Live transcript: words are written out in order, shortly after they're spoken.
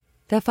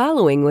The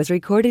following was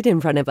recorded in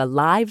front of a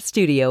live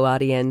studio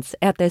audience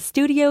at the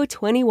Studio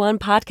 21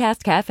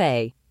 Podcast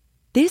Cafe.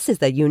 This is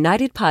the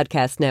United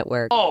Podcast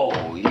Network.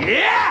 Oh,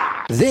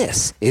 yeah!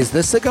 This is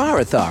the Cigar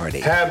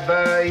Authority.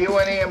 Have you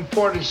any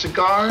imported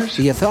cigars?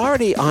 The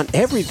authority on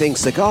everything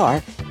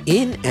cigar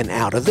in and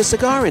out of the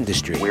cigar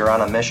industry. We're on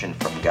a mission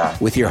from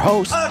God. With your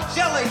host, a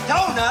jelly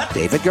donut?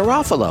 David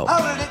Garofalo.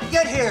 How did it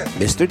get here?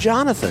 Mr.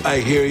 Jonathan. I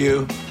hear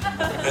you,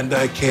 and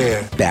I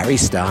care. Barry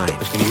Stein. I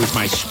was going to use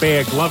my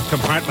spare glove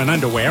compartment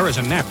underwear as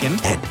a napkin.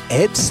 And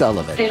Ed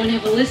Sullivan. They don't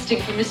have a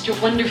listing for Mr.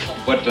 Wonderful.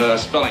 What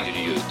spelling did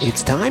you use?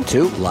 It's time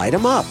to light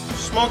 'em up.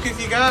 Smoke if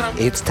you got 'em.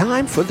 It's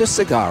time for the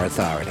Cigar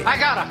Authority. I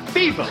got a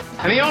fever,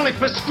 and the only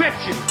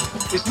prescription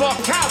is more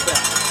cowbell.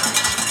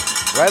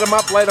 Light 'em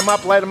up, light 'em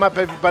up, light 'em up,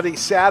 everybody.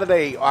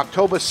 Saturday,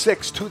 October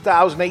 6,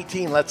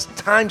 2018. Let's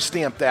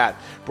timestamp that.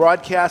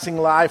 Broadcasting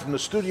live from the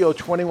Studio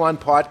 21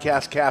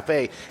 Podcast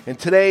Cafe. And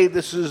today,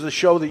 this is the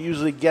show that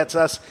usually gets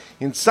us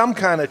in some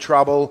kind of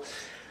trouble.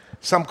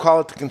 Some call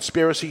it the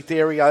conspiracy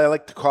theory. I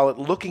like to call it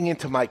looking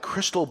into my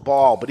crystal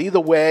ball. But either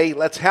way,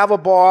 let's have a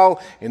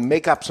ball and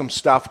make up some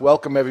stuff.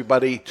 Welcome,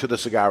 everybody, to the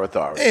Cigar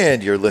Authority.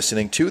 And you're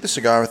listening to the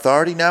Cigar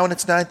Authority, now in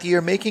its 9th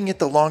year, making it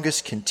the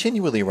longest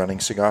continually running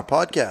cigar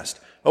podcast.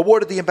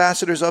 Awarded the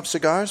Ambassadors of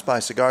Cigars by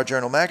Cigar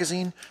Journal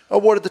Magazine.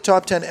 Awarded the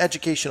Top 10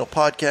 Educational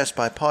Podcast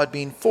by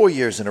Podbean 4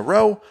 years in a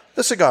row.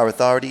 The Cigar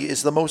Authority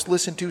is the most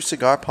listened to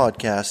cigar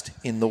podcast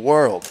in the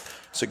world.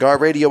 Cigar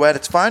radio at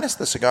its finest,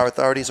 the Cigar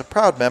Authority is a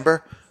proud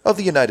member of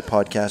the United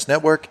Podcast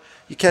Network.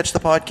 You catch the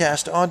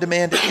podcast on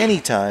demand at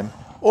any time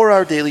or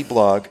our daily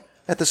blog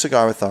at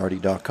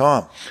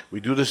thecigarauthority.com.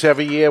 We do this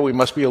every year. We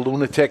must be a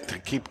lunatic to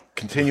keep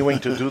continuing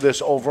to do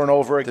this over and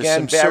over again.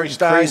 There's some Barry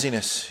Stein,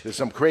 craziness. There's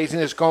some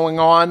craziness going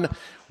on.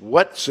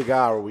 What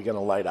cigar are we going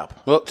to light up?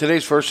 Well,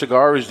 today's first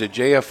cigar is the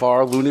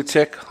JFR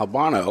Lunatic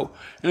Habano,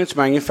 and it's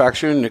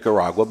manufactured in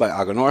Nicaragua by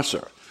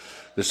Aganorsa.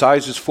 The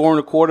size is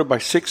 4 1/4 by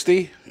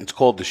 60. It's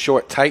called the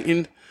Short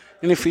Titan,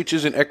 and it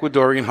features an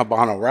Ecuadorian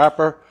Habano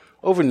wrapper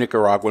over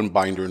Nicaraguan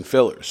binder and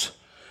fillers.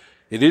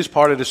 It is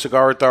part of the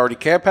Cigar Authority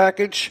care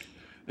package,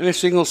 and a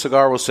single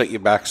cigar will set you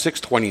back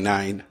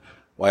 $6.29,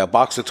 while a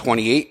box of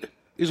 28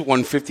 is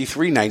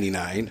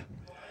 $153.99,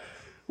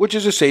 which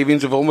is a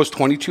savings of almost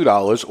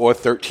 $22 or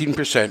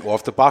 13%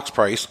 off the box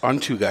price on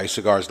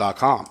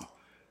twoguyscigars.com.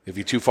 If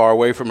you're too far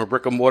away from a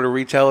brick-and-mortar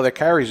retailer that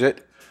carries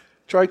it,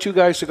 try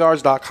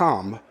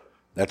twoguyscigars.com.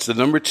 That's the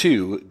number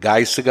 2,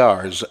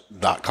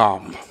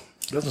 guyscigars.com.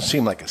 Doesn't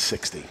seem like a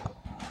 60.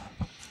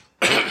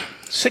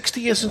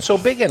 60 isn't so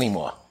big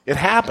anymore. It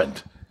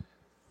happened.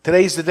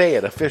 Today's the day.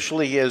 It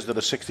officially is that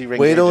a 60 ring.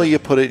 Wait till you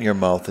put it in your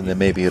mouth, and then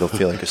maybe it'll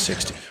feel like a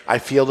 60. I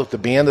feel that the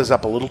band is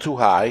up a little too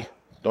high.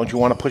 Don't you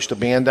want to push the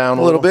band down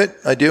a little bit?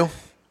 I do.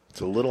 It's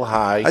a little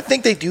high. I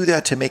think they do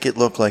that to make it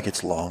look like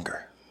it's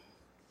longer.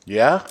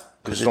 Yeah?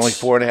 Because it's only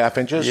 4.5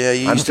 inches? Yeah,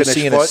 you used to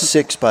see it at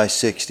 6 by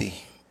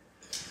 60.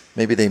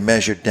 Maybe they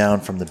measured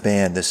down from the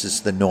band. This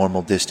is the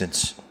normal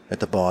distance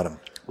at the bottom.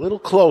 A little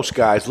close,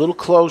 guys. A little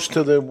close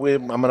to the...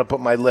 I'm going to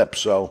put my lips,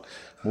 so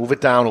move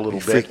it down a little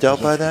bit. Freaked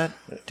out by that?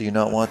 Do you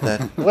not want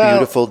that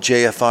beautiful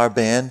JFR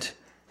band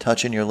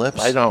touching your lips?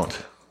 I don't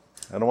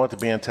want the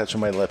band touching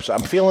my lips.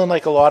 I'm feeling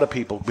like a lot of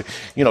people.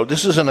 You know,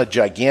 this isn't a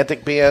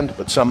gigantic band,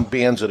 but some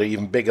bands that are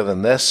even bigger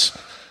than this,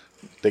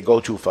 they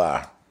go too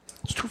far.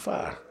 It's too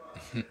far.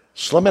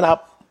 Slim it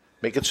up.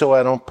 Make it so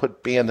I don't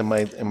put band in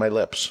my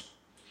lips.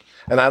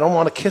 And I don't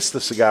want to kiss the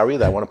cigar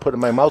either. I want to put it in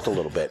my mouth a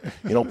little bit.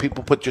 You know,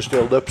 people put just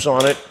their lips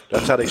on it.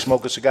 That's how they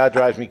smoke a cigar.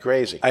 Drives me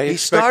crazy. He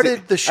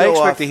started the show off. I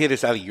expect to hear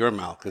this out of your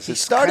mouth. He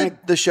started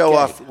the show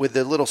off with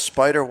the little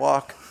spider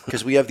walk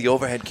because we have the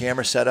overhead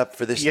camera set up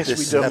for this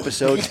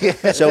episode.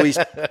 Yeah. So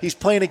he's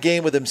playing a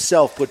game with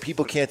himself. What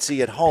people can't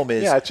see at home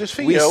is it's just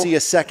for we you. see a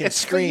second It's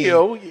screen,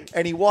 for you.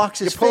 and he walks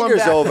his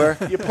fingers over.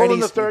 You're pulling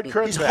the third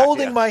curtain He's back,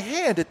 holding my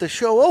hand at the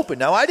show open.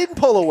 Now, I didn't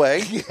pull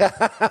away.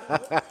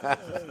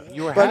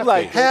 You were But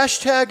happy.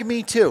 hashtag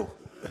me too.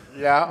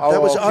 Yeah, oh,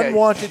 That was okay.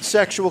 unwanted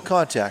sexual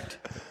contact.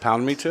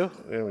 Pound me too?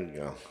 There we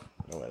go.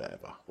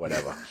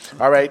 Whatever.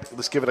 All right,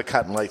 let's give it a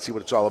cut and light, see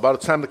what it's all about.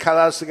 It's time to cut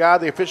out a cigar.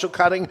 The official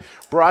cutting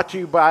brought to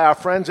you by our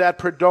friends at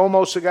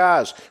Perdomo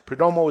Cigars.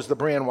 Perdomo is the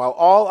brand. While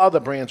all other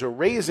brands are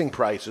raising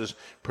prices,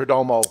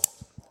 Perdomo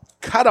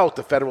cut out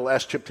the federal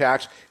S-chip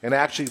tax and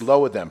actually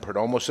lowered them.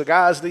 Perdomo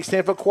Cigars, they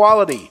stand for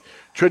quality,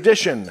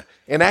 tradition,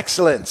 and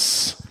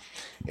excellence.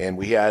 And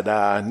we had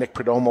Nick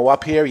Perdomo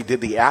up here. He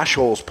did the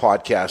Ashholes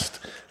podcast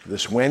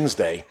this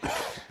Wednesday.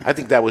 I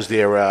think that was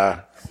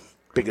their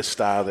biggest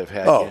star they've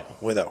had. Oh,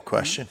 yet. without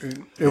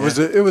question. It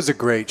was a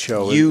great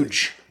show.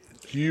 Huge.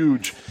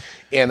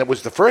 And it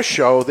was the first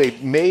show they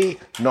may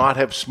not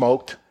have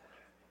smoked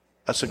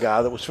a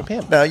cigar that was from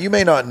him. Now, you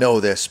may not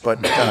know this, but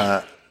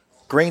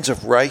grains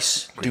of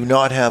rice do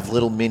not have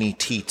little mini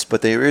teats,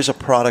 but there is a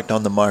product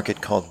on the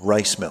market called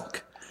rice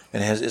milk.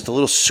 And it's a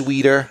little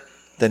sweeter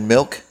than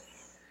milk.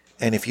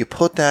 And if you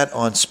put that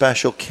on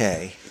Special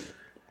K,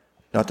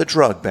 not the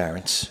drug,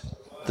 Barron's,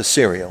 the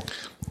cereal,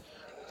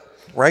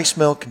 rice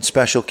milk and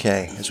Special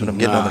K is what I'm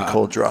getting on the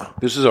cold draw.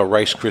 This is a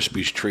Rice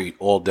Krispies treat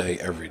all day,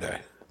 every day.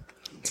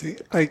 See,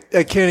 I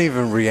can't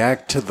even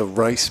react to the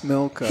rice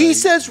milk. He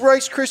says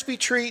Rice Krispie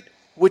Treat,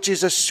 which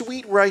is a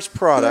sweet rice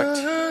product,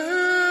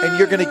 and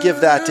you're going to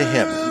give that to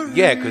him.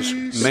 Yeah,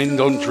 because men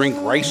don't drink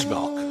rice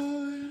milk.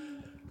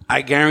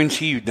 I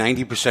guarantee you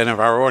 90% of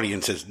our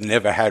audience has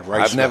never had rice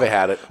milk. I've never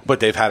had it. But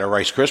they've had a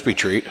Rice Krispie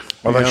Treat.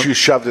 Unless you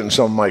shoved it in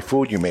some of my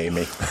food you made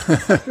me.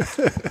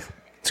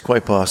 It's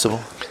quite possible.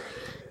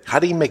 How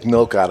do you make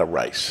milk out of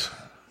rice?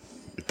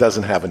 It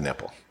doesn't have a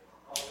nipple.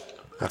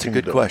 That's a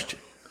good question.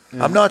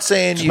 Yeah. I'm not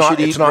saying you should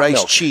eat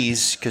rice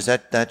cheese, because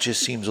that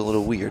just seems a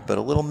little weird, but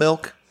a little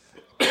milk,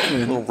 a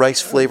little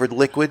rice-flavored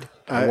liquid.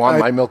 I want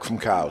my milk from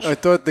cows. I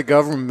thought the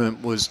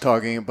government was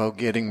talking about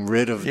getting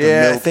rid of the milk.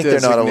 Yeah, I think they're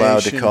not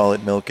allowed to call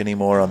it milk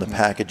anymore on the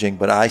packaging,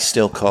 but I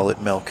still call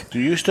it milk. Do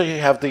you still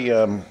have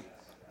the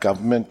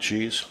government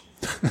cheese?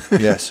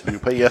 Yes. You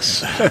pay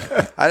yes.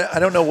 I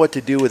don't know what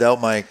to do without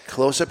my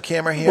close-up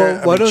camera here.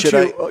 Well, why don't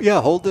you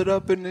hold it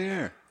up in the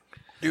air.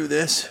 Do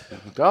this.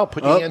 Oh,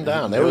 put your hand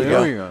down. There we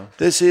go.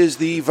 This is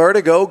the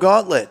Vertigo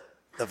Gauntlet.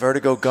 The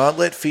Vertigo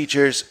Gauntlet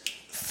features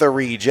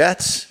 3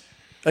 jets,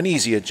 an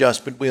easy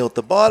adjustment wheel at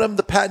the bottom,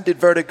 the patented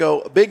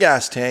Vertigo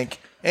big-ass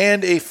tank,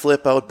 and a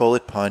flip-out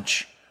bullet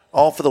punch,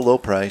 all for the low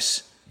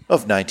price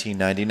of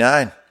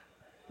 $19.99.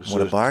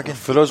 What a bargain.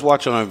 For those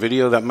watching on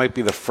video, that might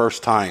be the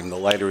first time the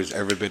lighter has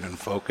ever been in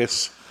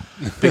focus.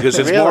 Because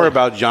it's more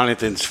about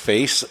Jonathan's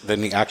face than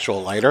the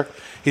actual lighter.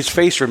 His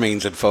face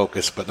remains in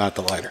focus, but not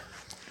the lighter.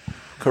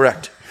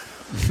 Correct.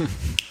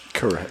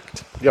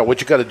 Correct. Yeah,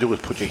 what you got to do is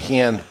put your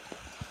hand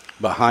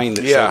behind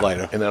the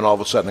lighter. And then all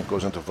of a sudden it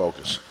goes into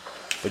focus.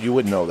 But you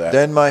wouldn't know that.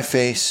 Then my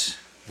face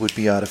would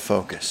be out of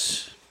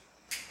focus.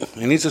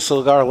 And he's a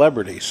cigar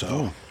celebrity,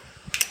 so.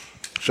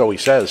 So he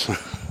says.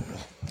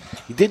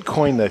 He did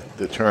coin the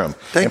term.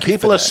 Thank and you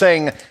people for are that.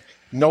 saying,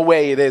 no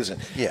way it isn't.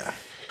 Yeah.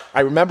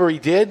 I remember he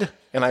did,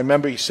 and I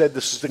remember he said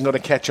this is going to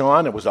catch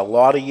on. It was a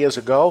lot of years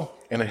ago,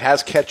 and it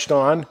has catched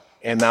on,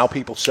 and now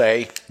people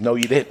say, no,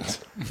 you didn't.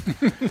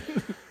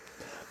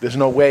 There's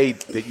no way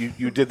that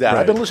you did that. Right.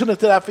 I've been listening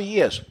to that for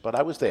years, but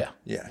I was there.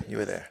 Yeah, you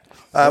were there.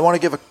 I want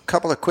to give a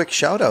couple of quick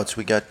shout-outs.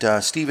 We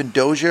got Stephen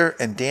Dozier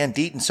and Dan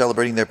Deaton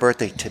celebrating their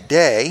birthday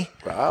today.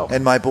 Wow.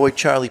 And my boy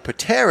Charlie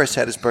Pateris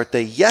had his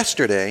birthday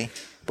yesterday.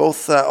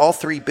 Both, all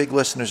 3 big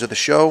listeners of the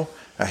show.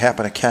 I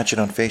happened to catch it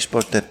on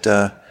Facebook that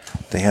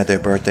they had their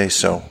birthdays,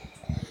 so.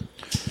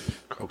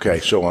 Okay,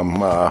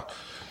 so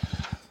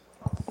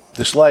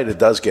this lighter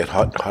does get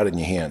hot in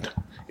your hand.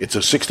 It's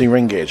a 60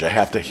 ring gauge. I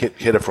have to hit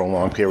it for a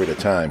long period of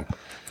time.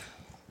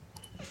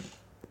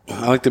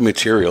 I like the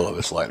material of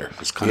this lighter.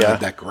 It's kind of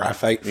that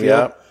graphite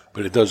feel,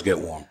 but it does get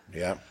warm.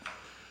 Yeah.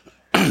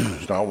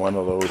 It's not one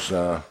of those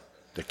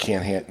that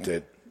can't hit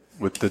that.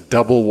 With the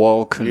double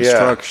wall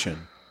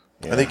construction.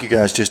 Yeah. I think you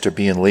guys just are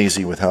being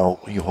lazy with how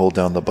you hold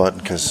down the button,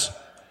 because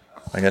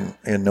I got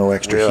no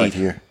extra heat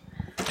here.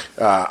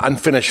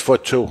 Unfinished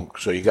foot, too,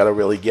 so you got to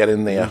really get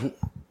in there.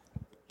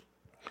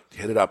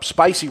 Hit it up.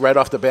 Spicy right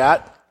off the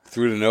bat.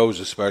 Through the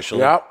nose, especially.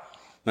 Yep.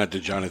 Not that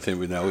Jonathan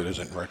would know it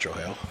isn't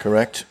retrohale.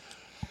 Correct.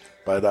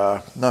 But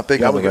not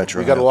big on the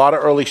retro. We got a lot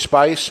of early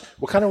spice.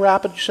 What kind of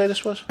wrapper did you say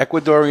this was?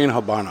 Ecuadorian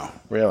Habano.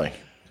 Really?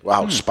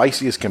 Wow,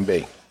 spicy as can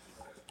be.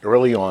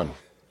 Early on.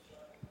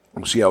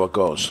 We'll see how it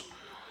goes.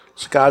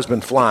 Cigar's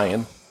been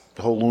flying.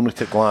 The whole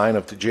Lunatic line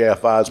of the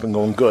JFR has been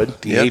going good.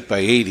 The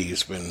 8x80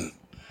 has been.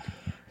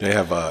 They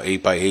have a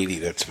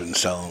 8x80 that's been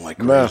selling like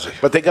crazy.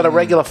 But they got a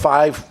regular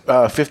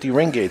 550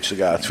 ring gauge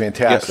cigar. It's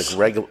fantastic. Yes.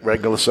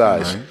 Regular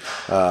size.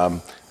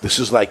 Right. This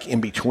is like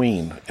in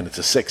between, and it's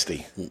a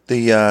 60.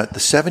 The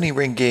 70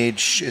 ring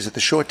gauge, is it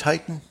the Short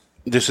Titan?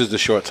 This is the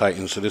Short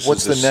Titan. So this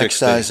What's is the next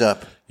 60. size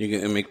up? You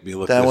can make me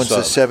look that this one's up.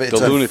 the 70.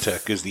 The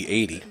Lunatic is the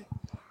 80.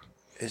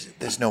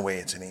 There's no way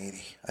it's an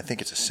 80. I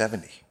think it's a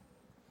 70.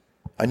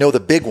 I know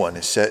the big one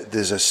is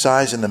there's a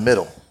size in the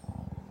middle.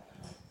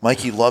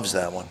 Mikey loves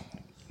that one.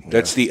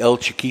 That's the El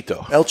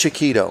Chiquito. El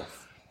Chiquito.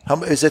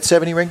 Is that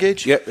 70 ring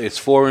gauge? Yep, it's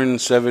 4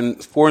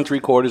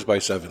 3/4 by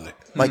 70.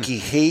 Mikey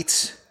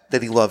hates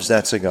that he loves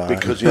that cigar.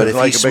 Because but if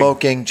he's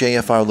smoking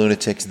JFR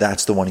Lunatics,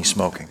 that's the one he's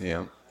smoking.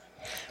 Yeah.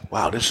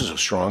 Wow, this is a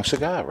strong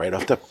cigar right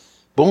off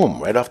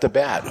the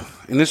bat.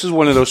 And this is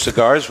one of those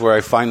cigars where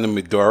I find the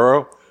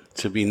Maduro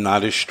to be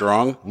not as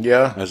strong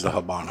as the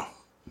Habano.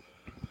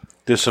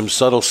 There's some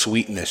subtle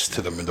sweetness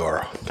to the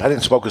Maduro. I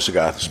didn't smoke a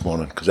cigar this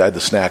morning because I had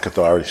the snack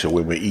authority, so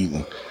we were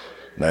eating.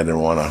 And I didn't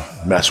want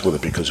to mess with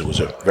it because it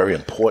was a very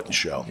important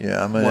show.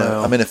 Yeah,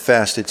 I'm in a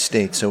fasted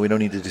state, so we don't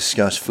need to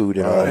discuss food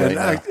at all right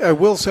now. I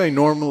will say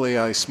normally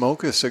I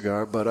smoke a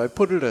cigar, but I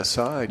put it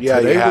aside. Yeah,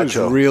 today you had was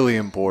to. really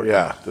important.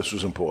 Yeah, this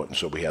was important,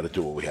 so we had to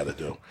do what we had to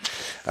do.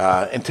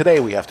 And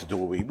today we have to do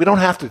what we don't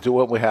have to do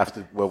what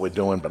we're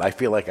doing, but I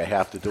feel like I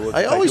have to do it.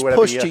 I always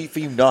push for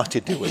you not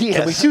to do it. Yes.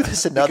 Can we do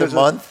this another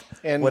month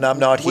when I'm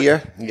not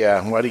here?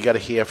 Yeah, what do you got to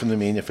hear from the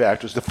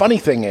manufacturers? The funny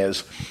thing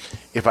is,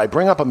 if I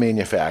bring up a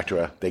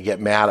manufacturer, they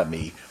get mad at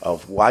me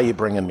of why you're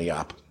bringing me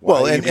up.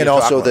 Well, and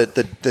also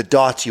the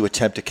dots you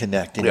attempt to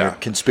connect in your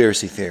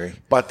conspiracy theory.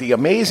 But the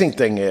amazing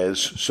thing is,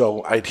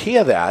 so I'd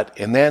hear that,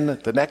 and then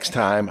the next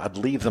time I'd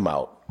leave them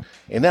out.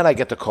 And then I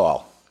get the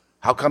call.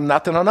 How come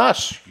nothing on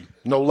us?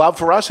 No love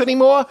for us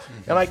anymore?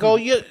 And I go,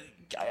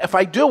 if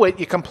I do it,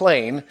 you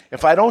complain.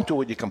 If I don't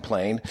do it, you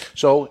complain.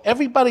 So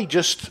everybody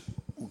just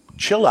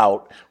chill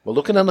out. We're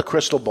looking in the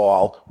crystal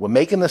ball. We're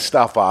making this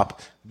stuff up.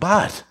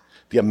 But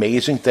the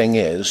amazing thing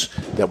is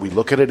that we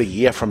look at it a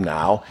year from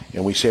now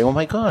and we say, oh,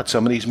 my God,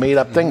 some of these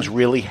made-up things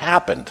really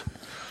happened.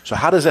 So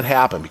how does it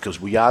happen?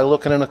 Because we are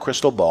looking in a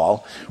crystal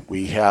ball.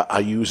 We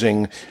are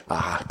using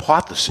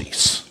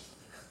hypotheses,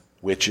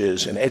 which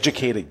is an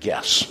educated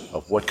guess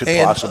of what could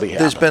possibly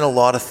happen. There's been a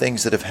lot of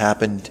things that have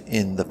happened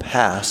in the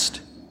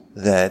past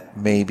that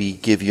maybe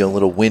give you a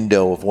little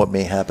window of what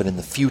may happen in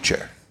the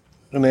future.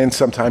 And then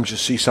sometimes you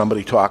see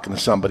somebody talking to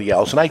somebody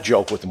else, and I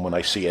joke with them when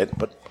I see it,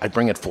 but I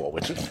bring it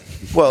forward.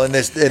 Well, and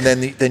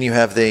then you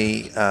have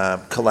the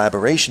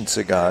collaboration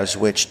cigars,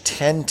 which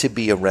tend to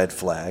be a red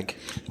flag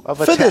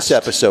of a for test. This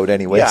episode,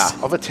 anyways.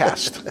 Yeah, of a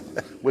test.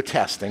 We're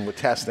testing.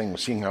 We're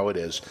seeing how it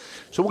is.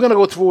 So we're going to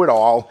go through it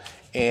all,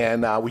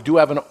 and we do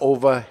have an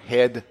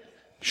overhead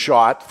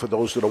shot for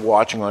those that are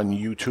watching on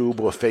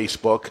YouTube or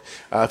Facebook.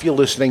 If you're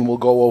listening, we'll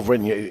go over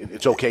it, and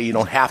it's okay. You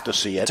don't have to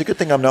see it. It's a good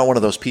thing I'm not one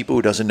of those people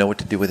who doesn't know what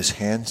to do with his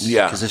hands.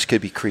 Yeah. Because this could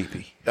be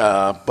creepy.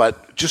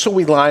 But just so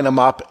we line them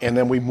up, and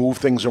then we move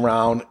things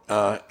around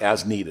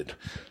as needed.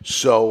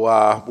 So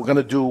we're going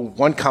to do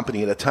one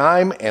company at a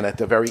time, and at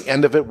the very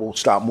end of it, we'll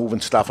start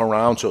moving stuff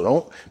around. So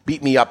don't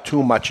beat me up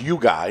too much, you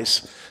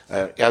guys,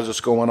 as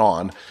it's going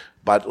on.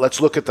 But let's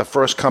look at the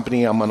first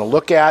company I'm going to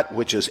look at,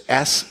 which is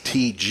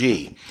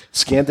STG,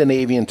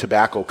 Scandinavian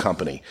Tobacco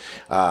Company,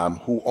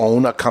 who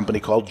own a company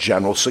called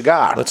General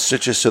Cigar. Let's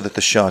just so that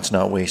the shot's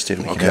not wasted.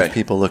 We can have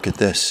people look at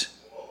this.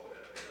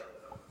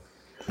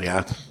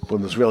 Yeah, well,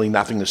 there's really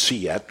nothing to see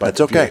yet, but that's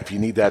okay. If you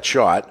need that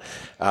shot.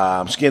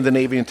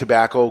 Scandinavian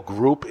Tobacco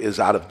Group is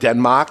out of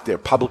Denmark. They're a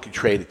publicly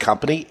traded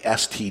company,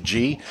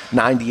 STG,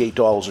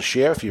 $98 a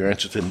share if you're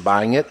interested in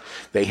buying it.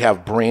 They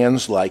have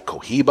brands like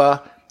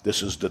Cohiba.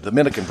 This is the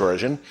Dominican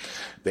version.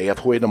 They have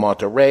Huey de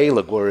Monterrey,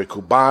 La Gloria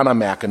Cubana,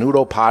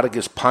 Macanudo,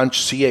 Partagas, Punch,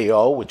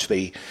 CAO,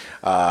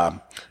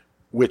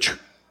 which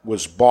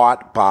was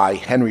bought by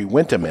Henry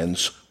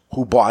Wintermans,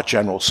 who bought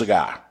General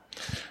Cigar.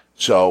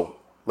 So,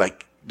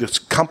 this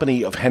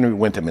company of Henry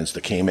Wintermans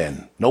that came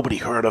in, nobody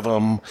heard of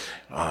them.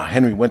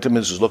 Henry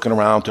Wintermans is looking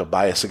around to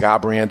buy a cigar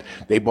brand.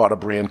 They bought a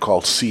brand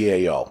called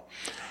CAO.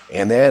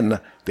 And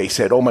then they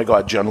said, oh, my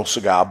God, General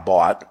Cigar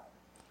bought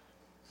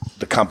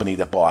the company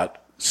that bought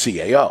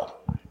CAO.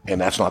 And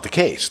that's not the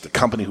case. The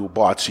company who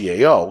bought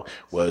CAO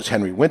was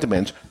Henry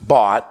Wintermans,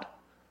 bought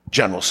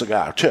General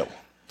Cigar too.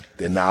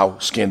 They're now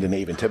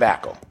Scandinavian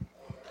Tobacco.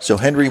 So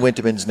Henry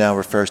Wintermans now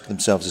refers to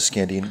themselves as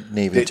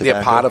Scandinavian Tobacco?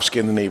 They're part of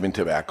Scandinavian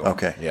Tobacco.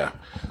 Okay. Yeah.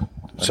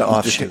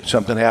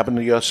 Something happened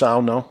to your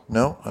sound, no?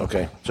 No.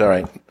 Okay. It's all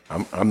right.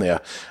 I'm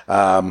there.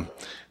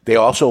 They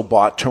also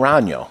bought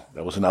Terrano.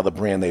 That was another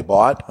brand they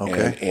bought.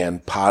 Okay.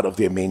 And part of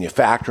their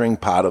manufacturing,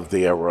 part of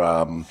their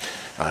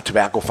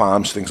tobacco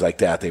farms, things like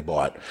that they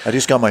bought. I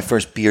just got my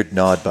first beard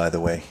nod, by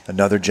the way.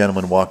 Another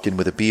gentleman walked in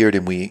with a beard,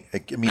 and we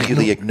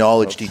immediately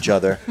acknowledged each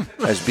other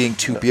as being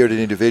two bearded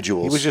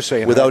individuals. He was just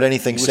saying without hi.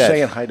 anything said. said.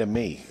 He was saying hi to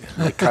me,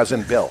 my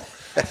cousin Bill.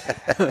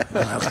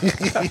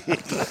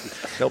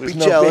 Don't be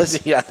jealous.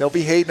 Don't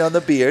be hating on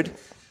the beard.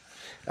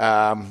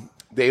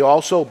 They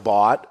also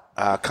bought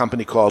a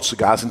company called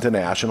Cigars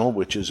International,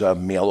 which is a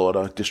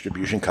mail-order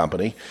distribution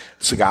company,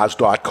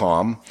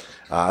 cigars.com.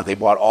 They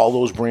bought all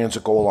those brands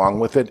that go along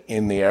with it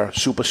in their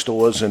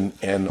superstores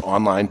and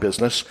online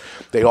business.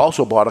 They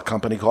also bought a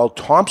company called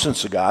Thompson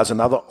Cigars,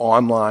 another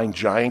online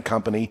giant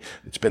company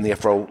that's been there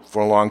for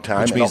a long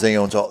time. Which means they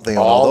own all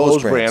all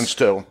those brands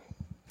too.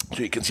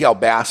 So you can see how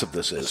massive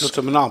this is. So it's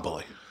a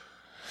monopoly.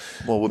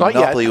 Well,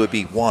 monopoly would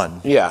be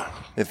one. Yeah.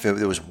 If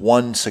there was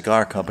one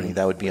cigar company,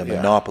 that would be a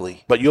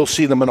monopoly. But you'll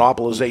see the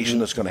monopolization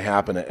that's going to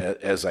happen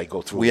as I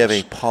go through We have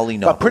a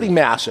polynopoly. But pretty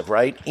massive,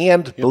 right?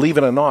 And believe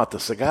it or not, the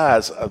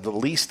cigars are the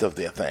least of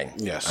their thing.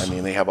 Yes. I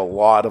mean, they have a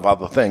lot of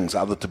other things,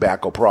 other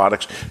tobacco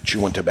products,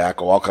 chewing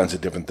tobacco, all kinds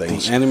of different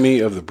things. The enemy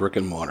of the brick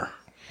and mortar.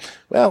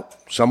 Well,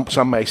 some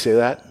may say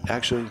that.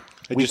 Actually,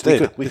 we could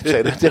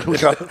say that. There we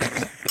go.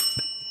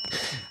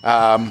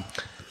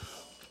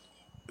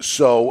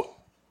 So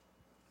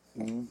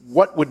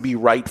what would be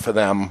right for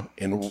them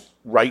and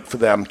right for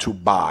them to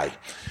buy?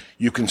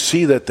 You can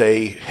see that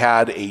they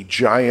had a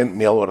giant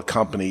mail order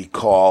company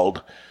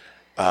called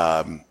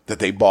that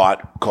they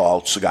bought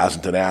called Cigars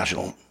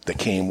International that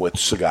came with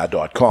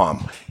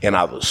cigar.com and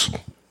others.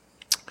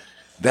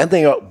 Then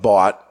they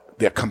bought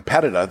their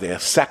competitor, their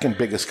second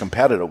biggest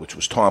competitor, which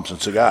was Thompson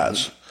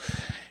Cigars.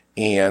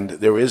 And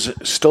there is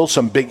still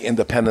some big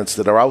independents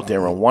that are out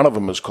there, and one of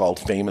them is called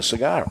Famous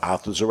Cigar,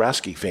 Arthur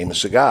Zareski, Famous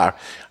Cigar.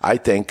 I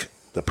think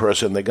the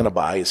person they're going to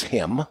buy is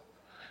him.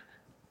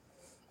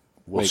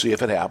 We'll see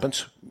if it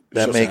happens.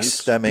 That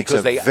makes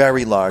a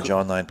very large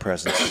online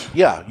presence.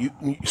 Yeah.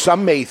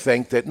 Some may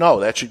think that, no,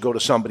 that should go to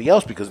somebody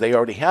else because they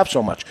already have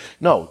so much.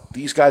 No,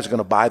 these guys are going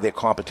to buy their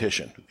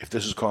competition. If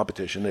this is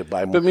competition, they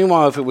buy more. But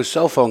meanwhile, if it was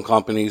cell phone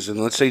companies, and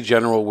let's say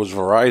General was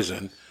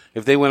Verizon,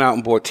 if they went out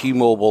and bought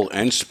T-Mobile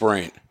and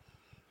Sprint,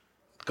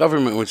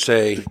 Government would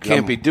say,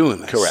 can't be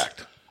doing this.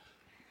 Correct.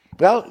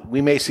 Well,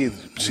 we may see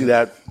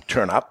that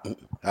turn up,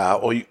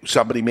 or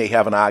somebody may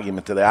have an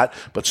argument to that.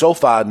 But so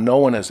far, no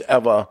one has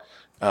ever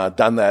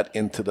done that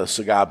into the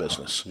cigar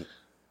business.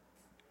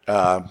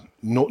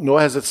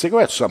 Nor has it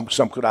cigarettes.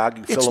 Some could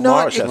argue Philip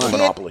Morris has a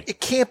monopoly. It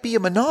can't be a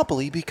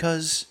monopoly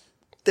because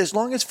as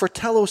long as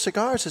Fratello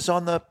Cigars is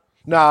on the...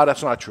 No,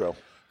 that's not true.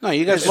 No,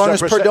 you got as long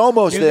as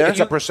Perdomo's there. It's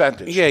a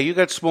percentage. Yeah, you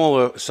got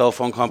smaller cell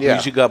phone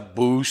companies. Yeah. You got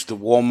Boost,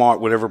 Walmart,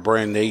 whatever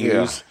brand they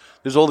use.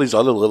 There's all these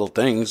other little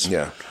things.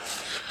 Yeah.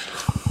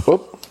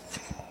 Oop.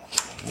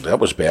 That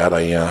was bad.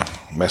 I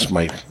messed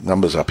my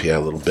numbers up here a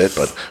little bit,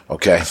 but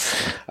okay.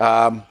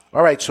 All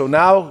right, so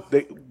now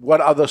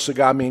what other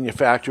cigar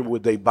manufacturer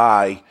would they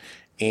buy?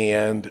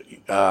 And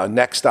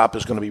next up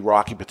is going to be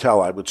Rocky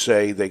Patel. I would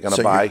say they're going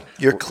to buy...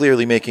 You're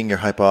clearly making your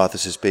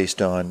hypothesis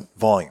based on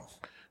volume.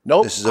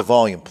 Nope. This is a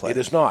volume play. It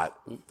is not.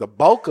 The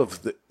bulk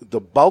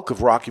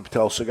of Rocky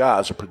Patel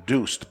cigars are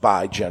produced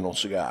by General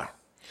Cigar.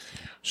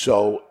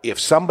 So if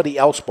somebody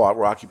else bought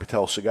Rocky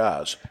Patel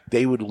cigars,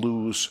 they would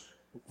lose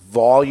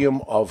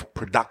volume of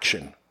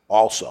production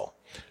also.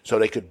 So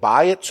they could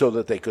buy it so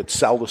that they could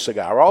sell the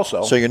cigar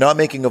also. So you're not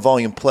making a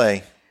volume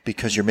play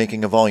because you're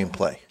making a volume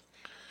play.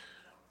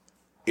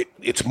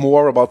 It's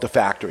more about the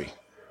factory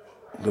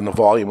than the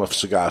volume of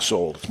cigars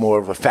sold. It's more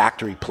of a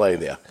factory play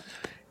there.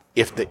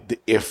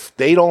 If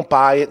they don't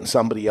buy it and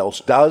somebody else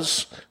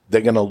does,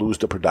 they're going to lose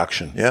the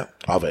production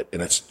of it,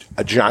 and it's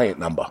a giant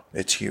number.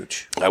 It's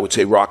huge. I would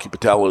say Rocky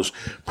Patel is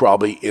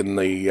probably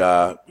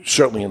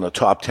certainly in the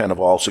top 10 of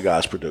all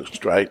cigars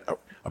produced, right?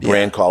 A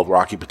brand called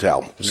Rocky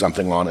Patel,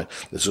 something on it.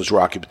 This is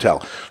Rocky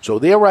Patel. So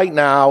there right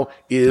now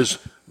is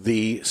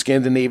the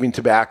Scandinavian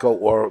tobacco,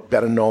 or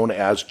better known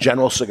as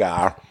General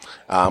Cigar,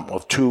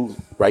 of two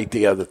right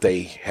there that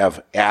they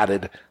have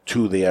added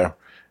to their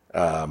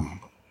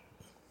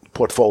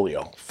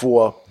portfolio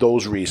for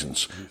those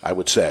reasons, I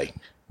would say.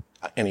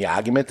 Any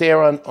argument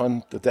there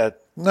on that?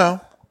 No.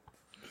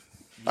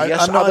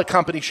 Yes, other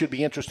companies should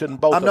be interested in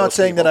both. I'm not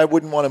saying that I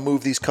wouldn't want to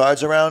move these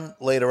cards around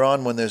later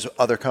on when there's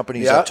other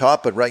companies up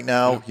top, but right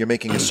now you're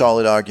making a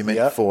solid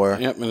argument for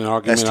and an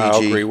argument STG.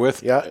 I'll agree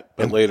with. Yeah.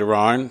 But later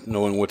on,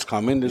 knowing what's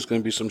coming, there's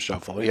going to be some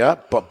shuffling. Yeah,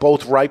 but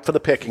both ripe for the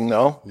picking,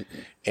 though,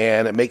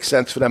 and it makes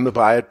sense for them to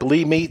buy it.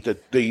 Believe me,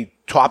 the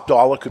top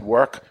dollar could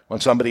work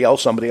on somebody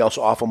else. Somebody else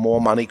offer more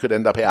money could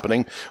end up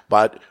happening.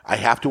 But I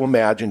have to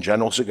imagine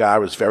General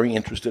Cigar is very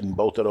interested in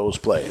both of those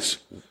plays.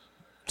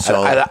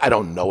 So I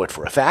don't know it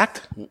for a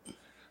fact,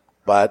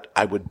 but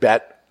I would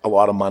bet a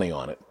lot of money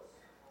on it.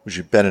 Would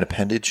you bet an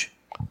appendage?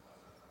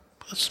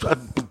 It's a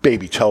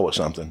baby toe or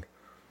something.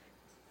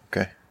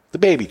 Okay. The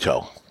baby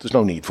toe. There's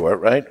no need for it,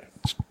 right?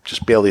 It's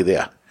just barely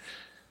there.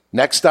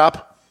 Next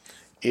up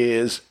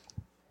is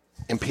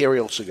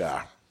Imperial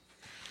Cigar.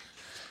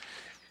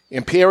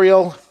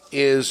 Imperial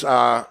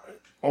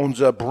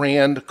owns a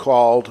brand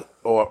called,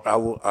 or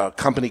a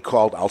company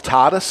called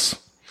Altadas.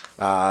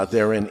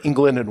 They're in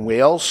England and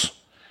Wales,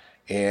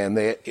 and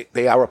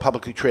they are a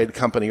publicly traded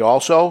company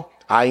also.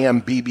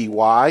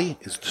 IMBBY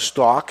is the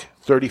stock,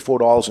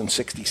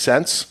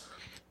 $34.60.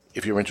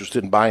 If you're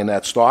interested in buying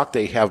that stock,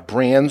 they have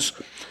brands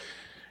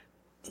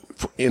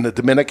in the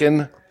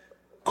Dominican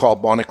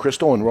called Monte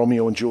Cristo and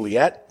Romeo and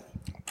Juliet.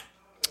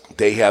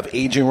 They have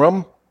Aging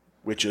Room,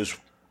 which is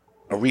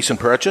a recent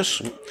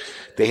purchase.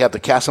 They have the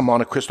Casa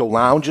Monte Cristo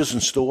lounges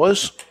and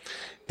stores.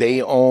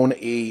 They own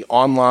a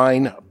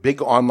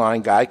big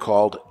online guy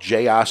called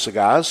JFR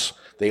Cigars.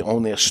 They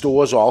own their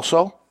stores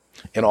also,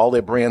 and all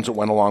their brands that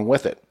went along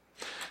with it.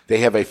 They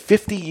have a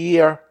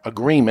 50-year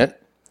agreement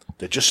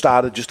that just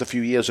started just a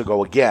few years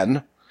ago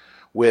again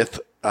with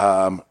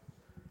a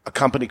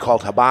company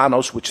called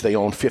Habanos, which they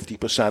own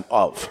 50%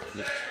 of.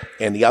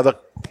 And the other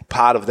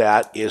part of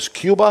that is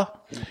Cuba,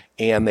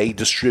 and they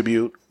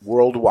distribute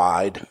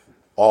worldwide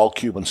all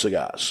Cuban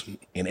cigars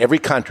in every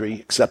country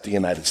except the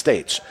United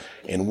States.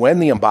 And when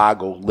the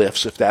embargo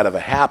lifts, if that ever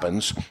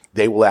happens,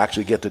 they will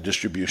actually get the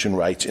distribution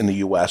rights in the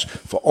U.S.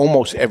 for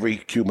almost every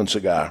Cuban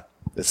cigar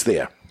that's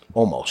there,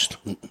 almost.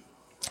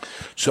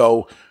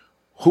 So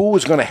who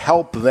is going to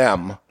help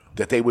them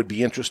that they would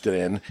be interested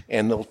in?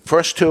 And the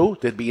first two,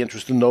 they'd be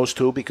interested in those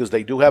two because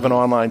they do have an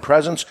online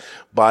presence,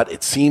 but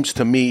it seems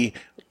to me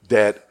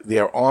that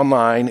their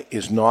online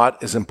is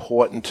not as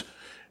important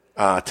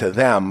to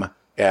them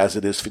as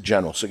it is for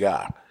General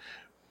Cigar.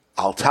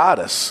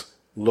 Altadas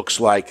looks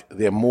like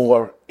they're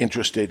more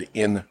interested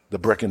in the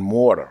brick and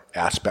mortar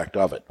aspect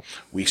of it.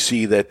 We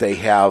see that they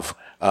have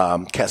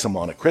Casa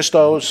Monte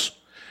Cristos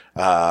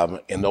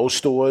in those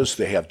stores.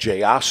 They have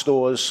JR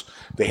stores.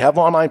 They have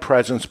online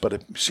presence, but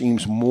it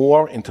seems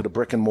more into the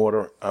brick and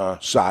mortar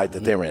side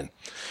that they're in.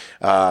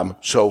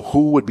 So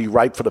who would be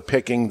ripe for the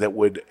picking that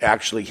would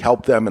actually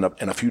help them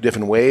in a few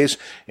different ways?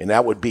 And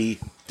that would be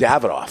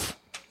Davidoff.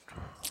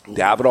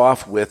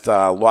 Davidoff with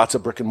lots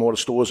of brick and mortar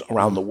stores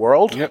around the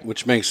world. Yep,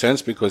 which makes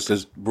sense because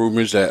there's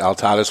rumors that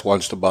Altadas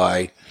wants to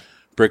buy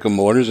brick and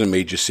mortars in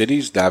major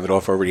cities.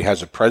 Davidoff already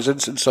has a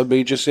presence in some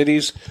major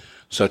cities,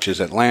 such as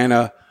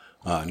Atlanta,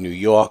 New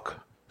York,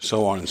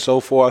 so on and so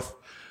forth.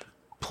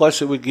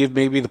 Plus, it would give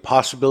maybe the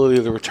possibility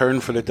of the return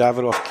for the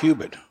Davidoff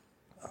Cuban.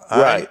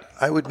 Right.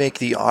 I would make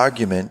the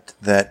argument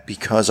that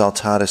because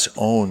Altadas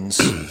owns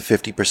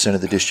 50%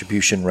 of the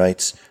distribution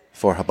rights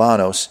for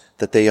Habanos,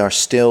 that they are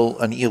still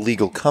an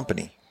illegal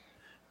company,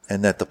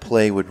 and that the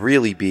play would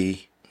really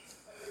be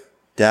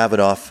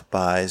Davidoff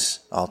buys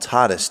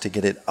Altadas to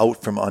get it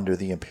out from under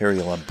the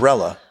imperial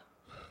umbrella.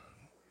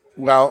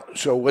 Well,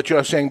 so what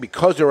you're saying,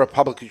 because they're a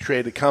publicly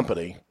traded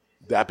company,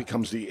 that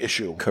becomes the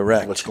issue.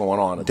 Correct. What's going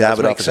on? It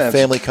Davidoff is a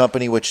family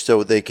company, which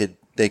so they could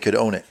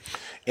own it.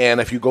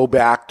 And if you go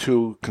back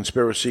to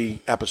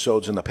conspiracy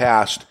episodes in the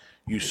past,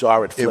 you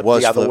saw it flip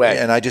the other way.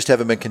 And I just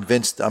haven't been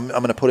convinced. I'm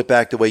going to put it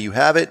back the way you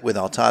have it, with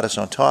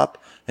Altadas on top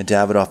and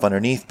Davidoff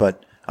underneath,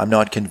 but I'm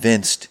not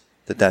convinced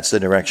that that's the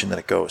direction that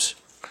it goes.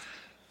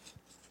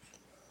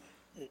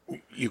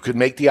 You could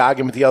make the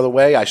argument the other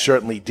way. I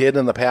certainly did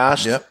in the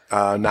past. Yep.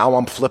 Now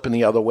I'm flipping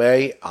the other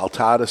way.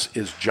 Altadas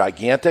is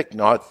gigantic,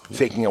 not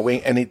taking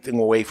anything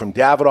away from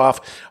Davidoff,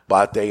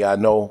 but they are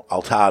no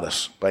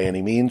Altadas by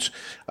any means.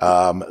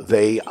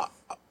 Their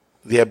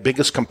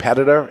biggest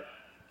competitor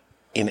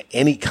in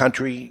any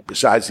country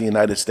besides the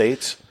United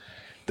States,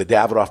 the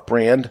Davidoff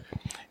brand,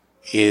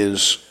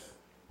 is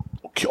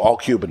all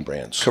Cuban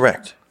brands.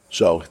 Correct.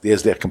 So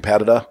there's their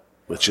competitor.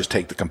 Let's just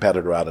take the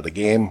competitor out of the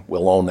game.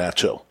 We'll own that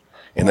too.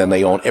 And then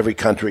they own every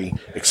country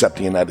except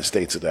the United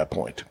States at that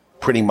point,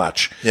 pretty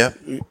much. Yeah.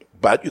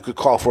 But you could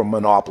call for a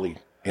monopoly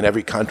in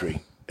every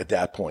country at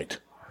that point.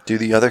 Do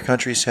the other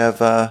countries have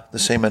the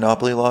same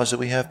monopoly laws that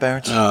we have,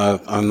 Barron's?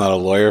 I'm not a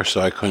lawyer,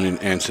 so I couldn't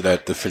answer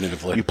that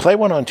definitively. You play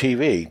one on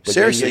TV. But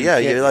Seriously,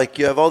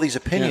 you have all these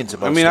opinions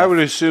about I stuff. would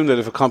assume that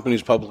if a company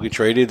is publicly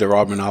traded, there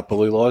are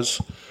monopoly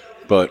laws,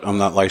 but I'm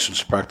not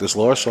licensed to practice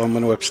law, so I'm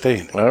going to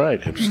abstain. All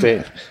right,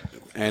 abstain.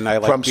 And I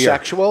like from beer.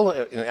 Sexual,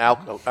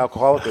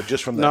 alcoholic, or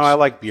just from this? No, I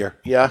like beer.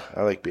 Yeah,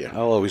 I like beer.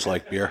 I'll always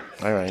like beer.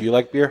 All right. Do you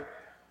like beer?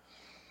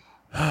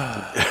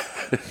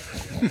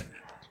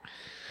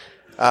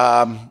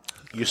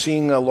 You're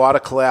seeing a lot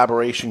of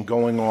collaboration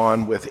going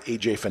on with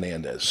AJ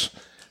Fernandez.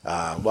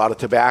 A lot of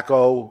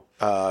tobacco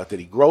that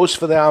he grows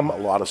for them, a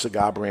lot of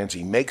cigar brands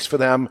he makes for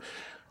them.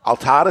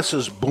 Altadas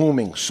is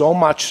booming so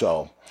much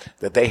so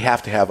that they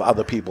have to have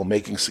other people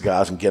making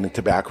cigars and getting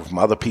tobacco from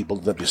other people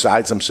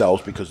besides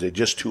themselves because they're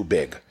just too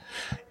big.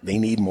 They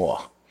need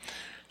more.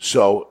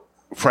 So,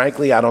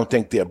 frankly, I don't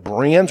think their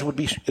brands would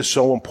be as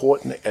so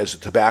important as the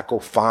tobacco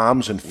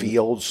farms and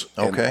fields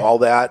and all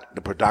that,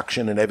 the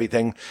production and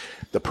everything.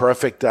 The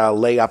perfect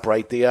layup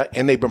right there.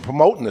 And they've been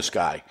promoting this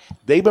guy.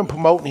 They've been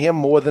promoting him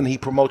more than he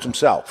promotes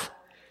himself.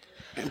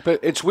 But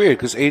it's weird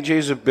because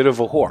AJ's a bit of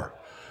a whore.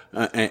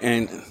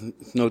 And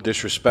no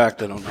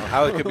disrespect, I don't know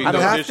how it could be. I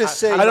have to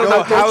say, I don't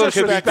know how it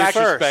could be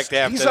disrespect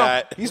after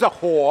that. He's a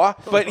whore,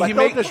 but he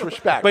no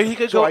disrespect. But he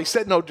could so go. I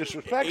said no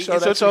disrespect, so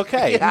it's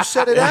okay. You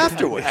said it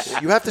afterwards.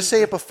 You have to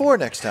say it before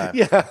next time.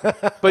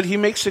 Yeah. But he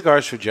makes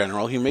cigars for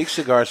General. He makes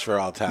cigars for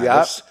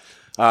Altadas.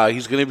 Yep.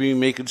 He's going to be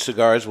making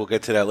cigars. We'll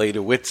get to that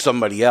later with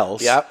somebody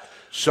else. Yep.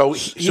 So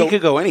he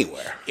could go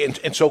anywhere,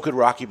 and so could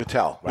Rocky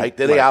Patel. Right?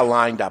 They are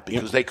lined up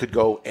because they could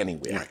go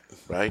anywhere.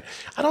 Right?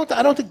 I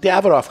don't think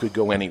Davidoff could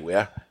go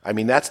anywhere. I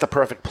mean, that's the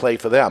perfect play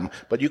for them.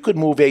 But you could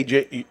move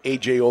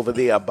AJ over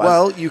there.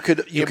 But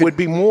it would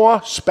be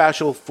more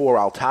special for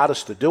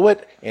Altadas to do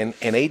it, and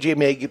AJ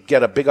may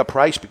get a bigger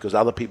price because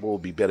other people will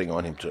be bidding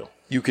on him too.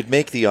 You could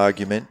make the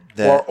argument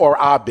that or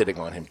are bidding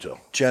on him too.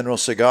 General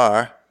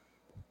Cigar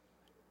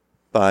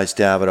buys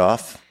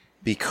Davidoff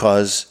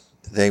because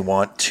they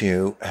want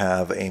to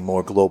have a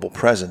more global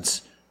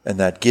presence, and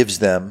that gives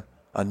them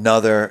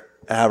another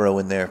arrow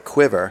in their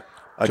quiver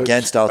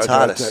against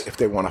Altadas. If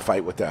they want to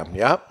fight with them,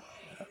 yep.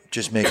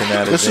 Just making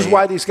that This is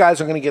why these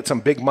guys are going to get some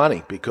big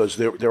money, because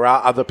there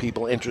are other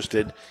people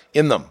interested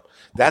in them.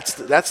 That's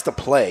the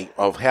play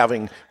of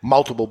having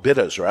multiple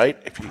bidders, right?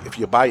 If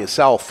you're by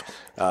yourself,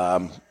 what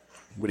are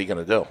you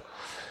going to do?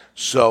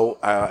 So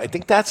I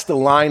think that's the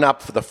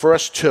lineup for the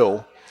first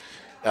two.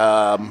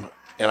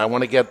 And I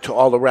want to get to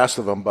all the rest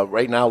of them, but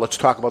right now let's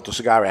talk about the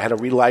cigar. I had to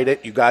relight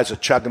it. You guys are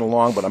chugging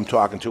along, but I'm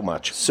talking too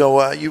much. So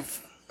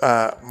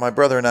my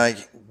brother and I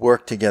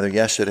worked together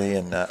yesterday,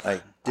 and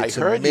I did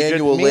some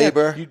manual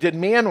labor. You did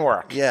man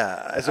work.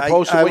 Yeah. As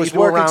opposed to I what was you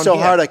do around working so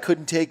here. hard I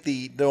couldn't take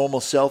the normal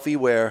selfie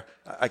where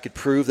I could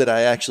prove that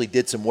I actually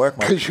did some work.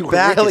 My Because you were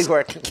back really is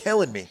working.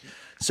 killing me.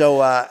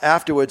 So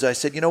afterwards I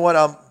said, you know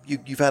what,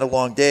 you've had a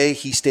long day.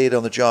 He stayed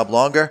on the job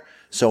longer.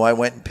 So I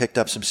went and picked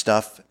up some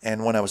stuff.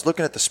 And when I was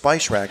looking at the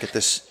spice rack at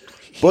this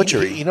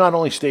butchery. He not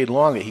only stayed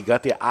longer, he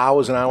got there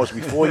hours and hours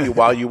before you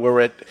while you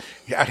were at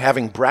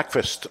having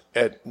breakfast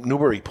at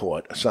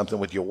Newburyport or something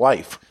with your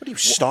wife. What are you,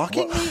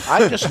 stalking me?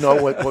 I just know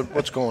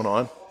what's going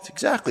on. That's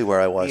exactly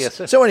where I was.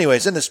 Yes. So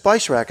anyways, in the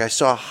spice rack, I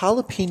saw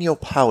jalapeno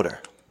powder.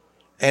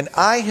 And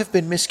I have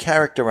been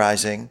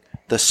mischaracterizing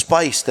the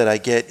spice that I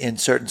get in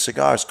certain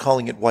cigars,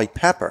 calling it white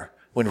pepper,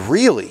 when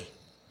really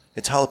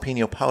it's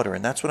jalapeno powder.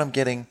 And that's what I'm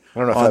getting I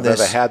don't know if on I've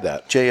this ever had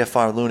that.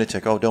 JFR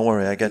Lunatic. Oh, don't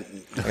worry. I got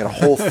a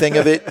whole thing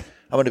of it.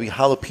 I'm going to be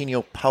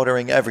jalapeno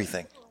powdering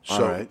everything.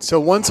 All right. So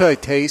once I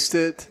taste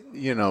it,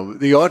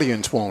 the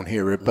audience won't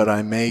hear it, but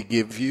I may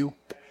give you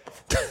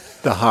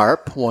the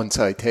harp once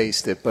I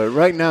taste it. But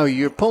right now,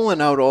 you're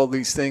pulling out all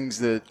these things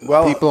that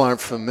people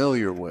aren't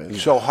familiar with.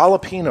 So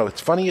jalapeno,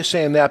 it's funny you're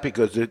saying that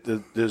because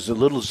there's a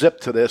little zip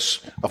to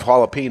this of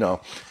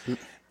jalapeno.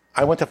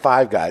 I went to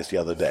Five Guys the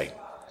other day,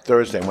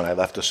 Thursday, when I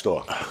left the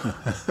store.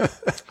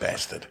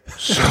 Bastard.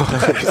 So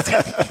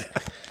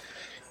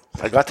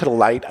I got to the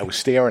light, I was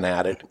staring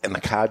at it, and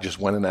the car just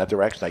went in that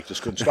direction. I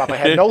just couldn't stop. I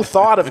had no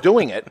thought of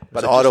doing it,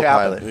 but it just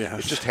happened. Yeah.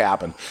 It just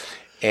happened.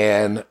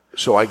 And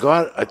so I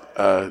got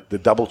the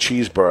double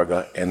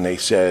cheeseburger, and I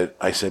said,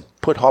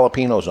 put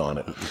jalapenos on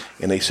it.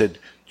 And they said,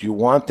 do you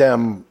want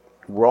them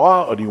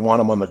raw or do you want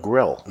them on the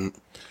grill?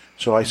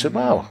 So I said,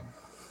 well,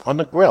 on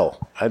the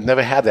grill. I've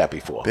never had that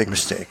before. Big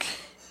mistake.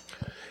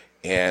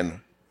 And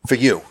for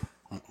you.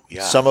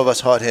 Yeah. Some of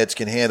us hotheads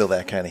can handle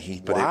that kind of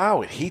heat, but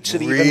it heats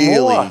it really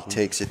even more.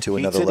 Takes it to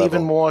another level.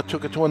 Even more,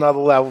 took it to another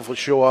level for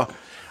sure.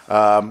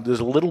 There's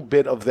a little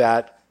bit of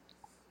that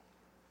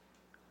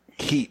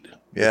heat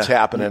that's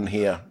happening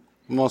here.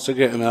 I'm also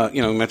getting,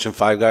 you mentioned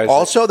Five Guys.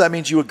 Also, that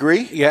means you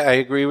agree? Yeah, I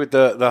agree with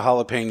the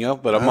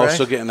jalapeno, but I'm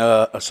also getting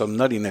some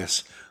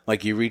nuttiness.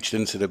 Like you reached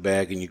into the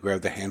bag and you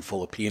grabbed a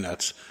handful of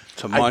peanuts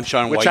to munch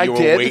on while you were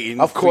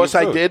waiting. Of course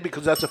I did,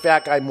 because that's a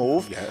fat guy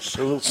move. Yes.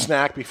 A little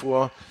snack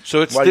before.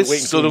 So it's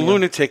this. So the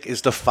Lunatic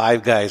is the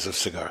Five Guys of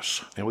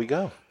cigars. There we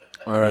go.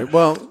 All right.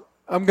 Well,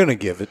 I'm going to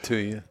give it to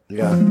you.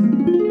 Yeah.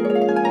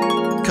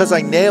 Because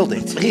I nailed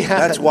it. Yeah.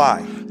 That's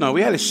why. No,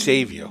 we had to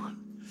save you.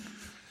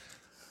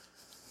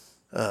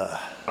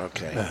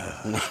 Okay.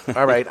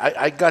 All right.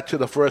 I got to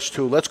the first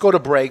two. Let's go to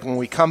break. When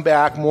we come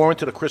back, more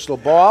into the crystal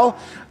ball.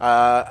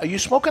 Are you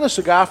smoking a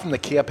cigar from the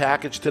care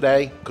package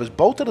today? Because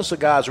both of the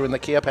cigars are in the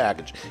care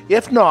package.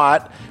 If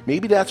not,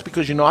 maybe that's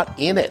because you're not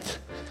in it.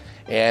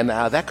 And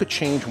that could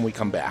change when we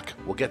come back.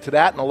 We'll get to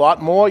that and a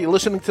lot more. You're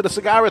listening to the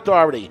Cigar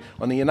Authority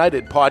on the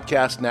United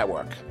Podcast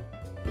Network.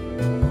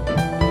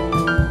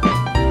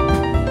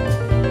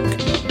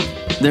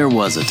 There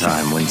was a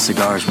time when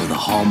cigars were the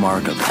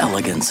hallmark of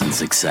elegance and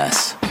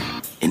success.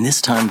 In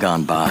this time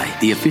gone by,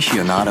 the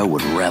aficionado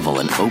would revel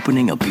in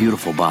opening a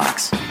beautiful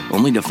box,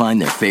 only to find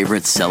their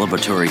favorite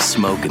celebratory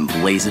smoke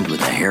emblazoned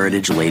with a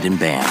heritage-laden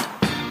band.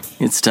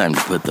 It's time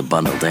to put the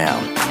bundle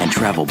down and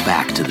travel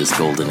back to this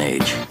golden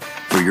age.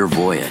 For your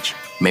voyage,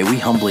 may we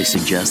humbly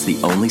suggest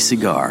the only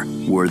cigar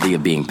worthy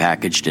of being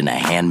packaged in a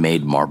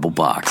handmade marble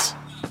box.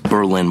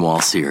 Berlin Wall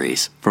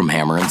Series from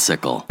Hammer &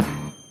 Sickle.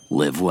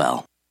 Live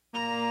well.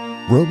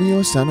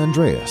 Romeo San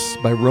Andreas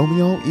by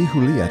Romeo y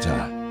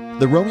Julieta.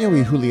 The Romeo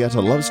y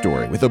Julieta love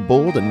story with a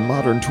bold and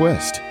modern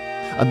twist.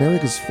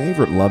 America's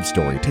favorite love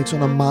story takes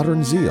on a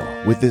modern zeal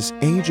with this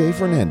A.J.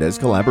 Fernandez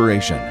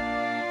collaboration.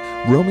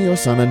 Romeo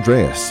San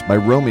Andreas by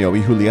Romeo y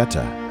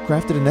Julieta,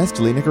 crafted in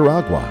Esteli,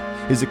 Nicaragua,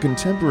 is a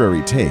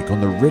contemporary take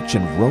on the rich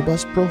and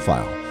robust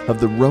profile of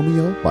the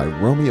Romeo by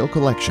Romeo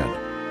collection.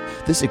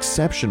 This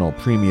exceptional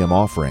premium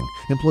offering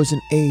employs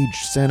an aged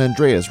San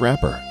Andreas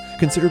wrapper,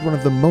 considered one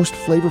of the most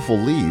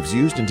flavorful leaves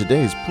used in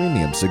today's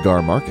premium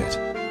cigar market.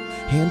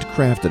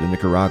 Handcrafted in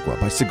Nicaragua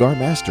by cigar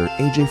master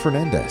A.J.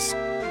 Fernandez.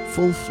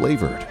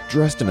 Full-flavored,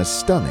 dressed in a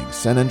stunning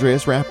San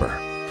Andreas wrapper.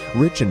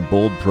 Rich and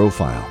bold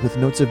profile with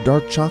notes of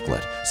dark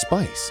chocolate,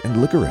 spice,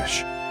 and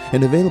licorice.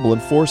 And available in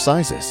 4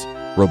 sizes: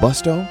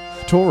 Robusto,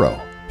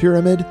 Toro,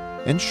 Pyramid,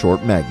 and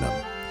Short Magnum.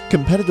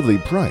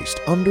 Competitively priced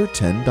under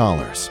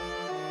 $10.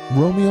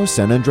 Romeo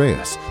San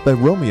Andreas by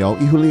Romeo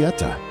y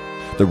Julieta.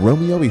 The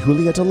Romeo y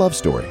Julieta love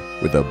story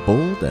with a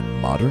bold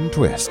and modern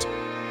twist.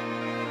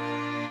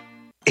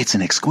 It's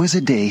an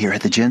exquisite day here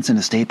at the Jensen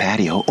Estate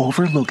patio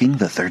overlooking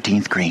the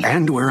 13th green.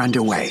 And we're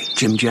underway.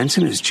 Jim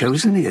Jensen has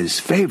chosen his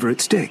favorite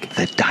stick.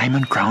 The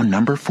Diamond Crown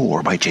No.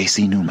 4 by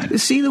J.C. Newman.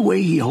 See the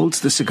way he holds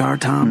the cigar,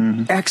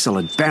 Tom?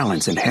 Excellent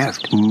balance and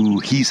heft. Ooh,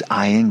 he's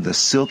eyeing the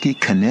silky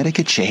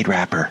Connecticut shade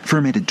wrapper.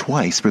 Fermented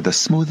twice for the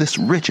smoothest,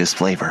 richest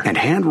flavor. And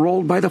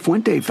hand-rolled by the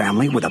Fuente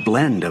family with a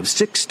blend of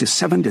 6 to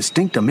 7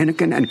 distinct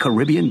Dominican and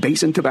Caribbean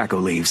basin tobacco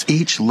leaves.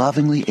 Each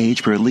lovingly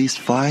aged for at least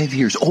 5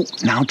 years. Oh,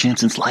 now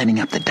Jensen's lighting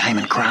up the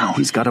Diamond Crown.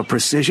 He's got a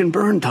precision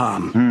burn,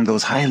 Tom.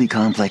 Those highly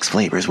complex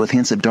flavors with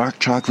hints of dark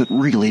chocolate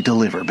really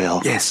deliver,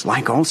 Bill. Yes,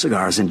 like all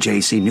cigars in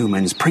J.C.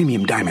 Newman's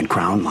premium Diamond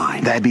Crown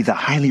line. That'd be the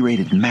highly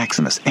rated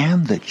Maximus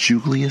and the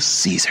Julius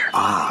Caesar.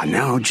 Ah,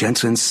 now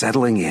Jensen's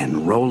settling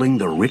in, rolling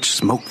the rich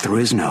smoke through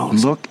his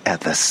nose. Look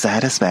at the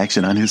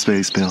satisfaction on his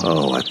face, Bill.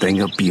 Oh, a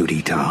thing of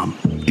beauty, Tom.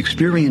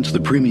 Experience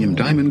the premium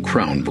Diamond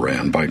Crown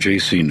brand by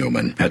J.C.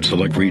 Newman at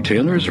select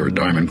retailers or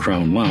Diamond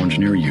Crown Lounge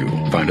near you.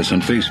 Find us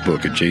on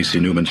Facebook at J.C.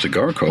 Newman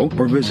Cigar Co.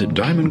 or visit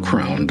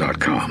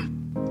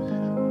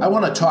DiamondCrown.com. I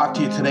want to talk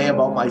to you today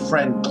about my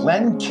friend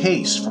Glenn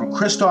Case from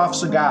Christoph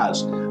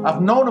Cigars.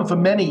 I've known him for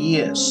many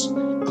years.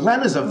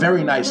 Glenn is a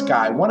very nice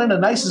guy, one of the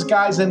nicest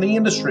guys in the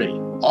industry.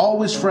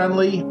 Always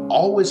friendly,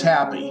 always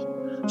happy.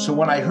 So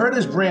when I heard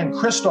his brand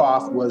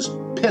Christoph was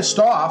pissed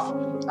off,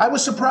 I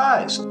was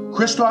surprised.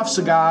 Christoph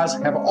Cigars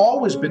have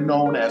always been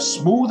known as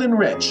smooth and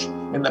rich,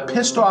 and the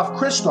pissed off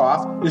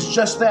Christoph is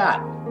just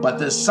that. But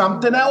there's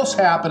something else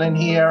happening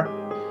here.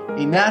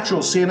 a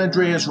natural San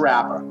Andreas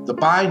wrapper, the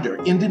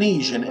binder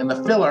Indonesian, and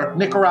the filler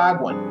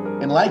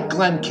Nicaraguan. And like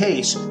Glen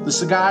Case, the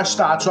cigar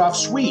starts off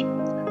sweet,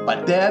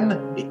 but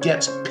then it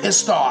gets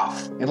pissed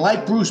off. And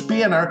like Bruce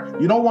Banner,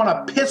 you don't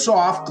want to piss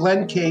off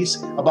Glen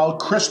Case about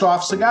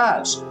Christoph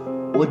cigars.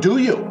 Or do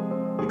you?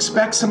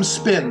 Expect some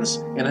spins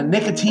and a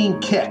nicotine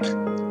kick.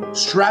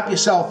 Strap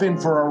yourself in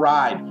for a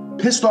ride.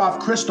 Pissed Off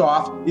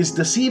Christoph is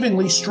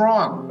deceivingly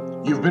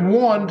strong. You've been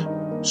warned.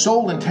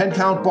 Sold in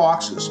 10-count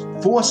boxes.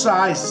 4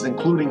 sizes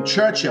including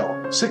Churchill,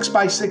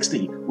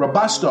 6x60,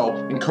 Robusto,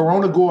 and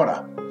Corona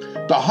Gorda.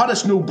 The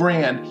hottest new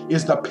brand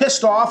is the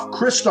Pissed Off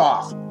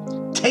Christoph.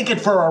 Take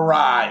it for a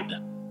ride.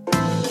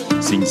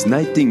 Since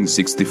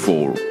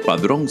 1964,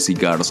 Padron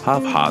Cigars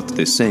have had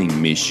the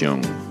same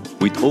mission.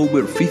 With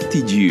over 50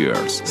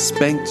 years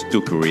spent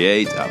to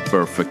create a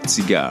perfect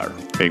cigar,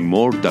 and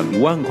more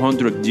than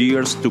 100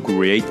 years to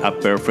create a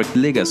perfect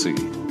legacy,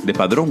 the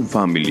Padron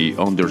family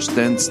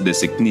understands the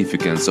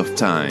significance of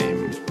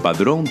time.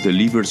 Padron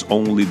delivers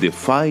only the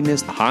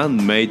finest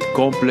handmade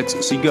complex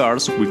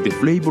cigars with the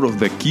flavor of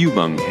the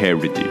Cuban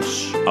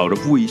heritage, out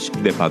of which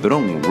the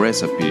Padron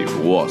recipe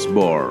was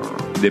born.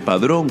 The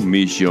Padron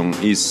mission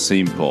is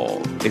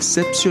simple: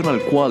 exceptional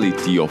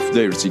quality of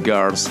their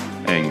cigars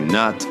and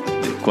not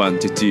the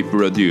quantity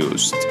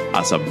produced.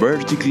 As a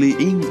vertically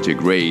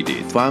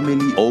integrated,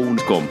 family-owned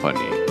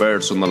company,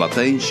 personal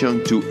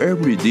attention to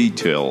every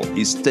detail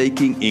is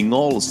taken in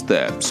all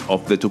steps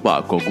of the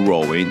tobacco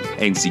growing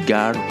and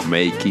cigar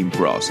making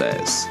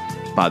process.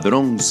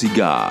 Padron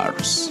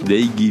Cigars.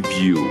 They give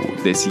you,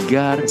 the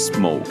cigar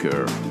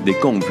smoker, the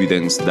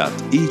confidence that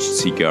each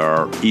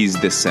cigar is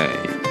the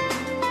same.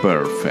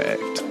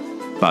 Perfect.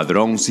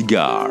 Padron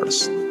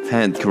Cigars.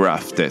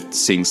 Handcrafted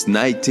since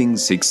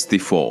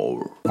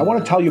 1964. I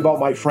want to tell you about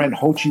my friend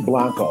Hochi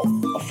Blanco,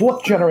 a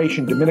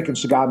 4th-generation Dominican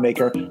cigar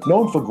maker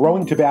known for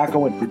growing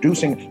tobacco and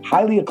producing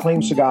highly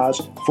acclaimed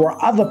cigars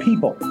for other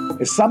people.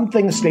 As some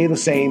things stay the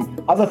same,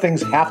 other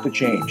things have to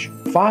change.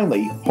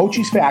 Finally,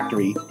 Hochi's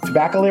factory,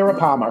 Tabacalera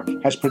Palmer,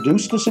 has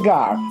produced a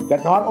cigar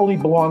that not only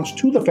belongs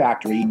to the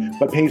factory,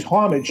 but pays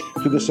homage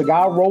to the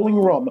cigar rolling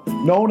room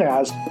known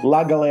as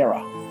La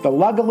Galera. The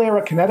La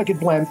Galera Connecticut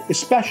blend is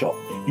special,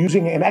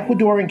 using an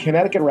Ecuadorian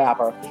Connecticut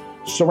wrapper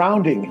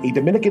surrounding a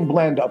Dominican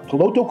blend of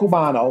Piloto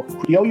Cubano,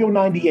 Criollo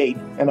 98,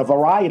 and a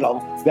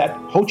varietal that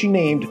Hochi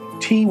named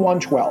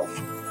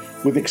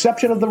T112. With the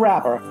exception of the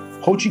wrapper,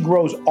 Hochi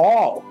grows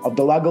all of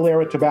the La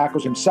Galera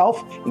tobaccos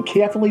himself and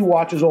carefully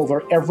watches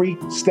over every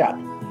step.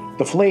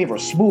 The flavor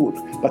smooth,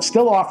 but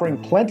still offering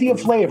plenty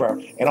of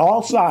flavor in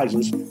all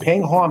sizes,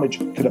 paying homage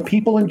to the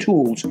people and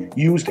tools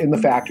used in the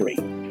factory.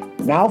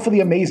 Now for the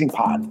amazing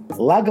part.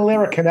 La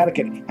Galera,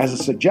 Connecticut has a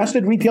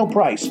suggested retail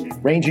price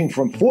ranging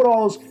from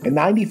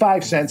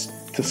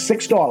 $4.95 to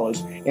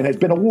 $6 and has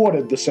been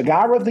awarded the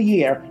Cigar of the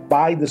Year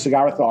by the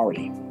Cigar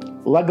Authority.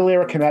 La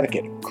Galera,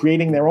 Connecticut,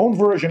 creating their own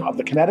version of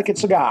the Connecticut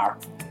cigar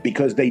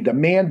because they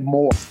demand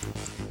more.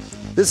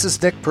 This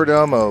is Nick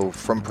Perdomo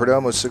from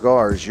Perdomo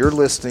Cigars. You're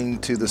listening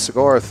to the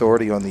Cigar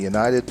Authority on the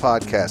United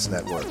Podcast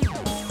Network.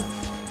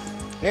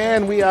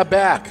 And we are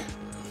back,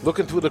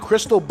 looking through the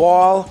crystal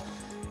ball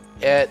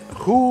at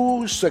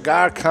who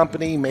cigar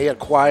company may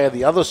acquire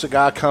the other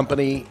cigar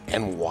company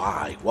and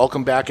why.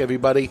 Welcome back,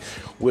 everybody.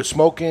 We're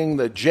smoking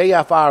the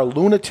JFR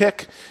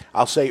Lunatic.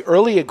 I'll say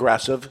early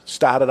aggressive.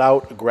 Started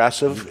out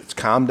aggressive. It's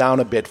calmed down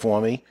a bit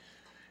for me.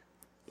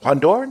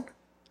 Honduran?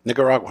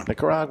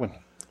 Nicaraguan.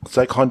 It's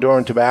like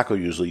Honduran tobacco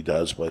usually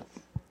does, but...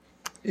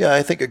 Yeah,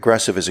 I think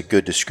aggressive is a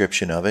good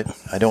description of it.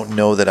 I don't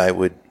know that I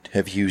would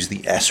have used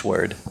the S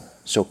word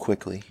so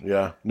quickly.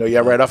 Yeah. No,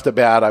 right off the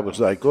bat, I was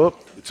like, oh,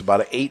 it's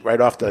about an 8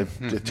 right off the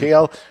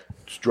tail.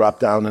 It's dropped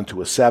down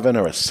into a 7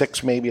 or a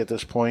 6 maybe at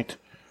this point.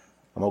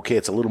 I'm okay.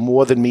 It's a little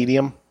more than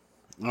medium.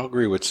 I'll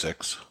agree with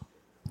 6.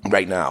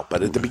 Right now.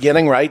 But at the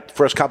beginning, right,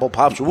 first couple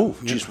puffs, ooh,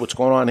 geez, what's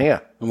going on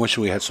here? I wish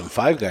we had some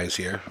Five Guys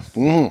here.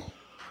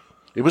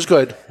 It was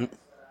good. It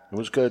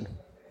was good.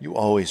 You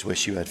always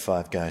wish you had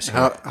Five Guys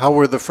here. How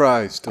were the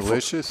fries?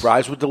 Delicious?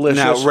 Fries were delicious.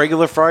 Now,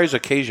 regular fries or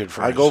Cajun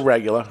fries? I go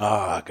regular.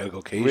 I gotta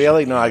go Cajun.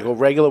 Really? No, I go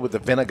regular with the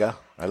vinegar.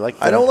 I like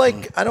that.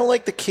 I don't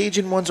like the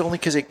Cajun ones only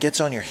because it gets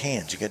on your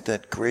hands. You get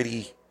that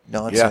gritty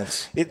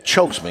nonsense. Yeah. It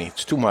chokes me.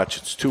 It's too much.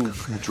 It's too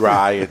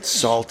dry. It's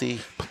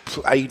salty.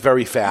 I eat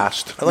very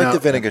fast. I like the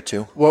vinegar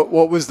too. What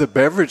was the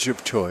beverage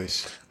of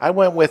choice? I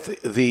went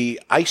with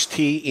the iced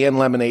tea and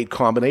lemonade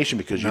combination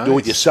because you do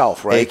it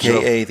yourself, right?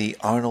 AKA the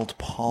Arnold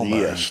Palmer.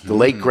 Yes, the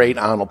late, great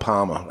Arnold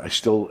Palmer. I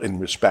still, in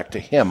respect to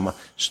him,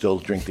 still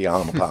drink the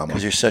Arnold Palmer.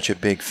 Because you're such a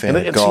big fan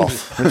of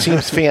golf. It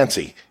seems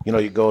fancy. You know,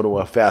 you go to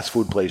a fast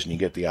food place and you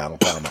get the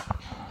Arnold Palmer.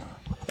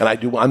 And I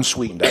do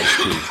unsweetened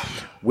iced tea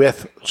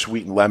with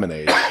sweetened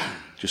lemonade.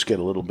 Just get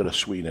a little bit of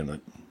sweet in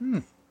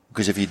it.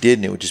 Because if you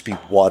didn't, it would just be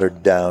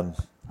watered down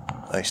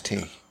iced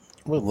tea.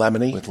 With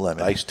lemon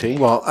iced tea.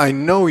 Well, I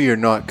know you're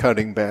not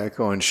cutting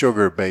back on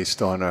sugar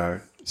based on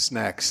our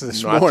snacks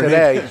this morning.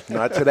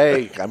 Not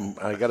today.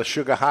 I got a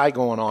sugar high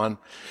going on.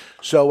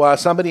 So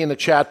somebody in the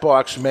chat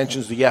box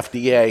mentions the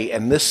FDA,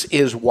 and this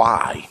is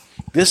why.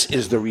 This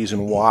is the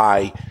reason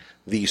why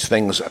these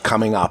things are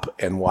coming up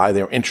and why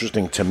they're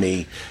interesting to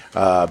me,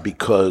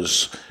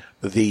 because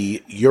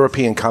the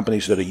European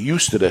companies that are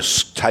used to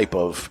this type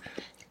of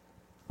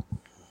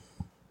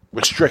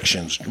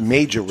restrictions,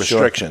 major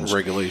restrictions.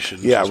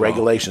 Regulations. Yeah, as well.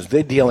 regulations.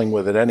 They're dealing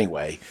with it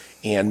anyway.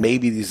 And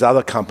maybe these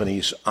other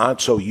companies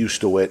aren't so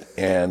used to it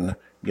and,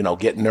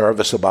 get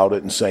nervous about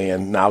it and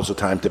saying, now's the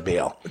time to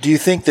bail. Do you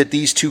think that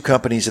these two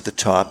companies at the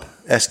top,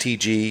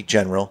 STG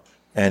General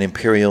and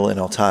Imperial and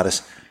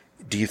Altadas,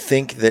 do you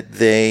think that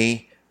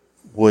they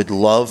would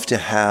love to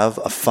have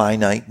a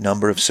finite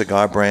number of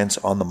cigar brands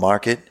on the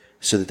market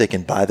so that they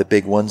can buy the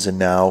big ones and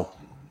now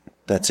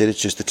that's it?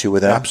 It's just the two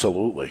of them?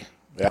 Absolutely.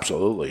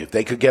 Absolutely. If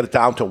they could get it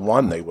down to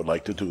one, they would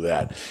like to do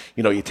that.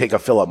 You take a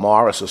Philip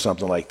Morris or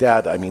something like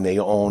that. I mean, they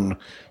own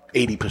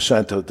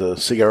 80% of the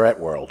cigarette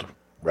world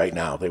right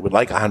now. They would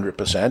like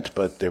 100%,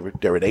 but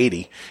they're at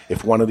 80.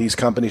 If one of these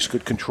companies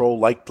could control,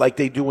 like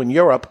they do in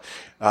Europe,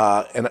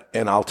 and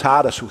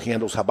Altadas, who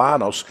handles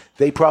Habanos,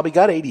 they probably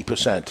got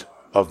 80%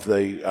 of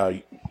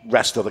the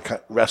rest of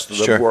the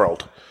Sure.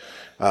 world.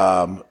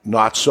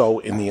 Not so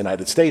in the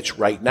United States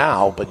right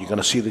now, but you're going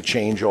to see the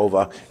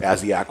changeover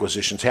as the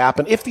acquisitions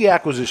happen. If the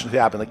acquisitions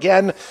happen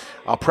again,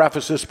 I'll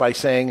preface this by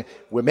saying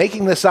we're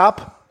making this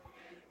up.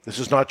 This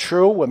is not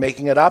true. We're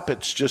making it up.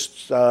 It's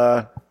just,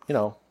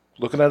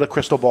 looking at a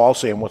crystal ball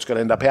saying what's going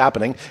to end up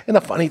happening. And the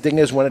funny thing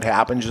is when it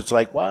happens, it's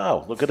like,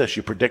 wow, look at this.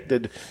 You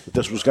predicted that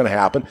this was going to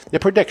happen. They're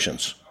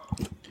predictions.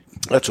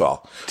 That's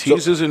all.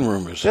 Teasers and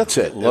rumors. That's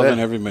it. Loving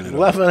every minute of it.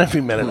 Loving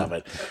every minute of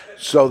it.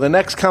 So the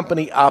next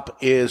company up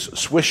is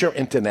Swisher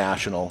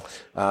International.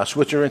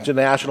 Swisher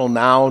International,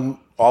 now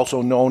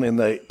also known in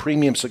the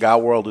premium cigar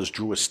world as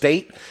Drew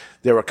Estate.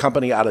 They're a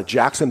company out of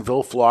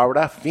Jacksonville,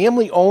 Florida,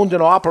 family-owned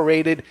and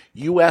operated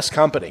U.S.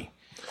 company.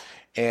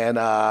 And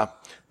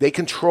they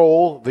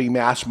control the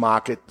mass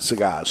market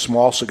cigars,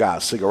 small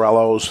cigars,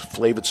 cigarillos,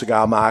 flavored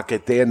cigar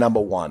market. They are number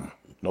one.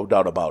 No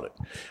doubt about it.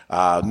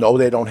 No,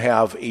 they don't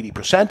have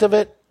 80% of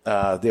it.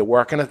 They're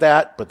working at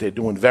that, but they're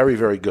doing very,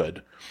 very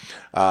good.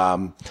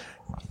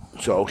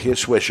 So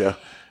here's Swisher.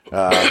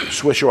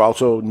 Swisher,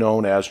 also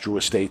known as Drew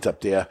Estate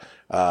up there.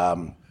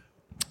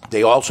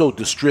 They also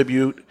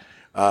distribute.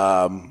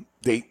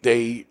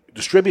 They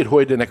distribute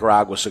Hoy de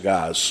Nicaragua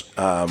cigars,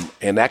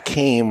 and that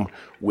came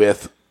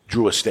with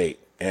Drew Estate.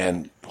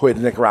 And Hoy de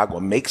Nicaragua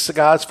makes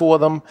cigars for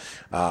them.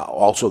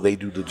 Also, they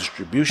do the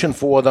distribution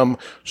for them.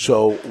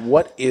 So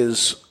what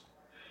is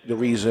the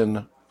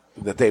reason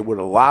that they would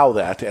allow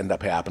that to end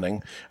up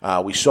happening?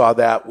 We saw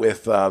that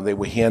with they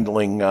were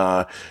handling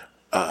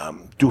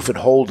Dufit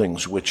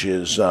Holdings, which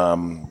is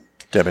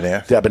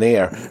Debonair,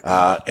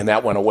 and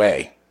that went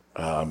away.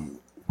 They're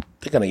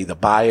going to either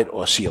buy it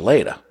or see you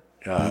later.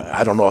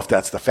 I don't know if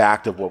that's the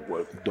fact of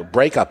what the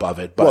breakup of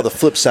it. But well, the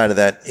flip side of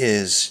that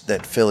is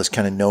that Phil is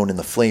kind of known in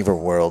the flavor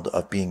world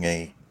of being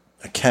a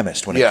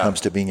chemist when it comes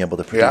to being able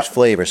to produce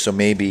flavor. So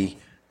maybe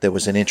there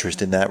was an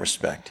interest in that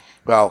respect.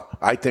 Well,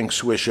 I think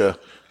Swisher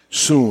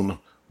soon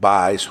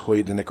buys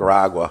Hoy de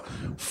Nicaragua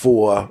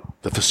for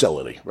the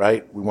facility,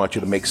 right? We want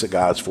you to make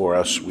cigars for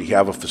us. We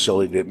have a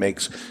facility that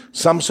makes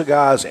some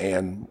cigars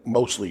and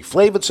mostly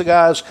flavored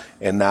cigars.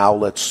 And now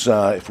let's,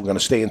 if we're going to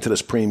stay into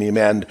this premium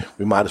end,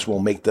 we might as well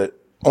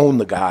own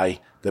the guy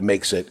that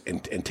makes it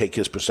and take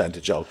his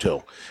percentage out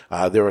too.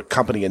 They're a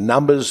company in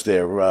numbers.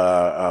 They're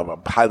a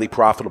highly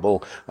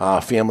profitable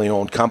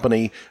family-owned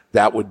company.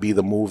 That would be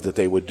the move that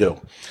they would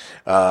do.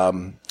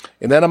 And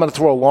then I'm going to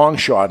throw a long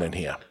shot in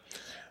here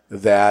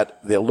that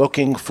they're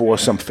looking for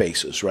some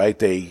faces, right?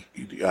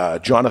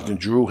 Jonathan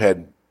Drew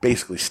had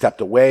basically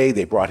stepped away.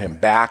 They brought him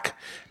back.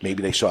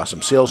 Maybe they saw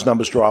some sales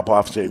numbers drop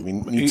off. So we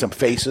need some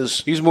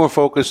faces. He's more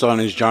focused on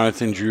his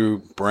Jonathan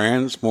Drew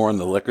brands, more on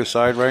the liquor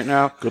side right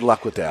now. Good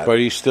luck with that. But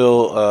he's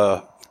still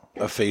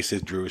a face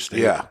at Drew Estate.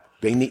 Yeah,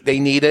 they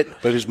need it.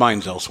 But his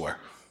mind's elsewhere.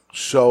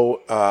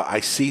 So I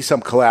see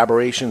some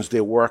collaborations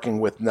they're working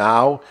with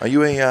now. Are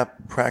you a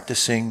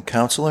practicing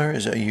counselor?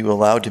 Are you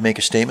allowed to make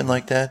a statement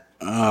like that?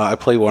 I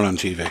play one on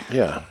TV.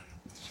 Yeah.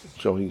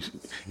 So he's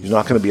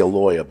not going to be a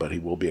lawyer, but he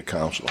will be a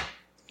counselor.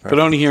 But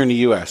only here in the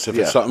U.S. If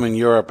it's something in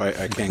Europe,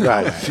 I can't go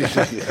right.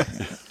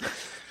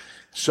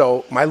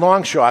 So my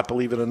long shot,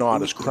 believe it or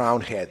not, is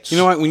Crown Heads. You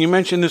know what? When you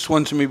mentioned this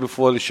one to me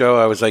before the show,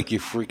 I was like, "You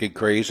freaking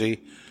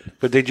crazy!"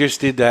 But they just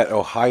did that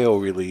Ohio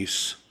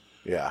release.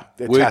 Yeah,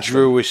 with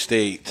Drew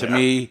Estate. To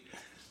me,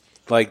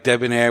 like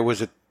Debonair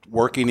was a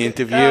working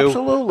interview.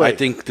 Absolutely. I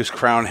think this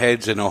Crown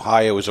Heads in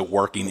Ohio is a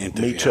working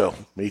interview.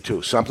 Me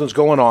too. Something's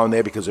going on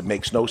there because it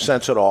makes no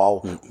sense at all.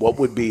 What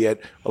would be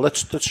it? Well,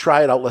 let's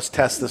try it out. Let's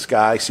test this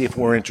guy, see if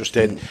we're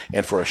interested.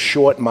 And for a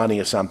short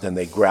money or something,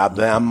 they grab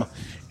them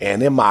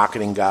and they're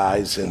marketing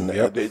guys. And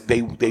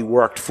they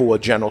worked for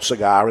General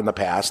Cigar in the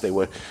past. They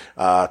were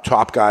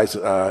top guys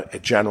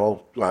at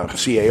General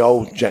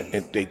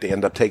CAO. They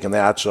end up taking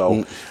that.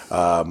 So.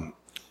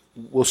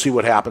 We'll see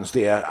what happens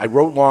there. I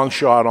wrote long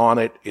shot on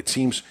it. It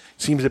seems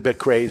a bit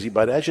crazy,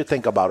 but as you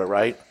think about it,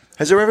 right?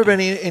 Has there ever been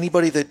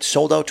anybody that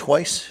sold out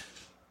twice?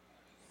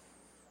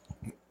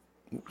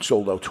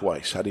 sold out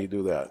twice. How do you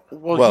do that?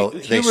 Well,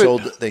 they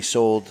sold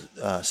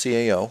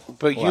CAO.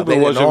 But Hubert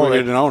wasn't really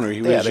an owner.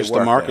 He was just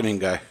a marketing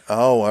guy.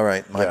 Oh, all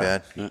right. My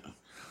bad. Yeah.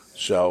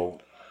 So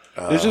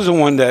this is the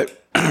one that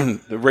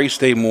the race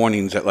day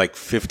mornings at like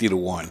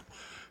 50-1.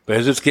 But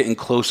as it's getting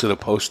closer to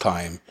post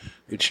time,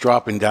 it's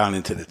dropping down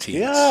into the teens.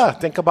 Yeah,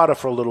 think about it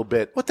for a little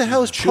bit. What the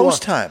hell is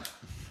post time?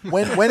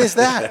 When is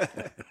that?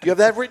 Do you have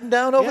that written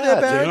down over there,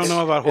 Barry? You don't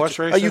know about horse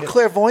racing? Are you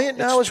clairvoyant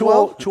now as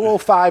well?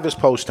 2:05 is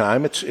post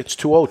time. It's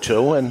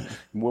 2:02, and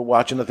we're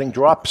watching the thing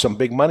drop. Some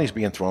big money's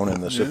being thrown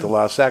in this at the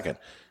last second.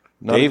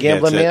 Not Dave a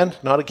gambling gets it. man?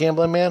 Not a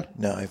gambling man?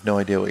 No, I have no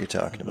idea what you're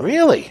talking about.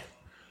 Really?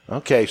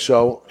 Okay,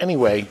 so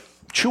anyway,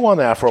 chew on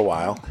that for a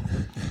while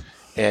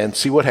and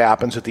see what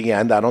happens at the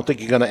end. I don't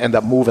think you're going to end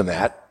up moving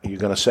that. You're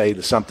going to say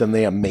there's something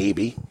there,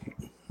 maybe.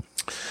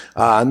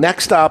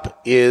 Next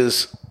up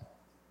is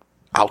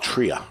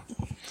Altria.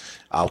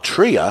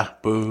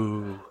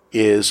 Altria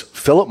is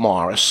Philip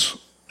Morris,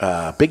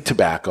 Big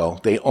Tobacco.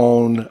 They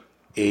own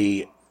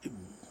a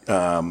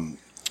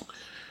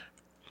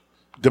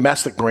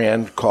domestic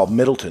brand called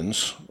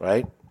Middleton's,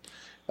 right?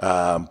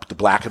 The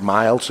Black and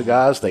Mild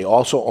cigars. They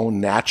also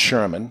own Nat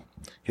Sherman.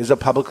 He's a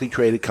publicly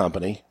traded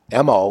company.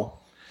 MO,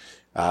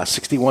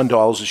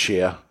 $61 a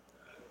share,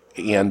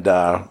 and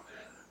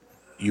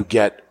you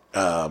get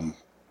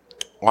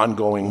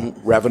ongoing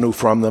revenue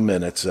from them,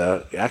 and it's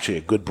actually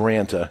a good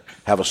brand to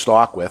have a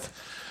stock with.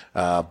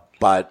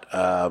 But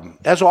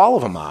as all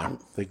of them are,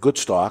 they're good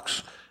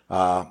stocks.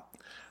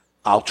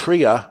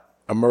 Altria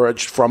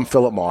emerged from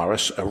Philip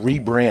Morris, a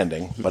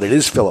rebranding, but it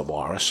is Philip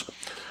Morris.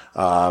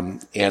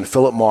 And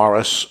Philip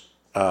Morris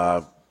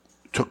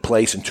took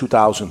place in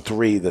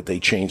 2003 that they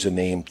changed the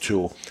name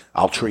to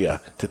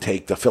Altria to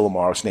take the Philip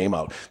Morris name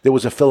out. There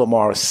was a Philip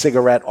Morris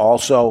cigarette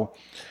also,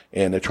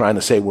 and they're trying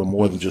to say we're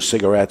more than just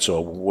cigarettes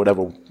or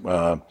whatever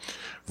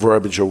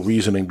verbiage or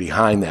reasoning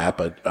behind that,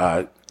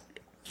 but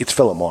it's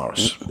Philip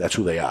Morris. That's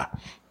who they are.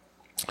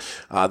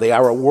 They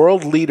are a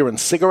world leader in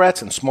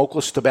cigarettes and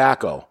smokeless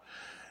tobacco,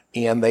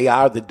 and they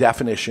are the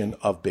definition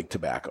of big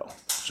tobacco.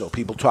 So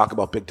people talk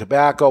about big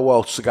tobacco.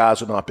 Well,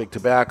 cigars are not big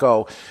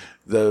tobacco.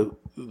 The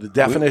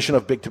definition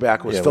of big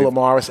tobacco is Philip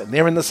Morris, and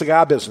they're in the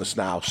cigar business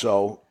now,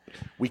 so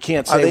we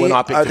can't say we're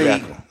not big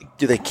tobacco.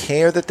 Do they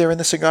care that they're in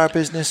the cigar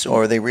business,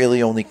 or they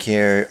really only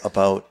care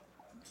about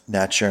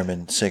Nat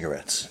Sherman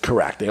cigarettes?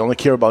 Correct. They only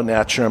care about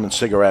Nat Sherman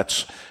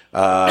cigarettes.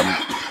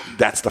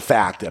 That's the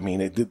fact. I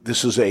mean,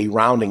 this is a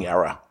rounding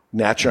error.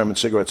 Nat Sherman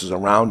cigarettes is a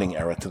rounding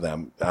error to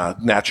them.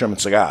 Nat Sherman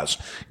cigars,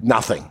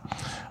 nothing.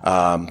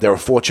 They're a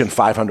Fortune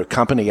 500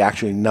 company,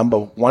 actually number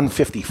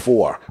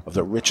 154 of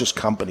the richest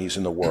companies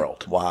in the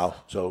world. Wow.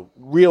 So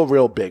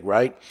real big,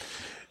 right?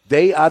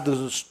 They are the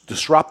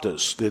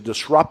disruptors. They're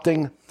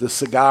disrupting the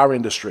cigar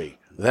industry.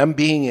 Them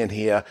being in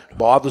here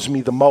bothers me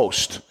the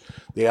most.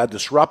 They are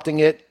disrupting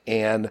it,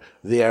 and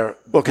they're...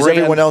 Well, because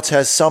everyone else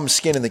has some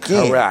skin in the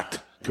game.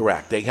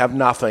 Correct. They have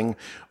nothing,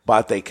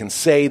 but they can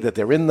say that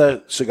they're in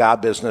the cigar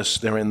business.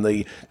 They're in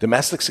the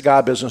domestic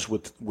cigar business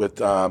with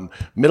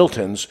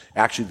Middleton's,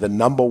 actually the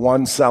number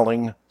one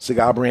selling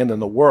cigar brand in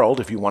the world,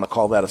 if you want to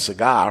call that a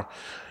cigar.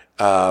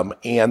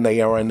 And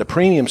they are in the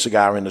premium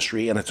cigar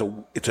industry, and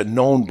it's a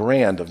known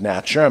brand of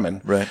Nat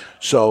Sherman. Right.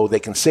 So they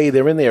can say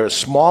they're in there. As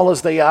small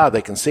as they are,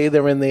 they can say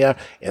they're in there,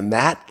 and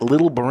that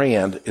little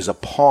brand is a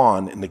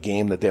pawn in the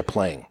game that they're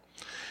playing.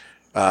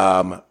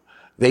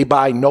 They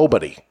buy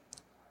nobody.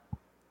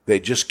 They're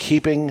just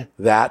keeping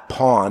that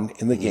pawn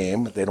in the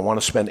game. They don't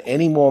want to spend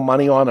any more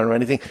money on it or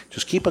anything.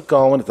 Just keep it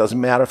going. It doesn't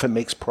matter if it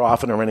makes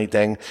profit or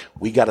anything.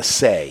 We got a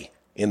say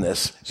in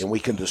this, and we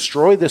can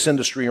destroy this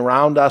industry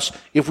around us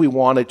if we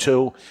wanted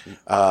to.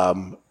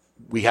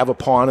 We have a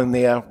pawn in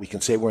there. We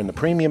can say we're in the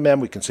premium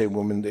end. We can say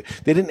we're in the...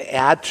 They didn't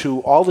add to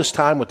all this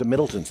time with the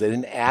Middletons. They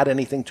didn't add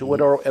anything to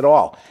it at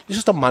all. It's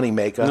just a money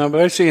maker. No, but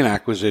I see an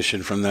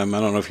acquisition from them. I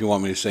don't know if you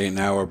want me to say it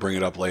now or bring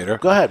it up later.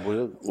 Go ahead.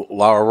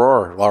 La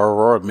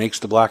Aurora makes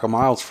the Black and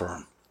Milds for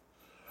them.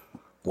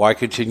 Why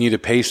continue to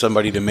pay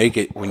somebody to make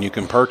it when you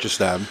can purchase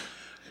them?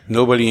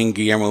 Nobody in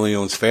Guillermo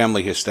Leon's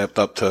family has stepped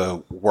up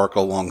to work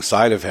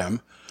alongside of him.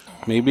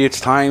 Maybe it's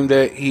time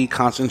that he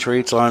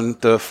concentrates on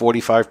the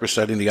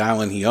 45% in the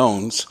island he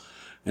owns,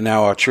 and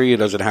now Altria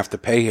doesn't have to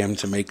pay him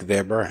to make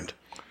their brand.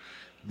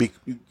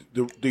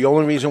 The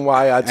only reason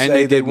why I'd say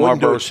they did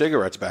wouldn't Marlboro do it,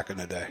 cigarettes back in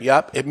the day.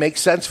 Yep, it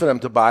makes sense for them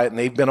to buy it, and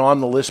they've been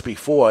on the list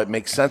before. It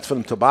makes sense for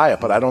them to buy it,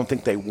 but I don't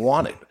think they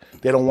want it.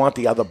 They don't want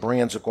the other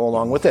brands that go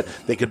along with it.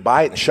 They could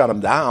buy it and shut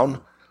them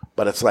down,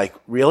 but it's like,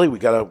 really? We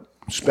got to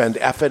spend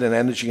effort and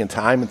energy and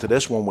time into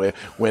this one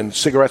when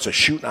cigarettes are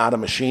shooting out of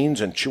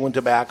machines and chewing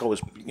tobacco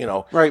is,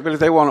 Right, but if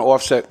they want to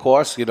offset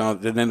costs,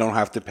 then they don't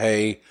have to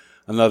pay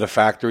another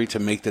factory to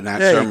make the Nat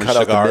Sherman cut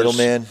cigars. Out the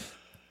middleman.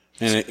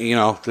 And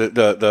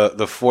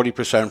the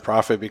 40%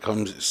 profit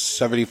becomes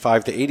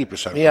 75 to 80%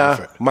 profit.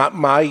 Yeah,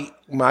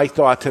 my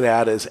thought to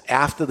that is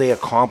after they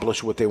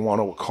accomplish what they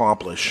want to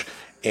accomplish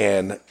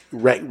and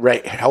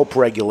help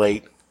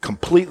regulate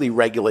completely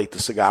regulate the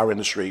cigar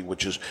industry,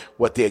 which is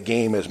what their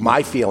game is.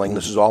 My feeling,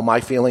 this is all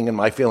my feeling and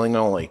my feeling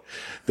only.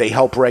 They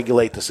help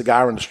regulate the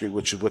cigar industry,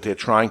 which is what they're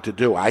trying to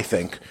do, I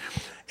think.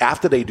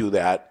 After they do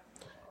that,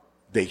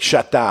 they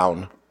shut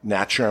down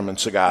Nat Sherman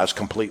cigars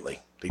completely.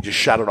 They just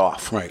shut it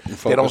off. Right.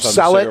 They don't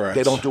sell it.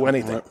 They don't do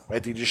anything.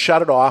 Right. They just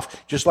shut it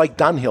off, just like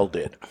Dunhill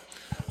did.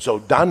 So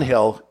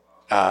Dunhill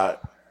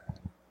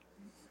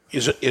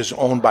is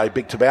owned by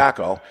Big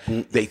Tobacco.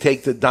 They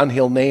take the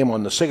Dunhill name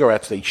on the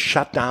cigarettes. They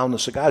shut down the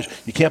cigars.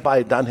 You can't buy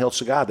a Dunhill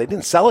cigar. They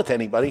didn't sell it to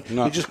anybody.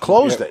 They just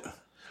closed it.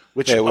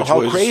 Which how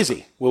was,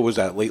 crazy. What was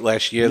that, late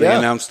last year? They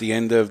announced the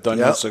end of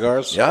Dunhill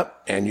cigars?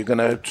 Yep. And you're going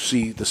to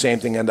see the same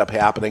thing end up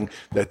happening,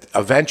 that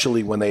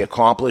eventually when they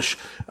accomplish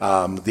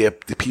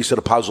the piece of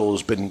the puzzle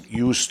has been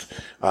used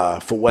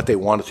for what they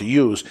wanted to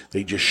use,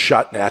 they just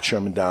shut Nat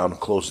Sherman down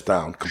and close it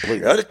down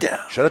completely. Shut it down.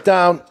 Shut it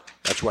down.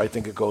 That's why I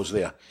think it goes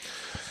there.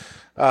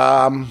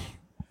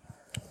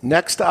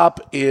 Next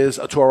up is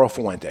a Toro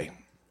Fuente.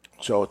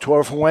 So a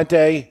Toro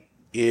Fuente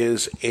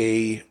is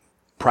a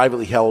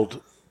privately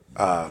held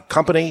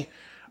company,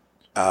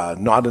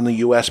 not in the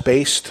U.S.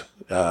 based.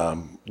 A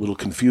little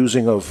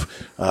confusing of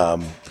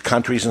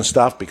countries and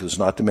stuff because it's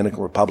not Dominican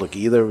Republic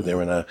either.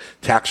 They're in a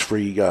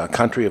tax-free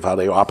country of how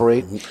they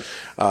operate.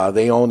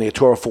 They own the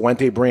Toro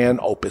Fuente brand,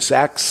 Opus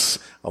X,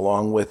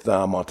 along with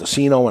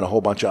Montesino and a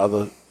whole bunch of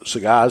other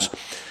cigars.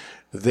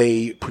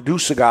 They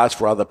produce cigars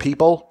for other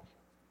people,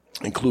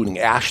 including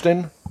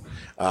Ashton.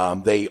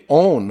 They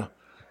own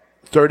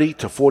 30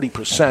 to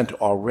 40%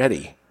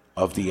 already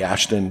of the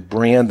Ashton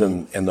brand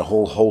and the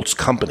whole Holtz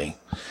company.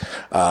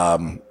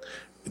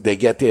 They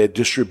get their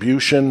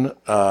distribution.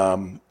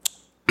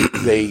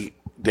 They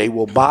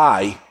will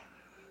buy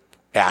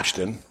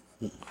Ashton,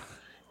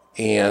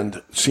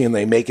 and seeing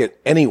they make it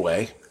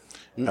anyway,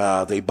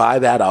 they buy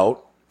that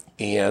out,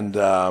 and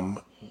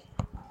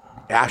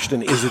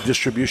Ashton is a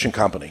distribution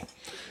company.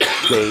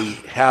 They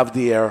have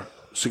their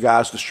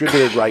cigars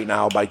distributed right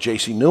now by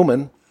J.C.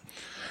 Newman,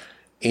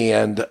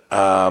 and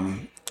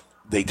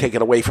they take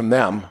it away from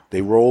them.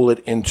 They roll it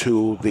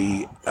into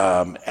the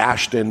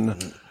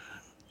Ashton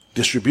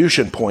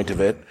distribution point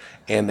of it,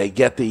 and they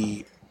get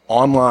the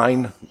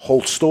online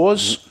Holtz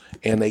stores,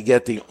 and they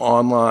get the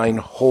online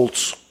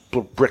Holtz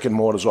brick and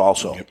mortars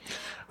also.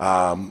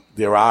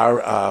 There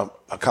are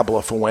a couple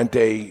of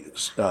Fuente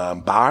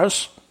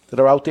bars that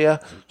are out there.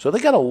 So they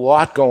got a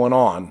lot going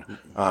on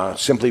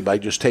simply by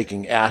just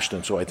taking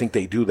Ashton. So I think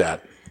they do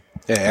that.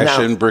 Yeah,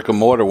 Ashton brick and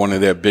mortar, one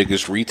of their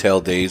biggest retail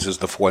days is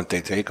the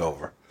Fuente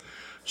takeover.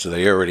 So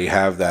they already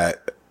have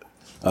that,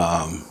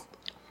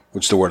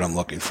 what's the word I'm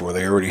looking for?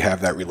 They already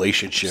have that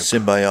relationship.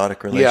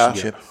 Symbiotic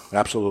relationship. Yeah,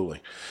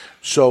 absolutely.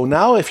 So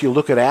now if you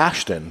look at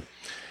Ashton,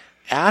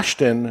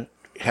 Ashton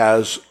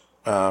has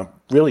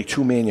really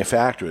two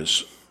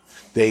manufacturers.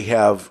 They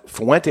have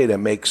Fuente that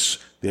makes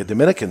their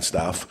Dominican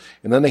stuff,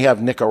 and then they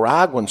have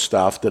Nicaraguan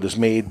stuff that is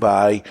made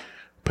by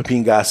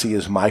Pepin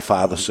Garcia's My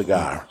Father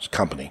Cigar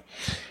Company.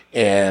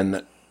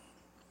 And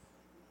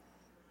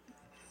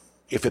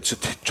if it's a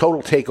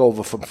total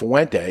takeover from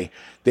Fuente,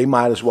 they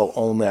might as well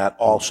own that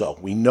also.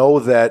 We know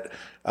that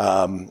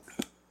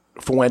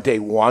Fuente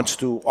wants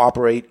to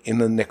operate in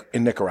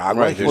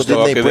Nicaragua. Right. Well,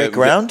 didn't they break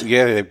ground?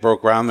 Yeah, they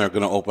broke ground. They're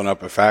going to open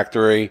up a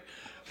factory,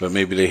 but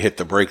maybe they hit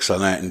the brakes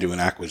on that and do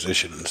an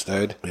acquisition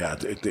instead. Yeah,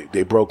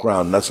 they broke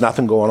ground. There's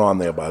nothing going on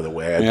there, by the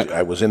way.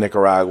 I was in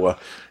Nicaragua.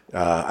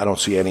 I don't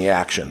see any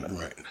action.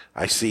 Right.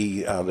 I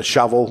see the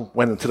shovel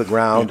went into the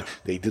ground. Yeah.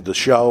 They did the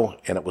show,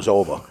 and it was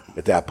over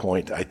at that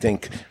point. I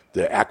think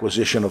the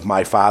acquisition of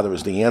My Father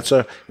is the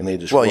answer, and they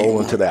just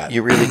roll into that.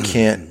 You really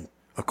can't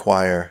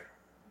acquire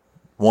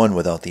one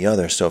without the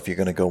other. So if you're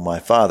going to go My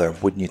Father,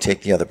 wouldn't you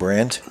take the other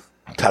brand?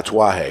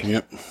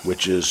 Tatuaje,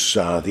 which is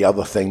the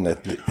other thing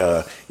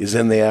that is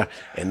in there,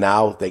 and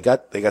now they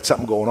got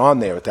something going on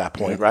there at that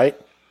point, right?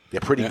 They're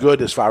pretty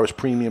good as far as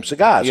premium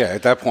cigars. Yeah,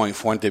 at that point,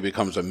 Fuente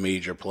becomes a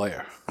major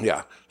player.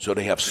 Yeah, so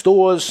they have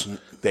stores,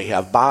 they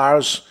have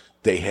bars,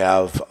 they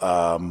have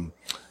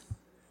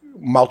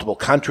multiple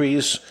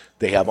countries,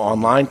 they have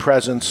online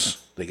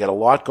presence. They got a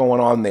lot going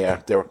on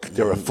there.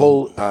 They're a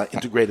full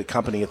integrated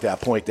company at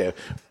that point. They're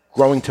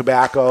growing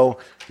tobacco.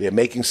 They're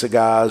making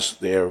cigars.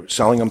 They're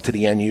selling them to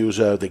the end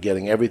user. They're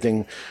getting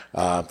everything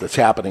that's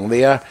happening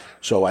there.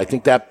 So I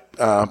think that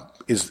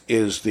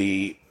is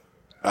the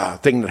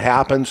thing that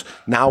happens.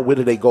 Now, where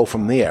do they go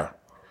from there?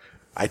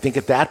 I think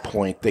at that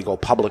point they go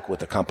public with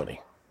the company.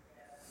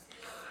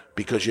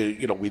 Because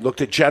we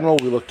looked at General,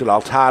 we looked at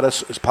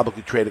Altadas as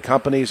publicly traded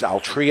companies.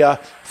 Altria,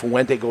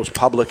 Fuente goes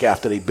public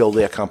after they build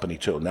their company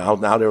too. Now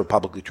they're a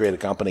publicly traded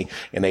company,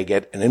 and they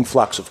get an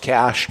influx of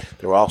cash.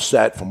 They're all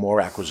set for more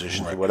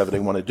acquisitions or whatever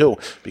they want to do.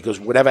 Because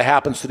whatever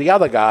happens to the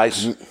other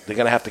guys, they're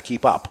going to have to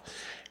keep up.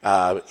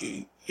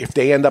 If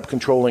they end up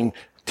controlling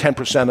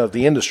 10% of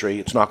the industry,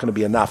 it's not going to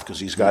be enough because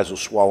these guys will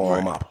swallow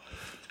them up.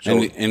 So,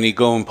 and the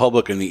going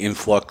public and the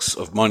influx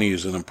of money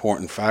is an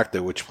important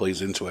factor, which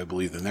plays into, I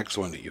believe, the next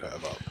one that you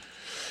have up.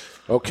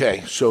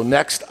 Okay, so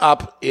next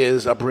up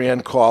is a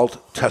brand called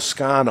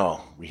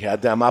Toscano. We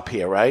had them up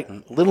here, right?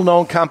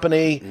 Little-known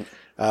company.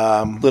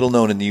 Little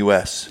known in the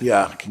U.S.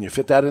 Yeah. Can you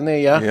fit that in there?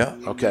 Yeah? Yeah.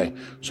 Okay.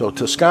 So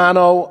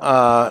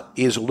Toscano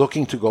is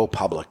looking to go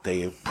public.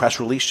 The press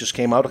release just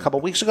came out a couple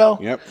weeks ago.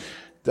 Yep.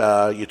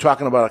 You're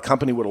talking about a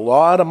company with a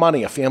lot of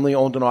money, a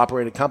family-owned and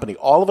operated company.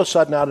 All of a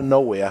sudden, out of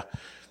nowhere,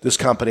 this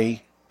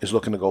company is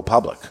looking to go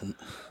public.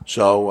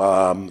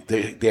 So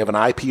they have an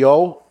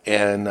IPO,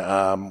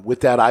 and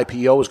with that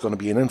IPO is going to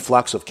be an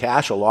influx of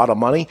cash, a lot of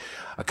money.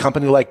 A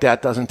company like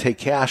that doesn't take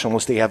cash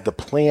unless they have the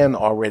plan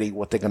already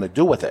what they're going to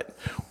do with it.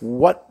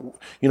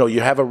 You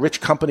have a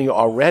rich company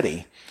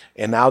already,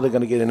 and now they're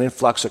going to get an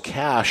influx of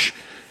cash.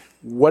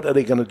 What are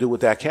they going to do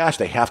with that cash?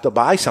 They have to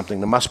buy something.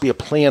 There must be a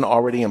plan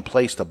already in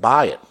place to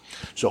buy it.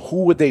 So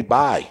who would they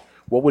buy?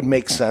 What would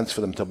make sense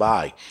for them to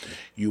buy?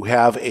 You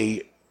have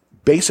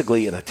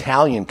basically an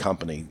Italian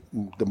company.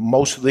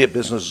 Most of their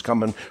business is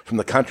coming from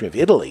the country of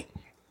Italy.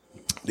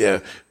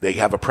 They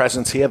have a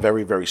presence here,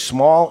 very, very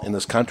small in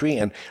this country,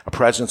 and a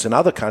presence in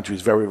other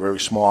countries, very, very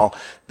small.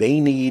 They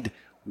need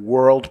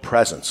world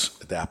presence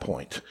at that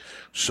point.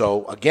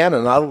 So, again,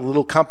 another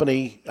little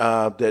company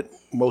that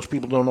most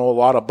people don't know a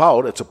lot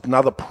about. It's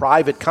another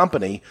private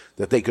company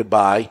that they could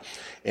buy,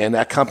 and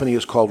that company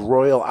is called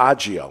Royal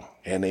Agio,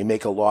 and they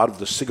make a lot of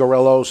the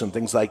cigarillos and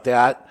things like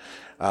that.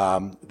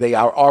 They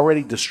are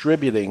already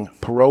distributing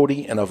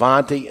Perotti and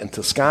Avanti and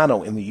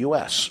Toscano in the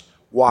U.S.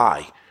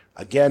 Why?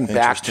 Again,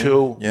 back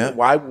to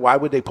why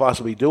would they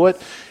possibly do it?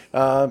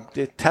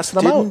 They're testing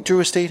them out. Didn't Drew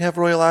Estate have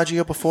Royal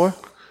Agio before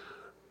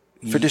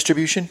for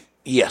distribution?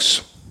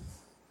 Yes.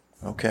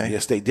 Okay.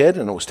 Yes, they did,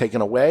 and it was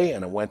taken away,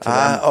 and it went to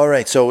them. All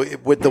right. So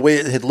the way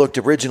it had looked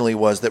originally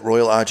was that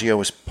Royal Agio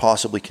was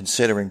possibly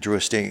considering Drew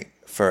Estate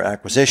for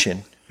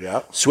acquisition.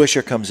 Yeah.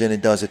 Swisher comes in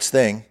and does its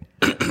thing,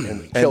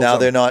 and now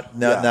they're not.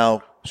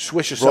 Now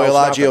Swisher Royal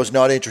sells Agio is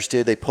not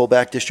interested. They pull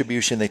back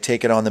distribution. They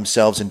take it on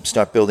themselves and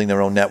start building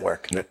their own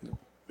network.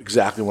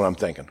 Exactly what I'm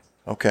thinking.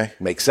 Okay.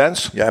 Makes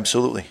sense? Yeah,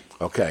 absolutely.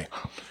 Okay.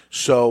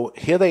 So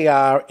here they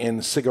are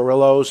in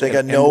cigarillos. They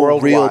got no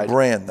real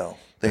brand, though.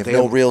 They have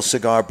no real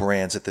cigar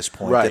brands at this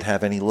point that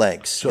have any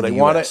legs. So they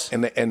want it,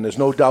 and there's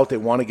no doubt they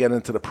want to get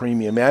into the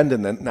premium end.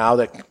 And then now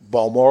that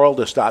Balmoral,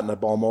 they're starting the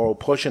Balmoral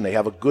push, and they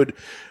have a good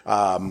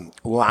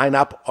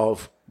lineup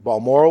of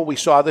Balmoral we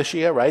saw this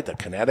year, right? The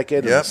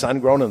Connecticut, and the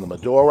Sun-Grown, and the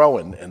Maduro,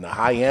 and the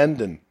high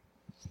end, and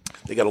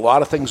they got a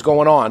lot of things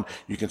going on.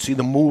 You can see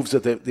the moves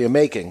that they're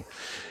making,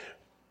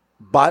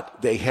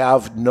 but they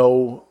have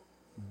no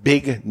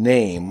big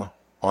name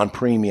on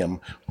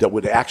premium that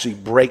would actually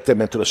break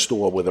them into the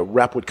store, where the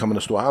rep would come in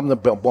the store. I'm the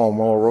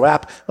Balmoral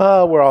rep.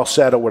 We're all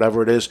set, or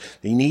whatever it is.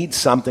 They need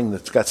something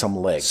that's got some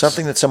legs.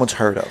 Something that someone's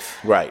heard of.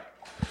 Right.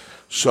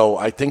 So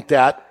I think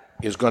that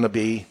is going to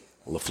be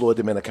La Flor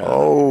Dominicana.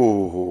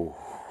 Oh.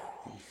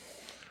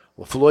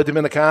 La Flor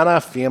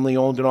Dominicana, family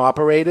owned and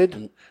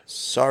operated.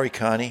 Sorry,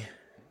 Connie.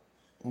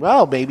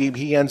 Well, maybe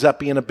he ends up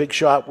being a big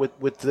shot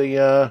with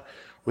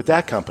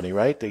that company,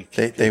 right?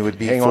 They would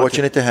be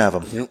fortunate to have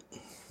him. Yep.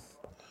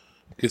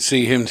 Could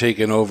see him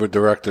taking over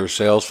director of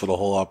sales for the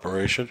whole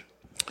operation.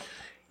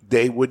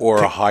 They would,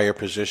 or a higher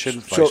position,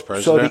 vice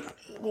president.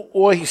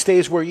 Or he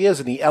stays where he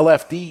is, and the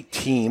LFD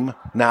team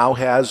now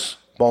has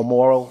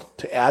Balmoral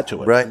to add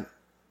to it, right?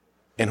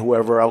 And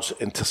whoever else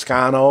in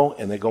Toscano,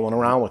 and they're going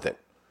around with it.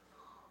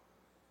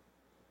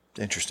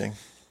 Interesting.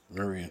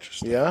 Very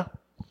interesting. Yeah,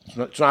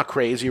 it's not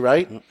crazy,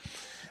 right?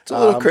 It's a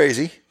little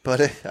crazy,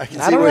 but I can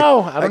see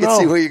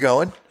where you're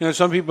going. You know,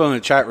 some people in the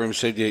chat room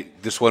said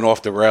this went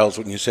off the rails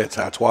when you said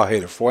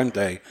Tatuaje to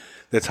Fuente.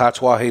 That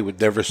Tatuaje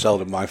would never sell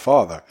to my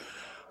father.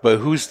 But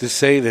who's to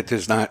say that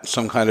there's not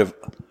some kind of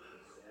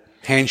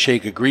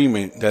handshake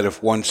agreement that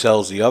if one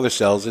sells, the other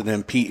sells, and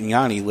then Pete and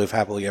Yanni live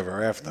happily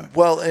ever after?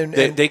 Well,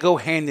 they go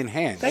hand in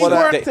hand. They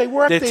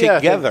work They're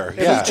together.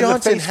 Pete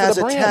Johnson has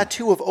a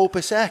tattoo of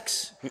Opus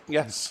X.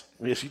 Yes.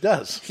 Yes, he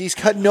does. He's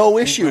got no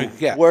issue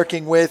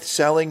working with,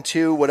 selling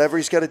to, whatever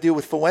he's got to do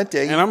with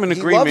Fuente. And I'm in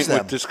agreement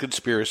with this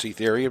conspiracy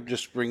theory. I'm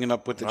just bringing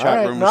up what the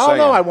chat room is saying.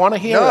 No, I want to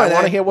hear. I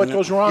want to hear what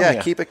goes wrong. Yeah,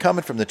 here. Keep it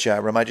coming from the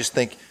chat room. I just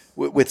think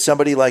with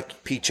somebody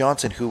like Pete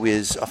Johnson, who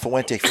is a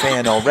Fuente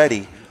fan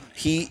already,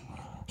 he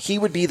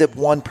would be the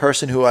one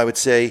person who I would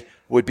say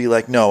would be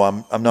like,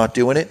 no, I'm not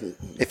doing it.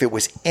 If it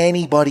was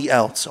anybody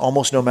else,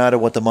 almost no matter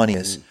what the money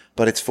is,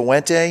 but it's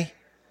Fuente.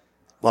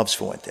 Loves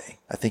Fuente.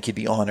 I think he'd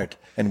be honored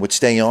and would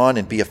stay on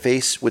and be a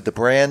face with the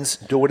brands.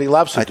 Do what he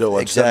loves to do.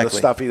 Exactly. The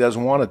stuff he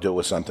doesn't want to do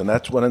or something.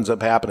 That's what ends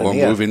up happening Or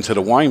here. move into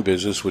the wine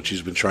business, which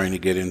he's been trying to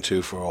get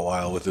into for a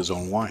while with his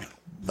own wine.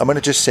 I'm going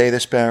to just say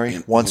this,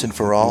 Barry, once and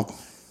for all.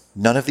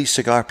 None of these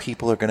cigar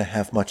people are going to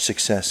have much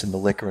success in the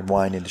liquor and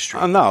wine industry.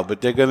 No, but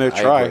they're going to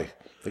try.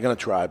 They're going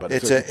to try, but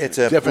it's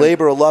a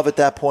labor of love at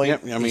that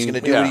point. Yep, he's going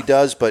to do what he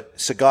does,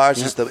 but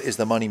cigars is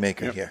the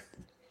moneymaker here.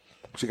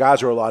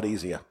 Cigars are a lot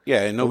easier.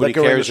 Yeah, and nobody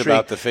cares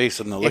about the face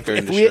in the liquor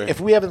industry.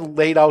 If we haven't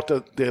laid out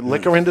the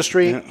liquor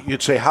industry,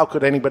 you'd say, how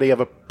could anybody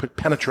ever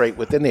penetrate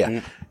within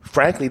there?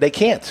 Frankly, they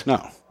can't.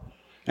 No.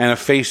 And a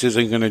face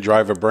isn't going to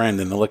drive a brand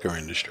in the liquor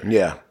industry.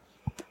 Yeah.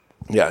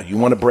 Yeah, you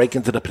want to break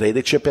into the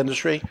potato chip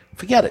industry?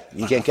 Forget it.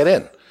 You can't get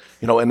in.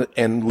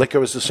 and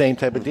liquor is the same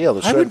type of deal.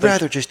 I would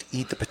rather just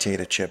eat the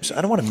potato chips.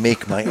 I don't want to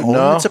make my own.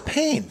 No. It's a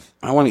pain.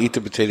 I want to eat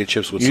the potato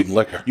chips with some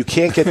liquor. You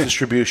can't get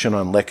distribution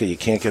on liquor. You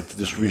can't get the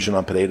distribution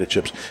on potato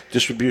chips.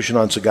 Distribution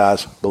on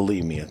cigars,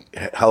 believe me,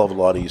 a hell of a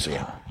lot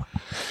easier.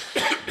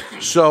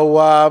 So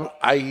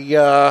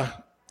I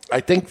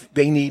think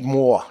they need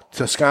more.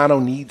 Toscano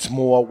needs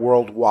more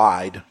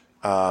worldwide,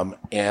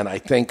 and I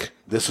think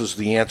this is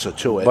the answer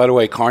to it. By the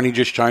way, Carney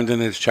just chimed in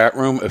his chat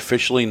room.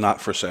 Officially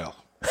not for sale.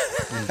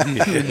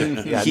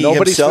 Yeah,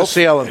 nobody's for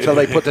sale until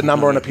they put the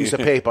number on a piece of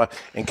paper,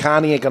 and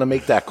Connie ain't going to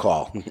make that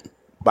call,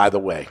 by the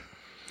way.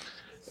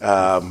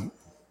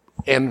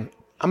 And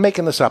I'm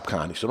making this up,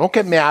 Connie, so don't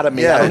get mad at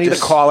me. I don't need a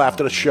call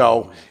after the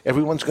show.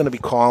 Everyone's going to be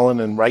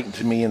calling and writing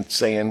to me and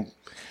saying,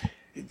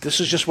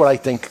 this is just what I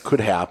think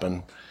could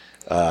happen.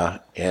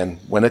 And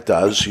when it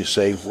does, you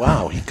say,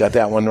 wow, he got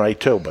that one right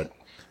too, but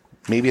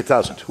maybe it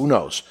doesn't. Who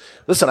knows?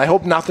 Listen, I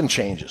hope nothing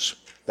changes.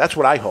 That's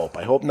what I hope.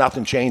 I hope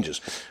nothing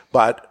changes.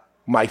 But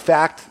my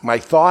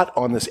thought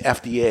on this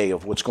FDA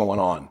of what's going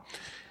on,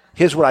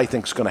 here's what I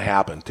think is going to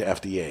happen to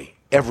FDA.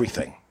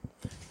 Everything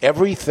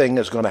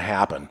is going to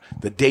happen.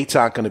 The dates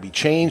aren't going to be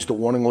changed. The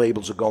warning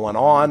labels are going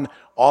on.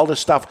 All this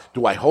stuff.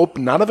 Do I hope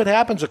none of it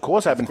happens? Of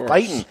course. I've been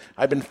fighting.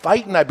 I've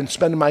been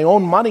spending my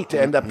own money to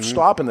end up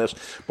stopping this.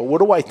 But what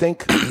do I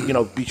think,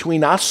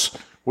 between us,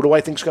 what do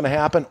I think is going to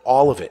happen?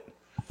 All of it.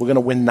 We're going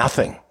to win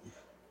nothing.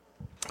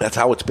 That's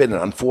how it's been,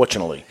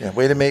 unfortunately. Yeah,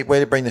 way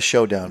to bring the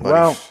show down, buddy.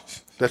 Well,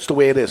 that's the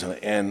way it is.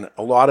 And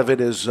a lot of it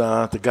is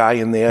the guy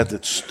in there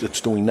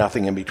that's doing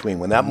nothing in between.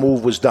 When that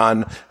move was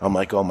done, I'm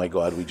like, oh, my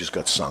God, we just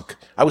got sunk.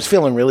 I was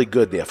feeling really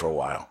good there for a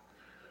while.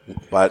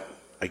 But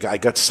I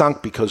got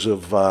sunk because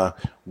of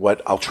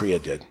what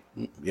Altria did.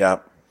 Yeah,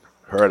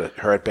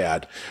 hurt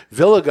bad.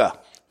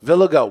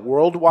 Villiga,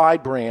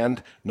 worldwide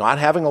brand, not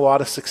having a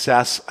lot of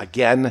success,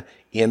 again,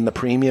 in the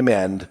premium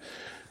end.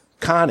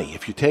 Connie,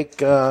 if you take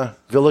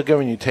Villiga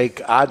and you take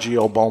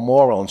Agio,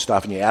 Balmoral and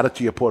stuff, and you add it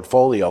to your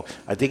portfolio,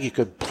 I think you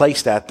could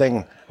place that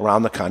thing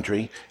around the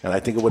country, and I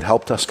think it would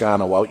help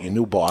Toscano out, your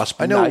new boss.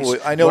 I know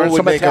it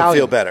would make him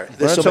feel better.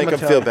 This will make him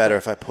feel better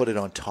if I put it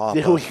on top.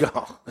 There we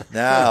go.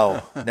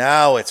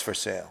 Now it's for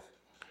sale.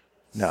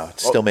 No,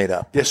 it's still made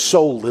up. There's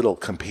so little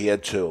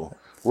compared to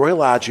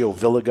Royal Agio,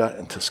 Villiga,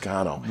 and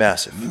Toscano.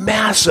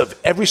 Massive.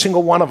 Every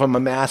single one of them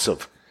are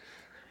massive.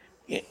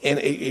 And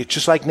it's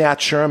just like Nat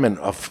Sherman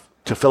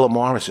to Philip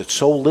Morris. It's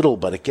so little,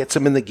 but it gets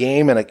them in the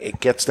game, and it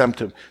gets them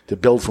to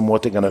build from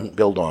what they're going to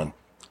build on.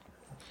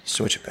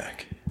 Switch it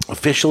back.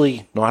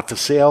 Officially not for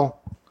sale.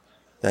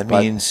 That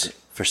means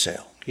for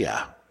sale.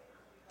 Yeah.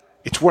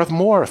 It's worth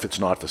more if it's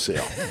not for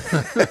sale.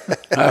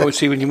 I would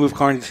see when you move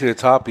Carney to the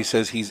top, he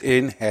says he's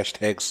in,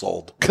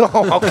 #sold.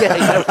 Oh,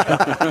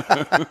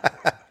 okay.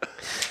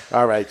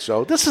 All right,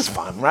 so this is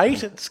fun,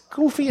 right? It's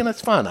goofy and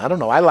it's fun. I don't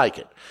know. I like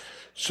it.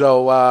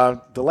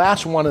 So the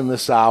last one in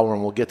this hour,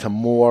 and we'll get to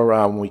more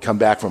when we come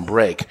back from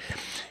break,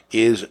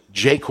 is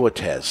Jay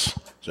Cortez.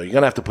 So you're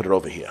going to have to put it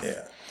over here.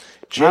 Yeah.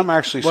 I'm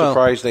actually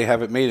surprised they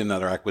haven't made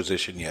another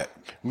acquisition yet.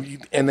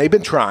 And they've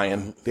been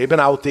trying. They've been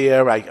out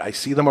there. I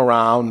see them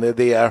around. They're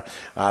there.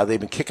 They've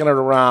been kicking it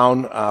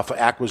around for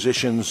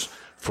acquisitions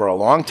for a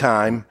long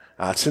time,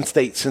 since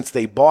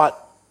they bought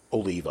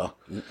Oliva,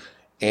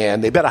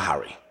 and they better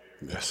hurry.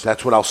 Yes.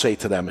 That's what I'll say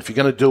to them. If you're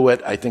going to do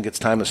it, I think it's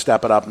time to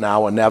step it up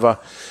now or never.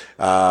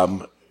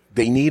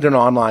 They need an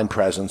online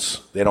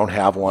presence. They don't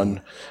have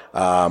one,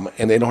 and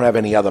they don't have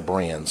any other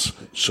brands.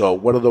 So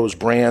what are those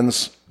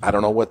brands? I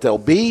don't know what they'll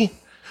be,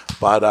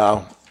 but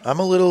I'm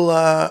a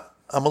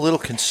little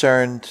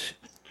concerned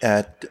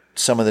at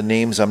some of the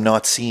names I'm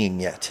not seeing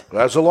yet.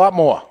 There's a lot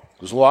more.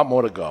 There's a lot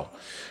more to go.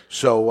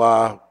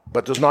 So,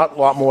 but there's not a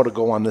lot more to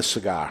go on this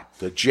cigar.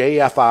 The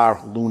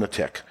JFR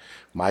Lunatic.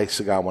 My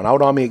cigar went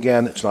out on me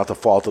again. It's not the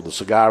fault of the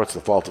cigar. It's the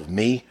fault of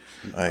me.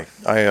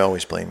 I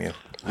always blame you.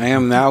 I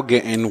am now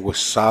getting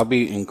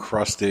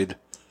wasabi-encrusted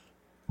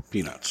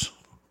peanuts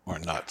or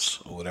nuts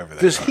or whatever.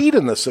 There's heat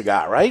in the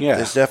cigar, right? Yeah.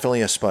 There's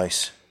definitely a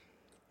spice.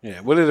 Yeah.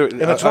 What are and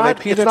it's not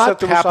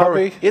pepper.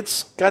 Wasabi?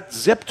 It's got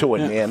zip to it,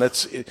 man.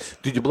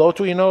 Did you blow it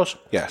through your nose?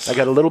 Yes. I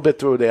got a little bit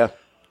through there.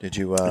 Did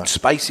you? It's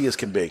spicy as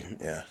can be.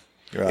 Yeah.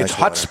 It's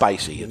hot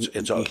spicy.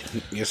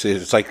 Yes,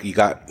 it's like you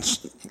got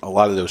a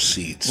lot of those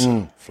seeds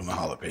from the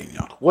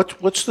jalapeno.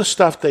 What's the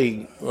stuff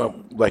they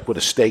like with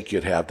a steak?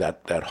 You'd have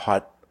that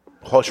hot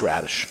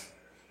horseradish,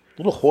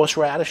 little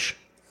horseradish,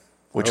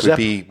 which would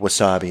be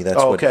wasabi. That's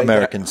what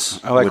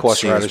Americans. I like would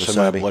see as horseradish and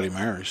my Bloody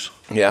Marys.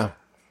 Yeah.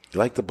 You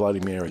like the Bloody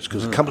Marys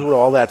because it comes with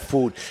all that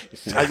food.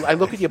 I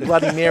look at your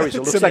Bloody Marys.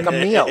 It looks like a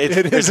meal.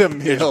 It is a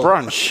meal. It's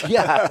brunch.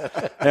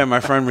 Yeah. Yeah, my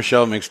friend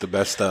Michelle makes the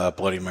best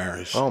Bloody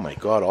Marys. Oh, my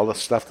God. All the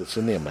stuff that's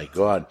in there. My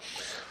God.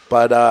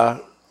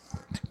 But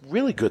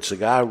really good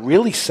cigar.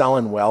 Really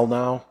selling well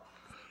now.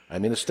 I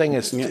mean, this thing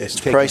is it's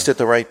priced at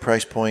the right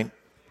price point.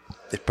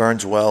 It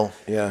burns well.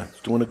 Yeah.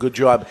 It's doing a good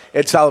job.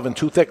 Ed Sullivan,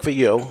 too thick for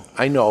you.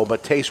 I know.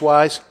 But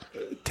taste-wise?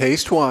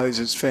 Taste-wise,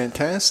 it's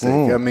fantastic.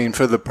 I mean,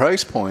 for the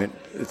price point,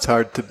 it's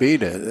hard to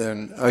beat it.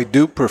 And I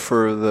do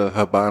prefer the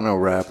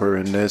Habano wrapper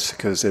in this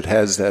because it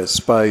has that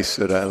spice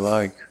that I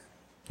like.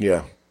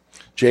 Yeah.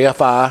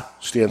 JFR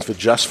stands for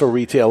Just for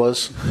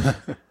Retailers.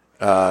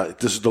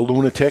 This is the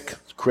Lunatic.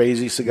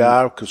 Crazy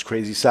cigar, because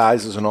crazy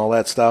sizes and all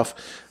that stuff.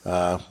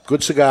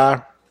 Good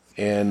cigar.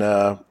 And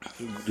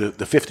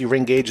the 50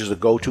 ring gauge is a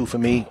go-to for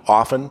me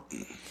often.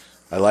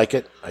 I like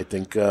it. I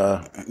think... You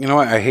know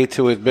what? I hate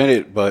to admit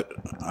it, but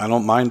I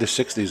don't mind the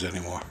 60s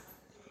anymore.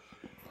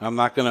 I'm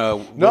not going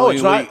to go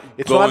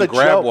and grab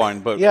joke.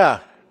 One, but yeah.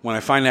 When I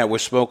find that we're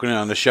smoking it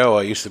on the show,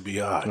 I used to be,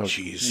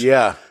 jeez.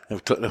 Yeah.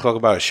 Talk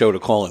about a show to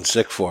call in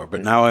sick for,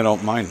 but now I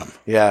don't mind them.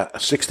 Yeah,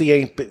 60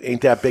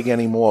 ain't that big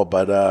anymore,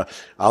 but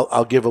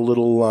I'll give a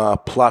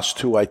little plus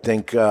to, I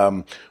think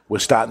we're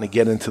starting to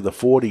get into the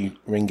 40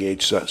 ring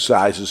gauge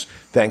sizes,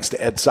 thanks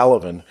to Ed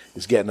Sullivan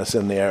is getting us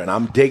in there, and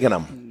I'm digging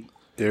them.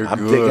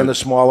 I'm digging the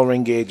smaller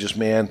ring gauges,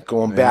 man.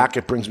 Going back,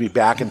 it brings me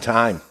back in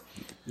time.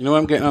 You know what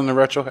I'm getting on the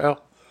Retro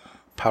Hill?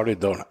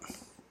 Powdered donut.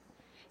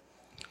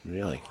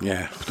 Really?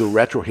 Yeah. Through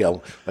Retro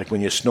Hill, like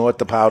when you snort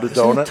the powdered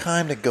donut.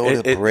 Time to go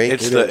to break.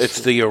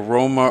 It's the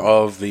aroma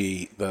of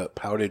the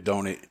powdered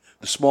donut,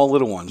 the small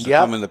little ones that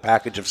come in the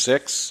package of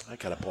 6. I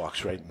got a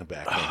box right in the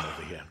back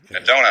over here.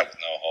 A donut with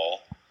no hole.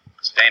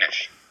 It's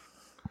Danish.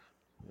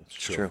 It's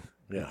true.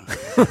 Yeah.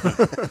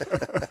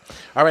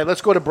 All right,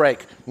 let's go to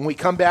break. When we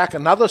come back,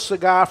 another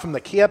cigar from the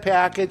care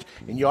package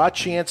and your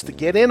chance to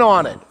get in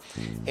on it.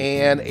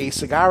 And a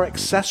cigar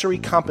accessory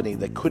company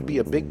that could be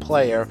a big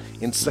player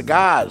in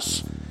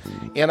cigars.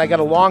 And I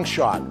got a long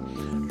shot.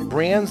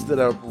 Brands that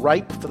are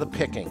ripe for the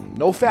picking.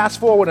 No fast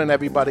forwarding,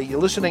 everybody. You're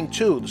listening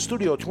to the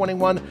Studio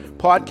 21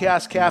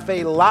 Podcast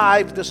Cafe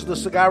live. This is the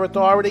Cigar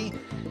Authority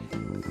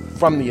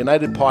from the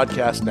United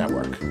Podcast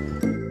Network.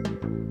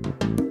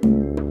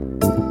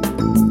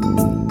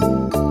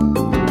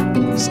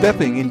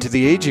 Stepping into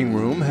the aging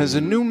room has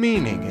a new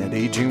meaning at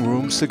Aging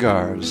Room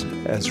Cigars,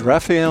 as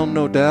Rafael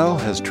Nodal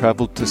has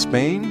traveled to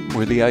Spain,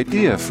 where the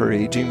idea for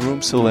Aging Room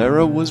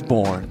Solera was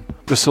born.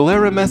 The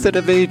Solera method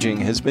of aging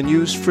has been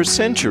used for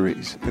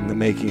centuries in the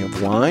making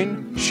of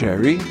wine,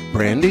 sherry,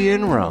 brandy,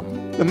 and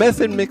rum. The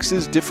method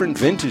mixes different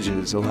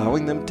vintages,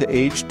 allowing them to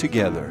age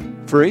together.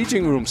 For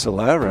Aging Room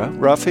Solera,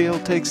 Rafael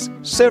takes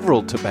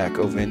several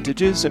tobacco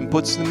vintages and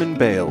puts them in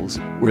bales,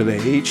 where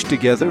they age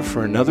together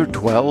for another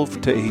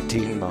 12 to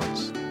 18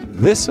 months.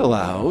 This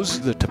allows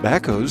the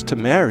tobaccos to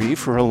marry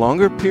for a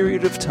longer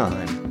period of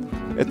time.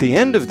 At the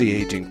end of the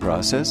aging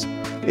process,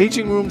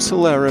 Aging Room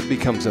Solera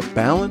becomes a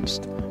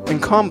balanced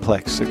and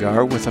complex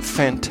cigar with a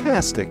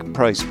fantastic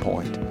price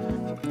point.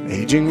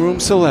 Aging Room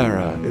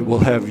Solera, it will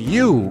have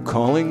you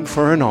calling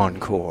for an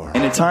encore.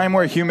 In a time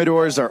where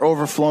humidors are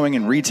overflowing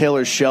and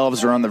retailers'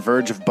 shelves are on the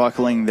verge of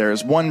buckling, there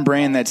is one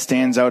brand that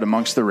stands out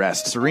amongst the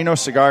rest. Sereno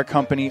Cigar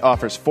Company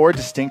offers 4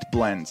 distinct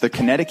blends: the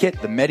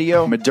Connecticut, the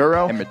Medio,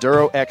 Maduro, and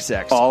Maduro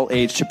XX, all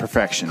aged to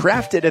perfection.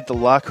 Crafted at the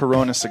La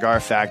Corona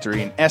Cigar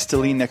Factory in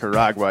Esteli,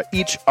 Nicaragua,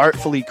 each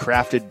artfully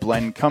crafted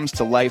blend comes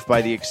to life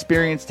by the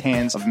experienced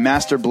hands of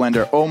master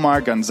blender Omar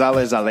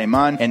Gonzalez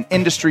Aleman and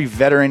industry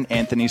veteran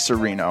Anthony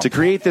Sereno. To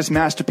create this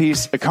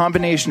masterpiece, a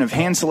combination of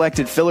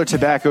hand-selected filler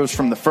tobaccos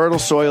from the fertile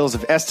soils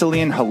of Esteli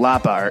and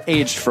Jalapa are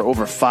aged for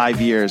over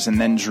 5 years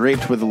and then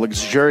draped with a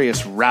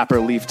luxurious wrapper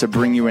leaf to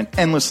bring you an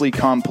endlessly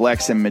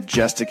complex and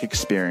majestic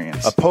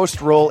experience. A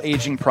post-roll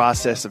aging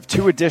process of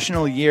 2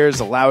 additional years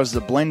allows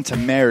the blend to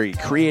marry,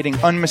 creating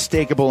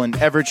unmistakable and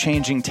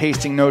ever-changing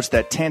tasting notes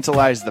that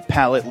tantalize the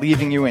palate,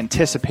 leaving you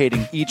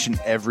anticipating each and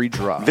every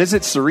drop.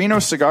 Visit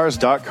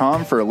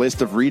SerenoCigars.com for a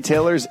list of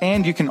retailers,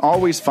 and you can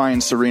always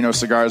find Sereno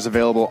Cigars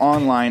available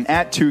online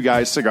at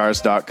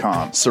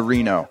twoguyscigars.com.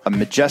 Sereno, a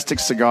majestic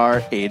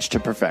cigar aged to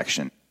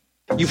perfection.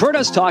 You've heard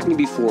us talking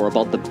before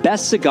about the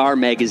best cigar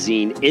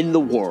magazine in the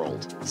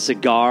world,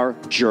 Cigar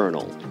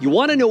Journal. You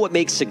want to know what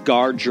makes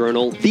Cigar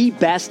Journal the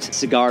best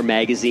cigar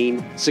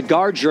magazine?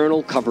 Cigar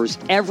Journal covers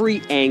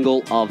every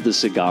angle of the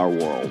cigar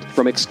world.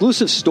 From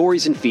exclusive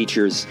stories and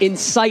features,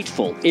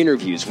 insightful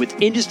interviews with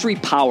industry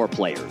power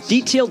players,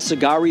 detailed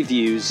cigar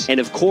reviews,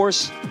 and of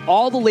course,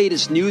 all the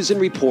latest news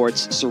and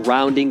reports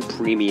surrounding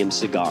premium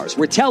cigars.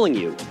 We're telling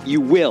you,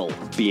 you will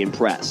be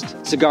impressed.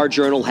 Cigar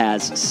Journal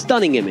has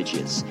stunning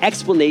images,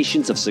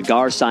 explanations of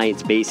cigar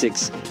science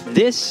basics.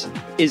 This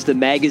is the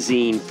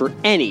magazine for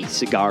any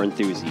cigar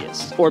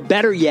enthusiast, or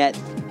better yet,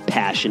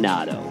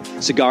 passionado.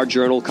 Cigar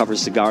Journal covers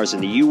cigars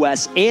in the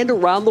U.S. and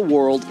around the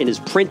world and is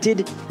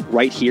printed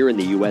right here in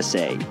the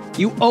USA.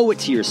 You owe it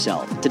to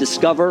yourself to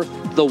discover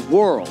the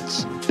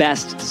world's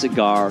best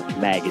cigar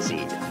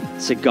magazine,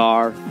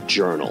 Cigar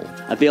Journal.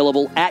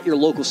 Available at your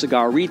local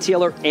cigar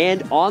retailer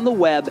and on the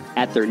web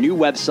at their new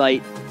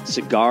website,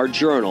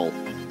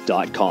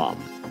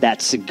 cigarjournal.com.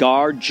 That's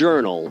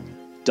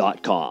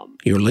cigarjournal.com.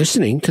 You're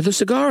listening to The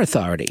Cigar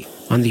Authority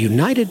on the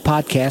United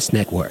Podcast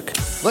Network.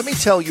 Let me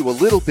tell you a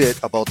little bit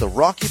about the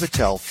Rocky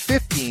Patel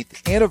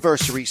 15th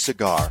Anniversary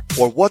Cigar,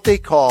 or what they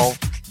call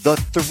the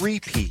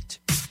Three-Peat.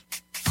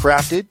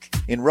 Crafted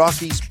in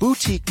Rocky's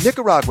boutique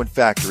Nicaraguan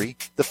factory,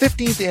 the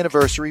 15th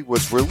anniversary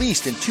was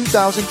released in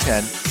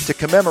 2010 to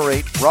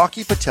commemorate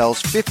Rocky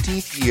Patel's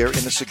 15th year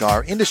in the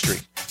cigar industry,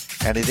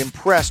 and it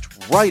impressed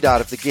right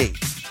out of the gate.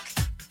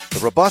 The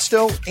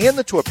Robusto and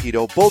the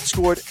Torpedo both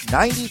scored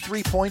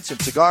 93 points in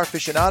Cigar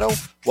Aficionado,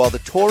 while the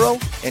Toro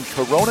and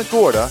Corona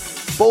Gorda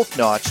both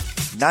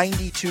notched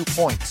 92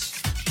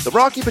 points. The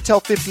Rocky Patel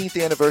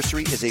 15th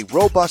anniversary is a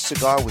robust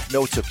cigar with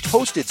notes of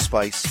toasted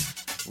spice,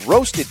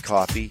 roasted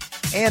coffee,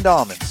 and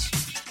almonds.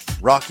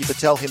 Rocky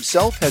Patel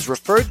himself has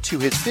referred to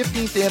his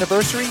 15th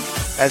anniversary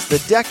as the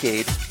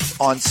decade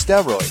on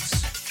steroids.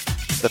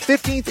 The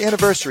 15th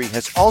anniversary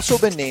has also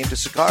been named to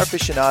Cigar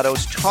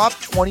Aficionado's top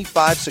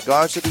 25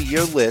 cigars of the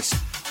year list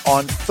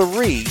on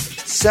 3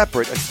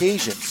 separate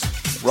occasions.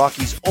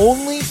 Rocky's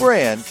only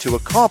brand to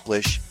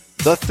accomplish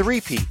the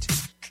three-peat.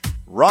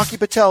 Rocky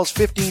Patel's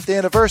 15th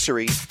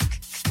anniversary,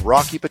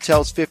 Rocky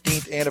Patel's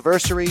 15th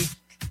anniversary,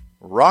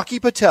 Rocky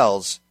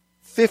Patel's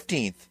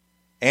 15th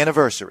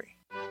anniversary.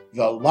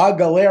 The La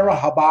Galera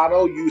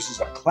Habano uses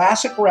a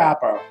classic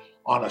wrapper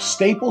on a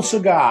staple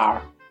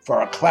cigar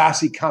for a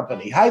classy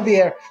company. Hi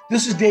there,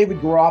 this is David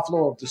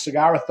Garofalo of the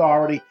Cigar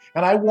Authority,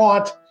 and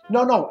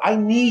I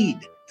need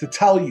to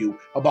tell you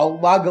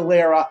about La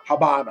Galera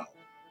Habano.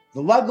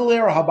 The La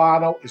Galera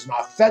Habano is an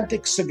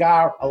authentic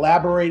cigar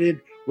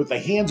elaborated with the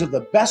hands of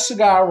the best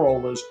cigar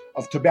rollers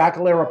of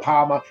Tabacalera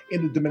Palma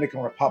in the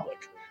Dominican Republic.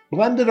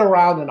 Blended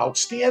around an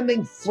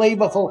outstanding,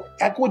 flavorful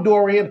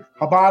Ecuadorian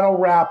Habano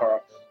wrapper,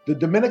 the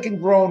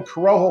Dominican-grown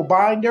Corojo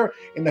binder,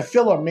 and the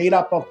filler made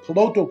up of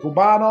Piloto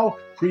Cubano,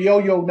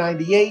 Criollo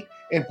 98,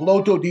 and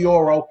Piloto de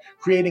Oro,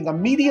 creating a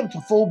medium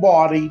to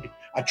full-bodied,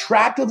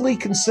 attractively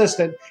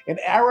consistent, and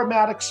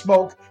aromatic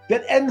smoke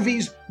that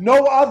envies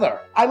no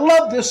other. I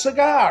love this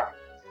cigar.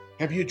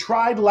 Have you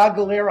tried La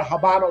Galera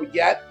Habano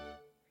yet?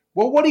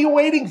 Well, what are you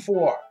waiting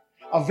for?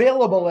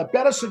 Available at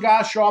better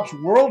cigar shops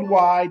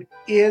worldwide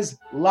is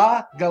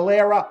La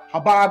Galera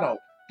Habano.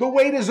 The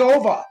wait is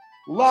over.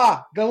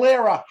 La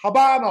Galera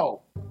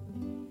Habano.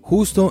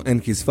 Justo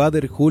and his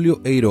father Julio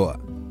Eiroa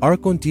are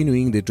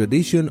continuing the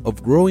tradition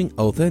of growing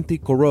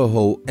authentic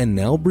Corojo and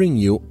now bring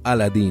you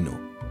Aladino.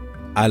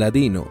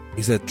 Aladino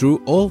is a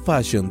true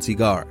old-fashioned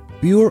cigar,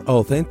 pure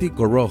authentic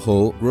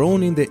Corojo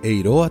grown in the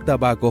Eiroa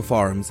tobacco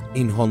farms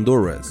in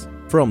Honduras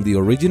from the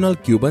original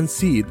Cuban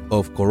seed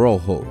of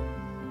Corojo.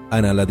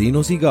 An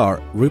Aladino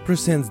cigar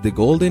represents the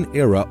golden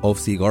era of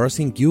cigars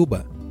in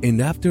Cuba,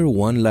 and after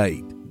one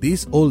light,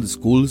 this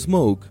old-school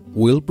smoke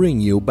will bring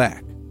you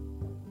back.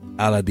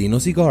 Aladino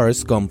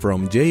cigars come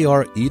from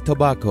JRE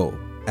Tobacco,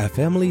 a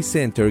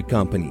family-centered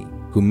company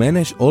who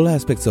manage all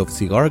aspects of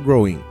cigar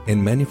growing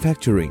and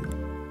manufacturing.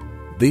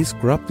 This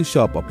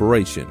crop-to-shop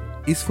operation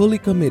is fully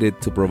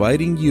committed to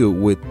providing you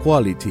with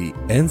quality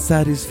and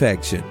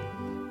satisfaction.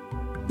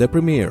 The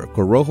premier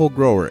Corojo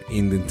grower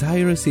in the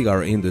entire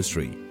cigar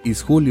industry is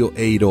Julio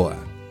Eiroa,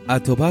 a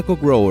tobacco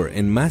grower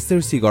and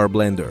master cigar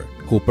blender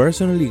who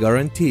personally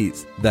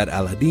guarantees that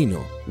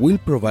Aladino will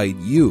provide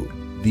you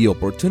the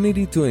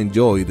opportunity to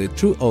enjoy the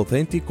true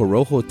authentic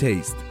Corojo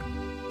taste.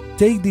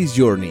 Take this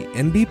journey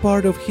and be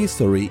part of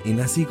history in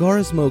a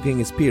cigar smoking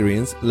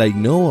experience like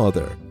no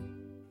other.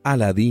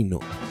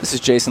 Aladino. This is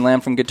Jason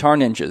Lamb from Guitar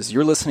Ninjas.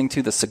 You're listening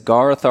to the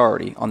Cigar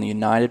Authority on the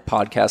United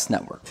Podcast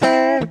Network.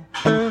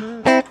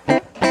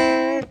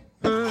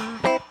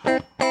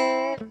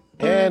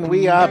 And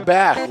we are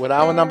back with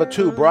hour number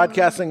 2,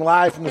 broadcasting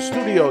live from the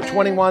Studio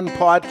 21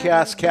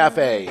 Podcast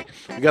Cafe.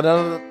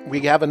 We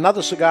have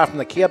another cigar from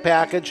the care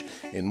package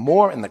and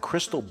more in the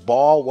crystal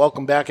ball.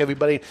 Welcome back,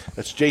 everybody.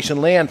 That's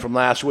Jason Land from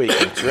last week.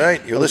 That's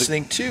right. You're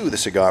listening to the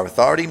Cigar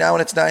Authority, now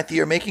in its 9th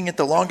year, making it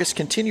the longest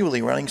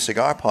continually running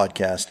cigar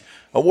podcast.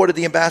 Awarded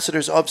the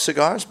Ambassadors of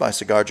Cigars by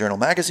Cigar Journal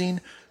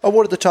Magazine.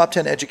 Awarded the Top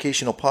 10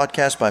 Educational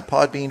Podcast by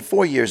Podbean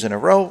 4 years in a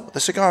row. The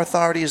Cigar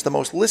Authority is the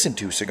most listened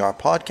to cigar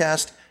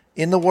podcast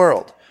in the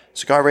world.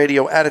 Cigar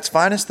radio at its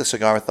finest, the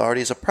Cigar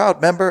Authority is a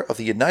proud member of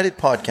the United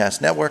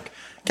Podcast Network.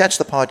 Catch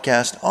the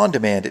podcast on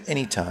demand at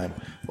any time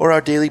or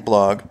our daily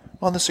blog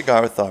on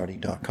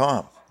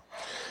thecigarauthority.com.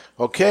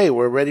 Okay,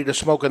 we're ready to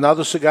smoke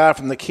another cigar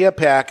from the care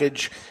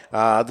package.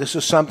 This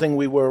is something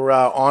we were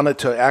honored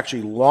to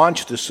actually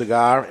launch this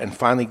cigar and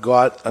finally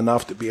got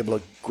enough to be able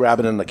to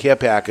grab it in the care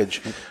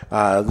package.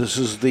 This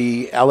is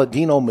the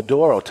Aladino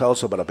Maduro. Tell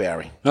us about it,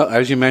 Barry. Well,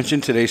 as you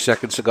mentioned, today's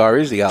second cigar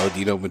is the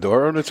Aladino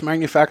Maduro, and it's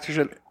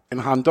manufactured in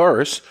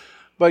Honduras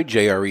by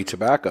JRE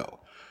Tobacco.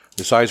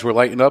 The size we're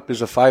lighting up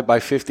is a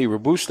 5x50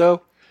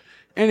 Robusto,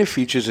 and it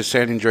features a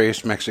San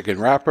Andreas Mexican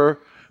wrapper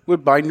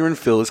with binder and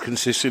fillers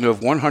consisting of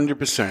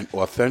 100%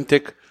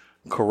 authentic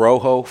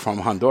Corojo from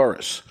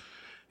Honduras.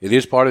 It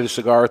is part of the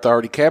Cigar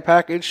Authority care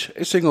package.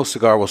 A single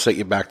cigar will set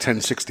you back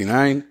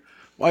 $10.69,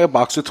 while a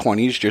box of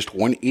 20 is just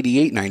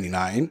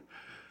 $188.99,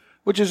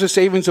 which is a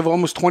savings of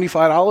almost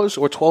 $25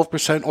 or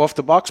 12% off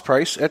the box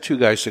price at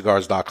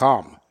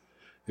twoguyscigars.com.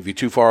 If you're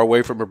too far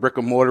away from a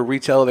brick-and-mortar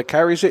retailer that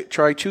carries it,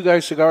 try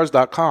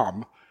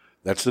twoguyscigars.com.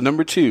 That's the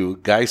number 2,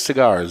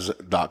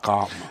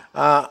 guyscigars.com.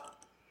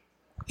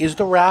 Is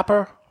the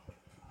wrapper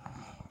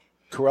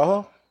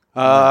Corojo?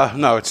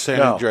 No, it's San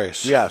No.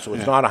 Andreas. Yeah, so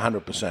it's not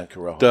 100%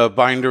 Corojo. The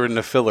binder and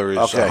the filler is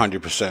Okay.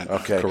 100%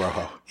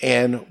 Corojo.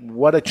 And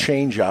what a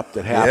change up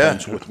that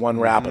happens with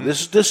one wrapper.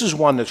 This is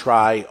one to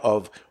try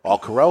of all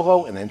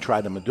Corojo and then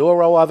try the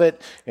Maduro of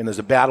it. And there's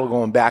a battle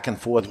going back and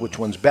forth which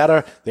one's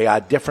better. They are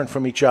different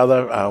from each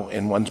other.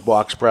 And one's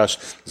box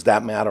press. Does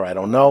that matter? I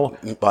don't know.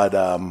 But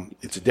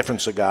it's a different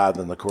cigar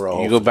than the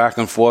Corojo. You go back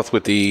and forth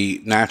with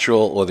the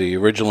natural or the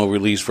original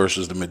release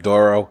versus the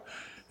Maduro.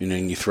 And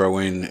then you throw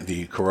in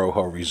the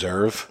Corojo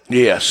Reserve.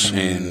 Yes.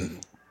 And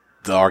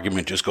the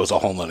argument just goes a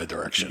whole other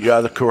direction.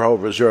 You're the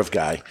Corojo Reserve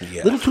guy.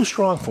 Yeah. A little too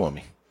strong for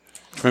me.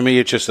 For me,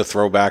 it's just a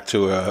throwback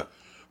to a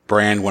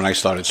brand when I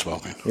started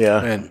smoking.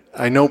 Yeah. And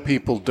I know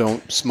people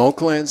don't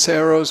smoke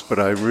Lanceros, but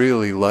I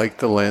really like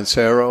the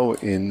Lancero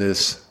in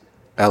this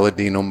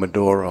Aladino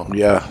Maduro.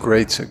 Yeah.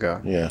 Great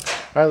cigar. Yeah.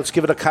 All right, let's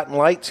give it a cut and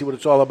light, see what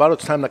it's all about.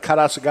 It's time to cut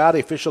our cigar. The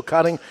official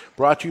cutting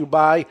brought to you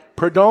by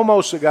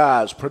Perdomo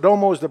Cigars.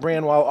 Perdomo is the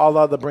brand while all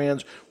other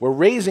brands were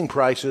raising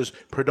prices.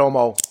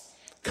 Perdomo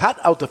cut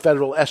out the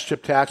federal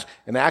S-chip tax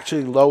and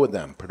actually lowered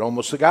them.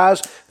 Perdomo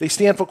Cigars, they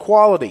stand for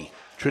quality,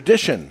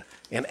 tradition,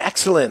 and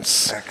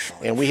excellence.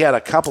 Excellent. And we had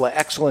a couple of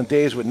excellent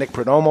days with Nick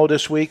Perdomo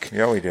this week.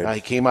 Yeah, we did.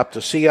 He came up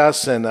to see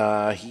us, and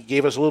he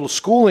gave us a little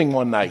schooling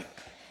one night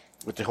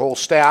with the whole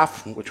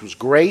staff, which was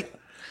great.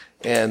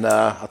 And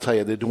I'll tell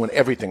you, they're doing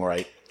everything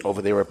right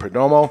over there at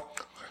Perdomo.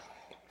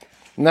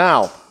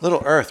 Now,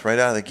 little earth right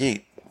out of the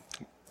gate.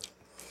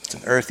 It's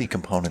an earthy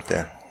component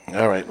there.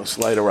 All right, let's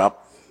light her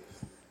up.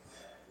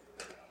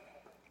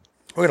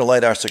 We're going to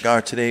light our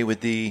cigar today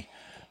with the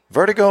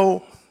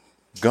Vertigo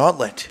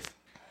Gauntlet.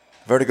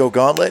 Vertigo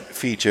Gauntlet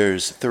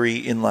features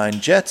 3 inline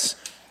jets,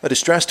 a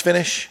distressed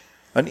finish,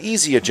 an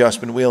easy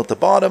adjustment wheel at the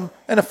bottom,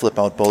 and a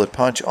flip-out bullet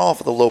punch, all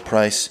for the low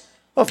price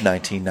of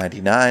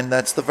 $19.99.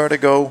 That's the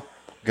Vertigo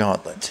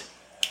Gauntlet.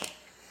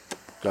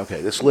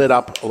 Okay, this lit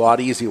up a lot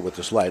easier with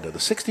this lighter. The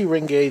 60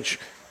 ring gauge,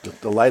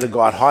 the lighter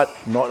got hot,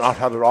 not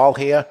hot at all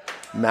here.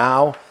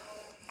 Now,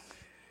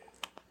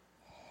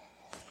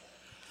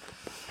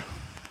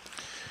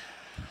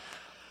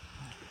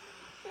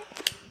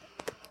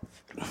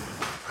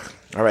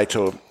 all right,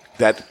 so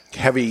that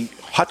heavy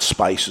hot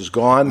spice is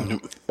gone,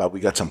 but we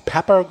got some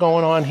pepper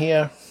going on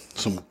here.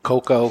 Some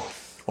cocoa.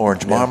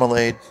 Orange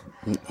marmalade.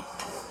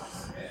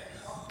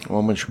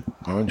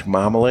 Orange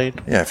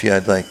marmalade? Yeah, if you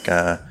had like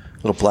a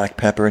little black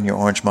pepper in your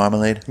orange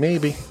marmalade.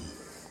 Maybe.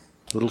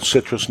 Little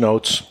citrus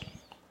notes.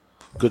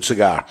 Good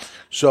cigar.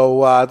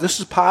 So this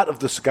is part of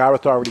the Cigar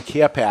Authority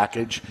care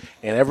package,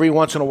 and every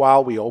once in a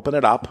while we open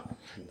it up.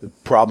 The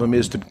problem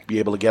is to be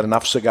able to get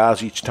enough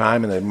cigars each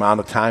time, and the amount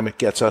of time it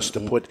gets us to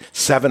put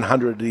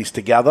 700 of these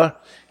together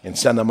and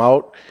send them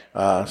out.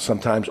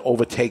 Sometimes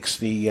overtakes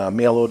the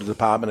mail order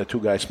department at Two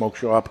Guys Smoke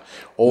Shop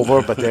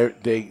over, but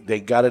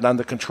they got it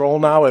under control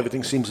now.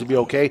 Everything seems to be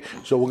okay.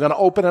 So we're going to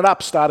open it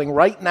up starting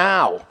right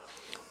now.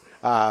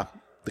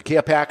 The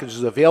care package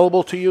is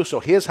available to you, so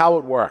here's how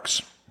it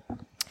works.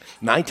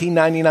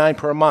 $19.99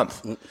 per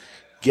month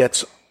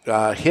gets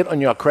hit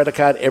on your credit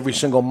card every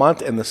single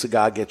month, and the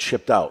cigar gets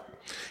shipped out.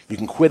 You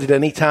can quit at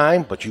any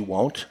time, but you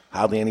won't.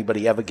 Hardly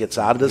anybody ever gets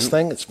out of this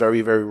thing. It's very,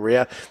 very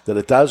rare that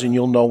it does, and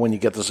you'll know when you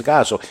get the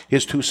cigars. So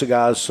here's 2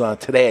 cigars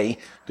today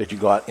that you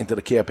got into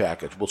the care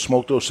package. We'll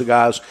smoke those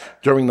cigars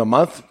during the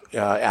month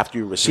after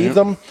you receive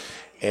them,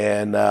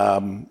 and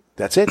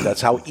that's it.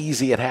 That's how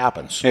easy it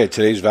happens. Yeah,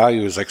 today's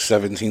value is like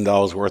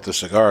 $17 worth of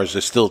cigars.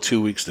 There's still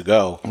 2 weeks to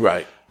go.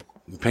 Right.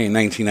 You're paying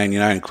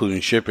 $19.99,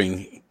 including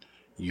shipping.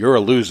 You're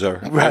a loser.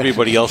 Right.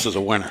 Everybody else is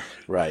a winner.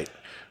 Right.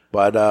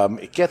 But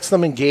it gets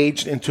them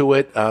engaged into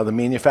it. The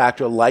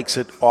manufacturer likes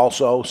it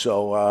also.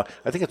 So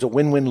I think it's a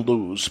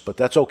win-win-lose, but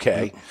that's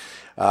okay.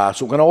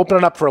 So we're going to open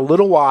it up for a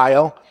little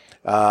while.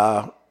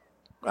 I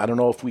don't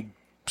know if we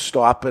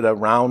stop at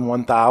around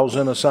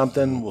 1,000 or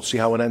something. We'll see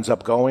how it ends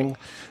up going.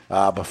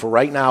 But for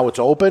right now, it's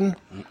open.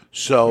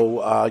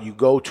 So you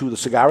go to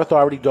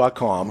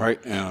thecigarauthority.com.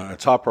 Right.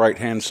 Top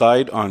right-hand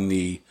side on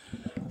the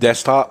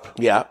desktop.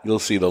 Yeah. You'll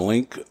see the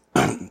link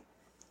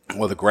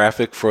or the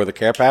graphic for the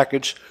care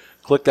package.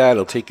 Click that.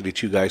 It'll take you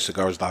to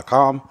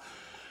twoguyscigars.com.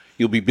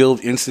 You'll be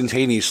billed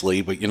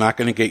instantaneously, but you're not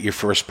going to get your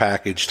first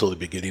package till the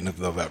beginning of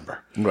November.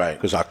 Right.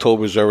 Because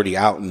October's already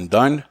out and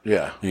done.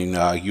 Yeah.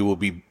 And you will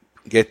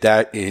get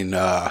that in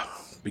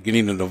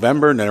beginning of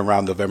November, and then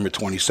around November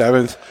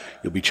 27th,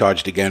 you'll be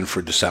charged again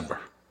for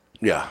December.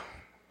 Yeah.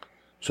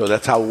 So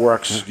that's how it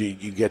works.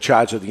 You get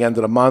charged at the end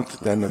of the month,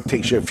 then it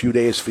takes you a few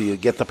days for you to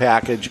get the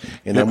package,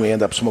 and then we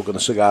end up smoking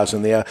the cigars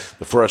in there.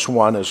 The first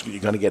one is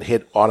you're going to get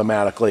hit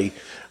automatically.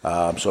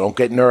 So don't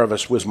get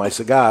nervous with my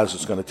cigars.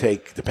 It's going to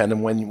take,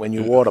 depending when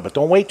you order. But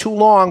don't wait too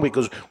long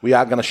because we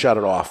are going to shut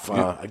it off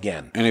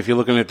again. And if you're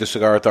looking at the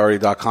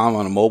cigarauthority.com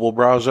on a mobile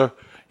browser,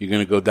 you're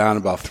going to go down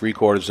about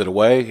 3/4 of the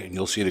way, and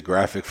you'll see the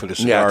graphic for the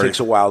cigar. Yeah, it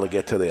takes a while to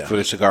get to there. For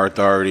the Cigar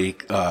Authority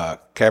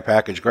care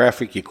package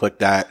graphic, you click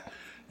that,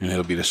 and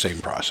it'll be the same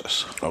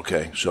process.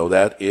 Okay, so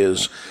that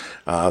is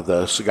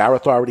the Cigar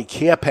Authority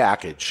Care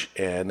Package.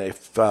 And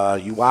if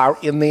you are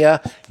in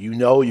there, you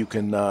know you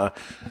can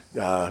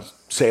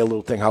say a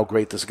little thing how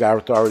great the Cigar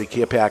Authority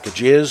Care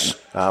Package is.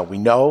 We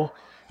know.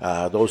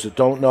 Those that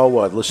don't know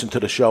or listen to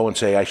the show and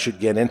say, I should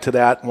get into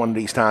that one of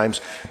these times,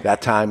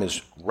 that time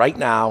is right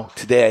now,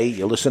 today.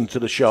 You're listening to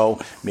the show.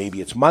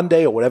 Maybe it's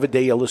Monday or whatever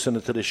day you're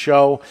listening to the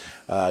show.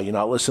 You're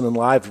not listening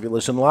live. If you're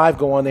listening live,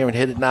 go on there and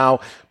hit it now.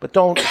 But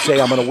don't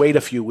say, I'm going to wait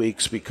a few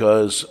weeks,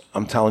 because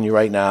I'm telling you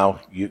right now,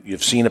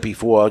 you've seen it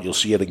before. You'll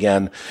see it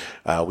again.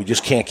 We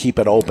just can't keep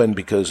it open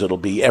because it'll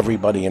be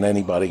everybody and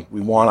anybody. We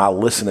want our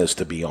listeners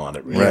to be on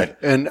it. Right.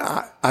 And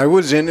I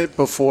was in it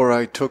before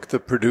I took the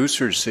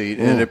producer's seat,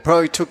 and it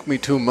probably took me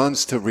 2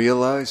 months to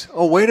realize,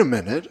 oh, wait a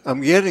minute,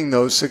 I'm getting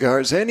those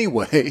cigars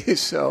anyway,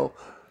 so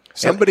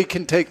somebody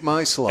can take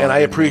my slot. And I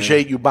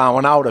appreciate you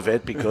bowing out of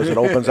it, because it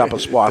opens up a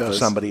spot for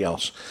somebody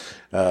else.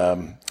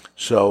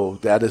 So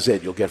that is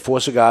it. You'll get 4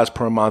 cigars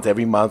per month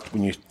every month.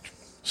 When you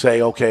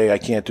say, okay, I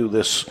can't do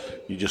this,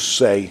 you just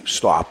say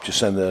stop. Just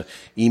send the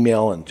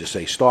email and just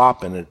say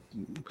stop, and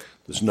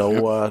there's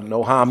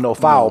no harm, no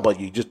foul.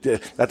 But you just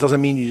that doesn't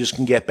mean you just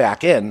can get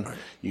back in.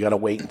 You got to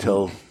wait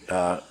until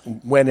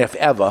when, if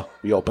ever,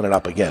 we open it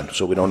up again.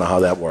 So we don't know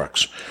how that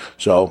works.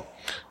 So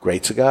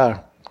great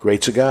cigar.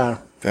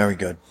 Very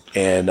good.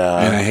 And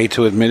I hate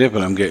to admit it,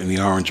 but I'm getting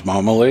the orange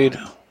marmalade.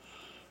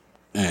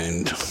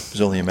 And it's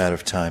only a matter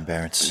of time,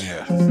 Barents.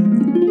 Yeah.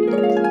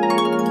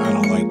 I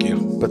don't like you.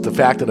 But the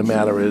fact of the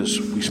matter is,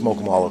 we smoke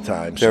them all the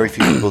time. Very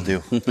few people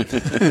do.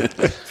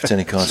 If it's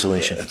any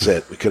consolation. That's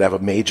it. We could have a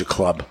major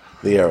club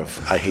there of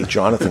I Hate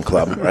Jonathan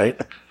Club, right?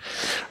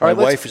 All right,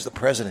 My wife is the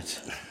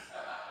president.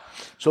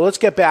 So let's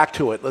get back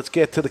to it. Let's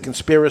get to the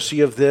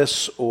conspiracy of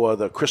this, or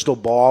the crystal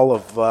ball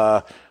of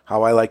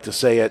how I like to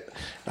say it.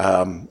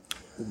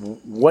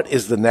 What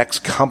is the next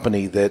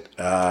company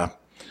that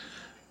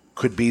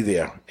could be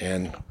there?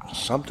 And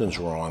something's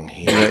wrong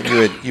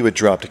here. You had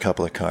dropped a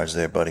couple of cards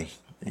there, buddy,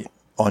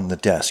 on the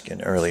desk,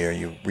 and earlier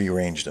you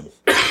rearranged them.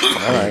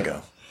 There you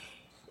go.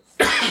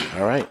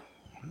 All right.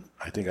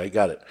 I think I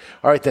got it.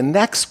 All right, the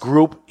next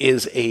group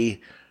is a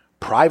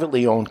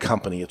privately owned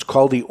company. It's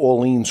called the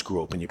Orleans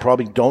Group, and you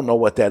probably don't know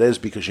what that is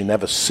because you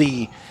never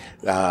see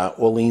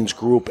Orleans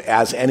Group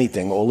as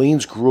anything.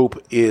 Orleans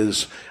Group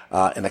is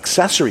an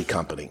accessory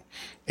company,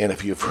 and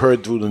if you've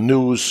heard through the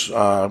news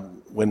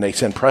when they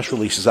send press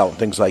releases out and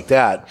things like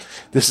that,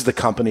 this is the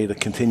company that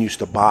continues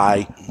to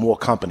buy more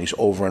companies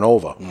over and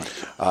over.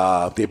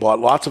 They bought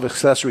lots of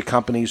accessory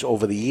companies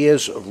over the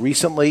years.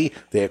 Recently,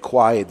 they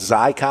acquired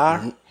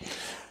Zycar,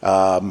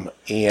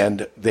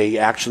 and they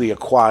actually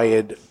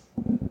acquired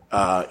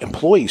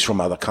employees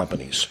from other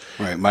companies.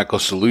 Right. Michael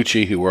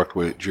Salucci, who worked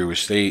with Drew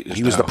Estate.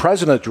 He was the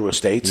president of Drew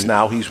Estates.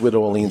 Now he's with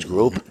Orleans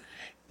Group.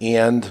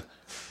 And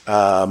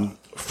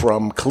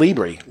from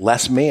Calibri,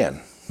 Les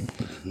Mann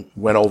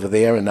went over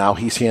there, and now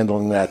he's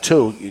handling that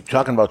too. You're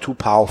talking about two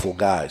powerful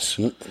guys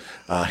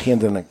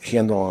handling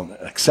an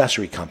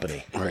accessory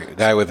company. Right. A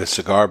guy with a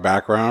cigar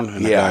background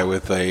and a guy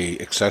with a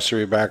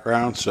accessory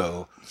background.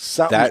 So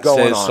that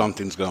says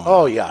something's going on.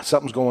 Oh, yeah.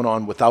 Something's going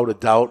on without a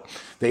doubt.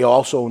 They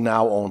also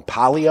now own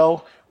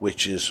Palio,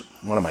 which is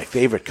one of my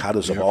favorite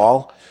cutters of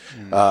all.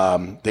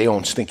 They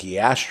own Stinky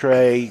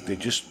Ashtray. They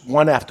just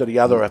one after the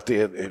other.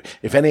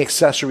 If any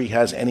accessory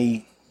has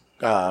any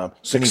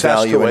success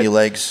value, to it, any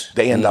legs,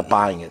 they end up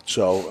buying it.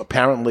 So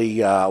apparently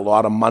a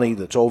lot of money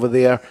that's over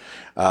there.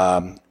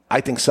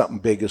 I think something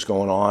big is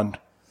going on.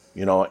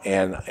 You know,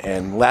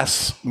 and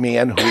Les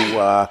Mann,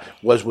 who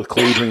was with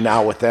Cleveland,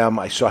 now with them,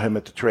 I saw him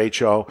at the trade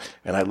show,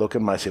 and I look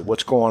at him and I said,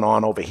 "What's going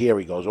on over here?"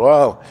 He goes,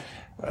 "Well,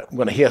 I'm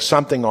going to hear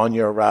something on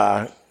your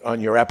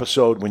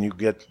episode when you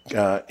get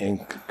in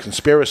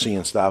conspiracy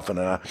and stuff."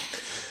 And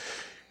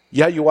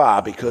yeah, you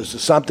are, because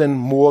there's something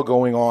more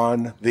going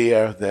on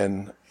there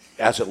than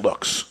as it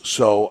looks.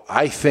 So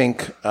I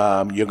think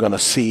you're going to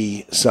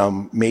see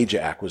some major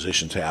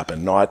acquisitions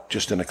happen, not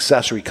just an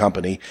accessory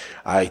company.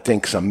 I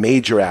think some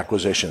major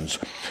acquisitions.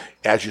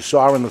 As you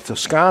saw in the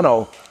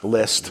Toscano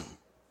list,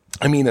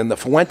 in the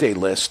Fuente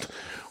list,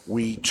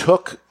 we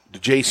took the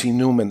J.C.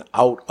 Newman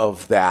out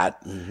of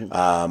that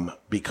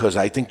because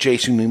I think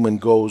J.C. Newman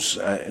goes,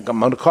 I'm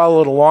going to call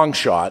it a long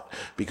shot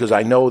because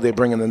I know they're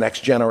bringing the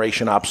next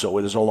generation up, so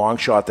it is a long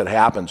shot that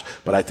happens.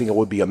 But I think it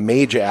would be a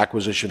major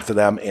acquisition for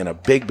them and a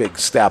big, big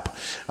step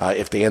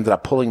if they ended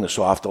up pulling this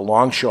off. The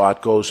long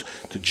shot goes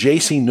to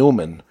J.C.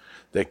 Newman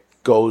that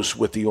goes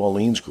with the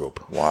Orleans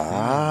Group.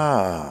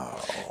 Wow.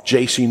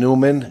 J.C.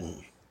 Newman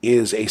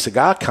is a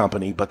cigar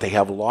company, but they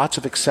have lots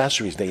of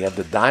accessories. They have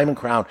the Diamond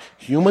Crown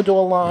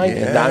Humidor line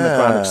and Diamond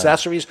Crown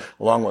accessories,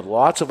 along with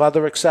lots of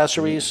other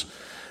accessories.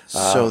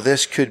 So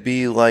this could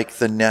be like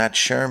the Nat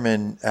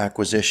Sherman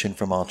acquisition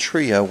from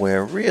Altria,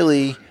 where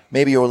really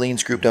maybe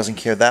Orleans Group doesn't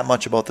care that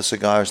much about the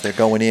cigars. They're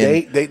going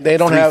in they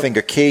don't have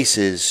three-finger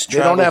cases. They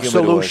don't have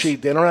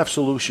Salucci. They don't have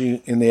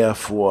Salucci in there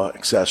for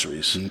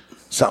accessories.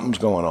 Something's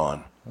going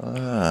on.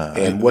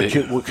 And what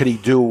could he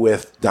do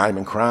with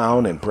Diamond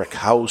Crown and Brick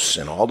House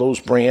and all those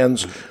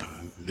brands?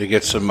 They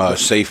get some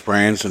safe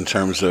brands in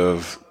terms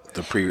of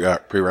the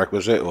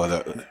prerequisite or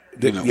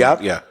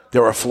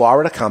They're a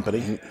Florida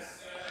company.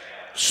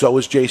 So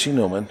is J.C.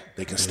 Newman.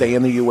 They can stay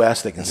in the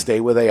U.S. They can stay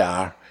where they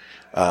are.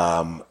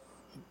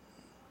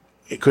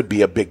 It could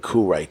be a big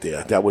coup right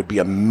there. That would be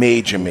a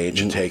major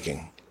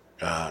taking,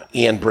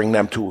 and bring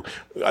them to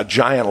a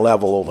giant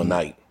level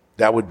overnight.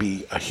 That would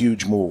be a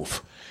huge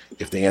move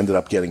if they ended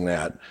up getting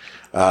that.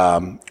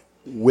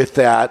 With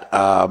that,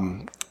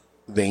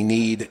 they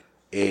need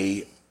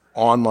a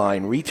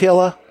online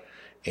retailer,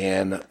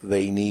 and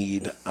they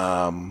need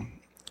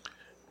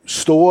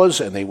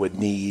stores, and they would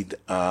need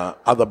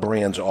other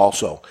brands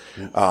also.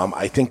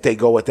 I think they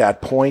go at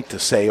that point to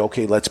say,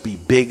 okay, let's be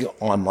big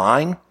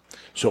online,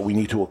 so we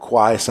need to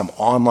acquire some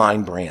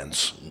online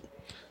brands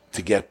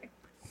to get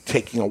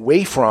taking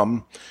away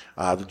from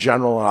the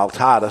General and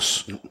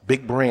Altadas,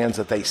 big brands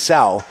that they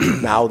sell.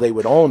 Now they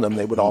would own them.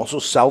 They would also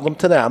sell them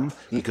to them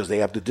because they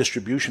have the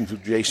distribution through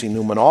J.C.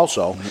 Newman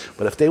also.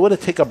 But if they were to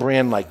take a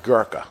brand like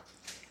Gurkha,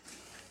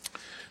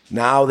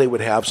 now they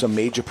would have some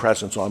major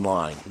presence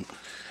online.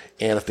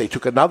 And if they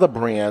took another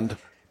brand,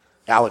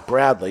 Alec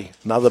Bradley,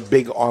 another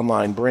big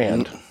online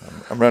brand.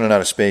 I'm running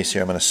out of space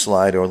here. I'm going to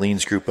slide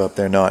Orleans Group up.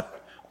 They're not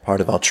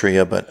part of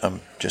Altria, but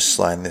I'm just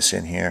sliding this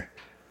in here.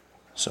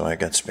 So I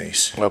got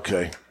space.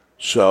 Okay.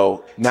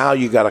 So now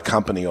you got a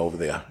company over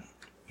there.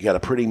 You got a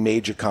pretty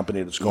major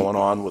company that's going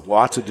on with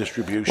lots of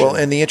distribution. Well,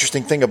 and the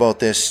interesting thing about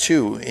this,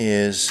 too,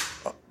 is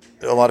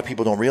a lot of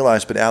people don't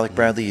realize, but Alec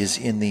Bradley is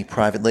in the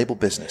private label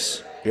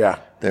business. Yeah.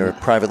 They're a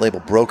private label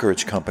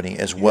brokerage company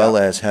as well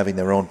as having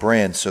their own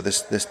brand. So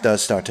this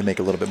does start to make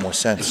a little bit more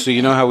sense. So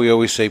you know how we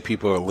always say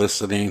people are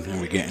listening and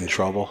we get in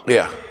trouble?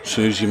 Yeah. As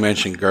soon as you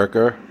mention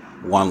Gurkha,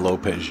 Juan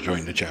Lopez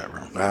joined the chat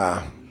room.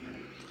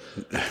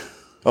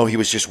 Oh, he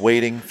was just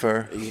waiting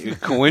for...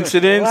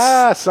 Coincidence?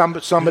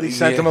 Somebody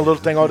sent him a little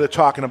thing. Oh, they're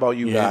talking about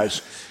you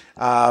guys.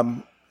 A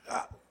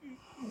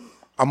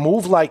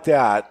move like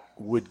that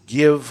would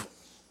give,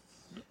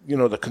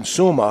 the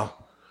consumer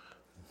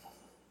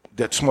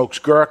that smokes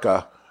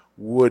Gurkha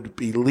would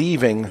be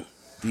leaving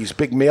these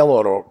big mail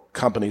order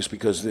companies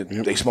because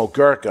they smoke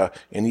Gurkha,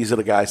 and these are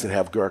the guys that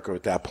have Gurkha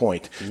at that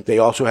point. They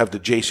also have the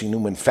J.C.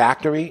 Newman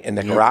factory in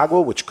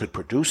Nicaragua, which could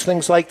produce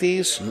things like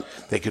these.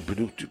 They could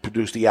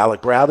produce the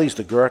Alec Bradleys,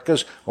 the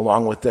Gurkhas,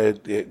 along with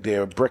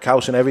their brick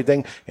house and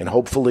everything, and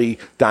hopefully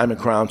Diamond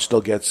Crown still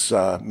gets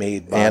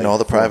made by... And all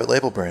the private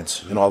label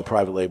brands. And all the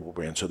private label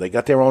brands. So they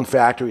got their own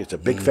factory. It's a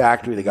big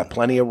factory. They got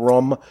plenty of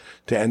room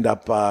to end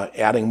up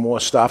adding more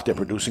stuff. They're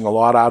producing a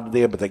lot out of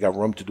there, but they got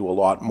room to do a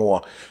lot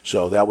more.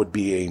 So that would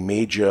be a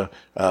major...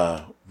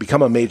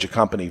 become a major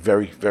company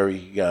very,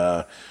 very,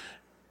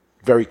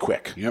 very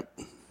quick. Yep.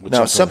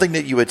 Now, something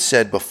that you had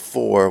said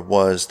before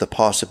was the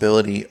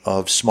possibility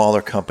of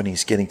smaller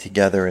companies getting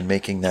together and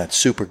making that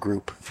super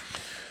group,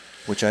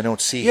 which I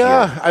don't see here.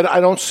 Yeah, I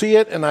don't see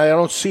it, and I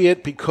don't see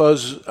it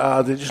because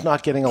they're just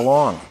not getting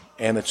along,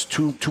 and it's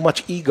too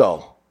much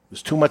ego.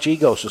 There's too much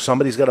ego, so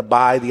somebody's got to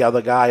buy the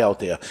other guy out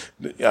there.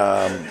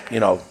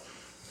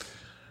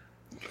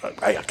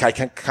 I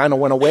kind of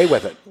went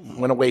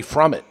away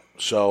from it.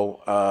 So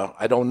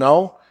I don't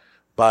know,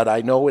 but I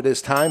know it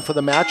is time for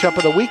the matchup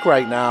of the week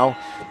right now.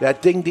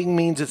 That ding ding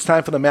means it's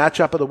time for the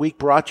matchup of the week,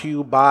 brought to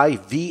you by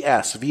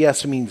VS.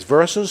 VS means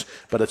versus,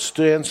 but it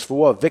stands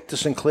for Victor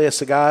Sinclair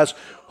Cigars.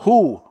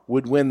 Who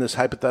would win this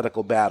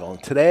hypothetical battle?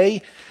 And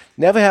today,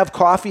 never have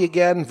coffee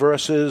again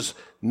versus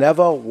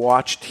never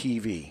watch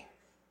TV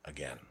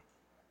again.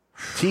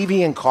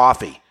 TV and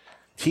coffee.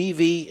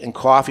 TV and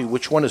coffee,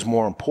 which one is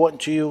more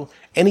important to you?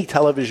 Any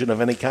television of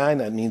any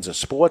kind, that means a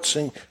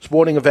sporting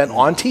event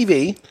on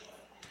TV.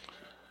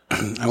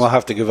 I will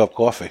have to give up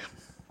coffee.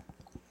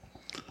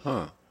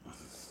 Huh.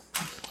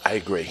 I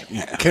agree.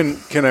 Yeah.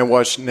 Can I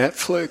watch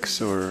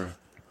Netflix or?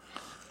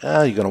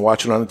 You're going to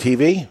watch it on the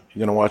TV?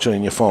 You're going to watch it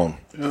on your phone?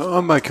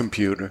 On my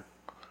computer.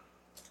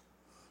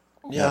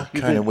 Yeah,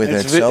 kind of with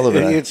Ed It's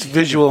Sullivan. It's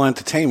visual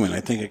entertainment. I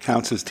think it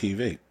counts as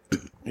TV.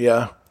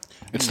 Yeah.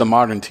 It's the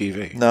modern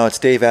TV. No, it's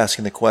Dave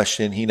asking the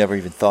question. He never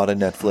even thought of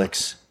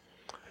Netflix.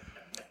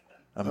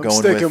 I'm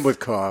sticking with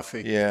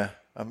coffee. Yeah.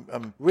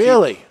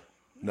 Really?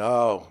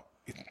 No.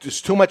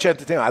 There's too much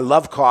entertainment. I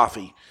love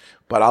coffee,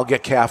 but I'll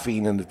get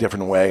caffeine in a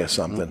different way or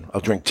something. I'll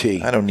drink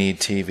tea. I don't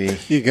need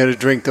TV. You got to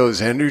drink those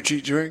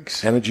energy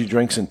drinks? Energy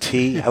drinks and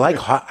tea. I like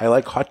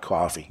hot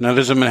coffee. Now,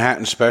 does a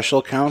Manhattan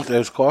Special count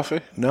as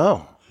coffee?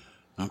 No.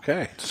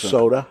 Okay.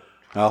 Soda.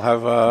 I'll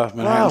have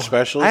Manhattan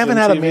Specials. I haven't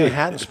and had a TV.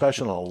 Manhattan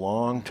Special in a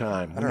long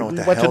time. I don't know what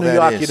the went hell to New that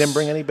York. is. You didn't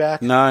bring any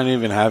back? No, I didn't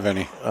even have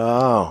any.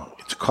 Oh,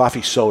 it's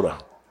coffee soda.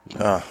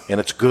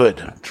 And it's good.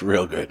 It's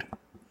real good.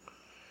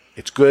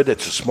 It's good.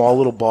 It's a small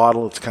little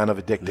bottle. It's kind of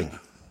addicting.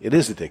 It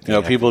is addicting. You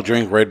know, people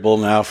drink Red Bull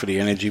now for the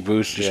energy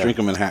boost. Just Yeah. drink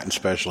a Manhattan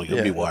Special.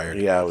 You'll be wired.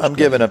 Yeah, I'm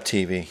giving up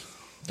TV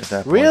at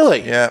that point.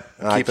 Really? Yeah.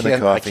 Keeping the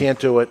coffee. I can't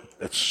do it.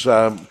 It's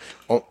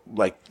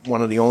like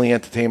one of the only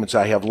entertainments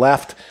I have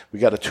left. We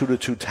got a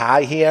 2-2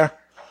 tie here.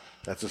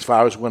 That's as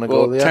far as we're going to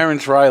go there.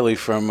 Terrence Riley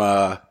from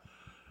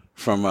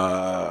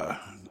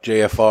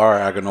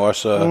JFR,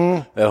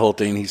 Aganorsa, that whole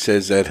thing. He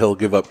says that he'll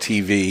give up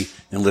TV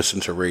and listen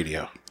to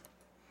radio.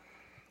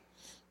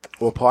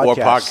 Or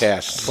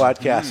podcasts.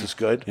 Podcast is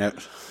good. Yep.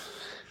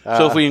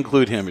 So if we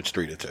include him, it's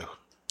 3-2.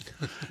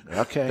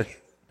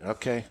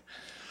 Okay.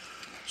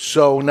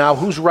 So now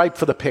who's ripe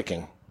for the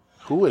picking?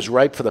 Who is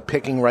ripe for the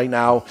picking right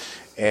now?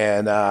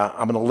 And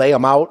I'm going to lay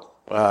them out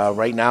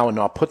right now and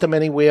not put them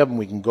anywhere, and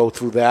we can go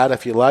through that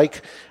if you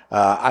like.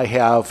 I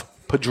have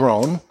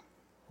Padron.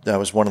 That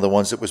was one of the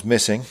ones that was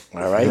missing.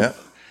 All right. Yeah.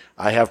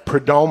 I have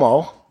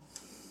Perdomo,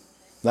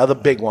 another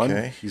big one.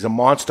 Okay. He's a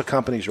monster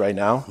companies right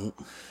now.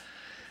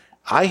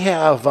 I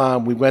have,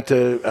 we went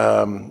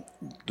to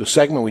the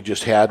segment we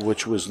just had,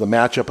 which was the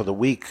matchup of the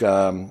week,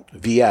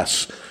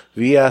 VS.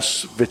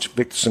 VS,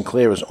 Victor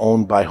Sinclair, is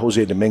owned by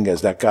Jose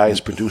Dominguez. That guy is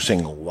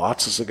producing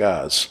lots of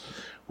cigars.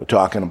 We're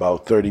talking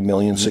about 30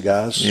 million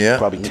cigars,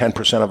 probably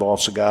 10% of all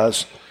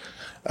cigars.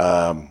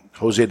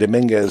 Jose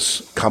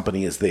Dominguez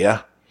company is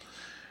there.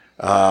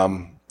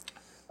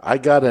 I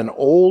got an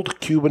old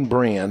Cuban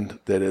brand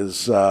that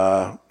is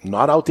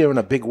not out there in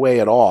a big way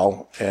at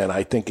all, and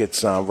I think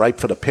it's ripe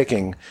for the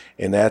picking,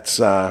 and that's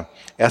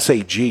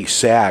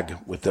SAG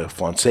with the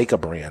Fonseca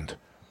brand.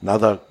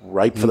 Another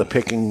ripe for the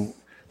picking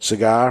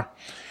cigar.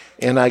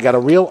 And I got a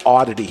real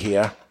oddity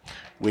here,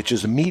 which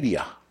is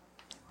media.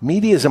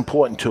 Media is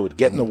important too,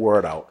 getting the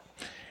word out.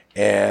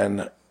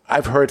 And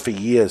I've heard for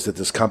years that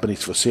this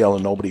company's for sale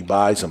and nobody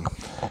buys them.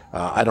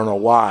 I don't know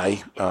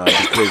why,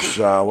 because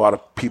a lot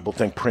of people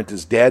think print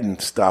is dead and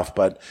stuff,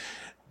 but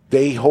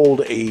they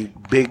hold a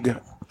big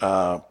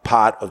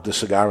part of the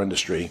cigar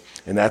industry,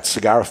 and that's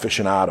Cigar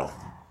Aficionado.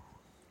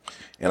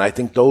 And I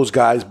think those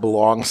guys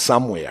belong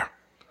somewhere.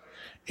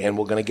 And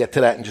we're going to get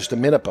to that in just a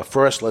minute. But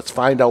first, let's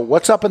find out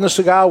what's up in the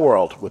cigar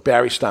world with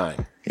Barry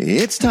Stein.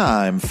 It's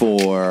time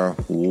for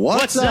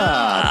What's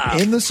Up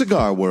in the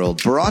Cigar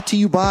World, brought to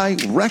you by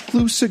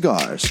Recluse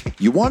Cigars.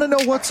 You want to know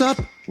what's up?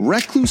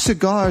 Recluse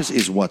Cigars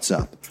is what's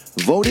up.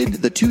 Voted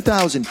the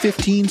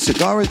 2015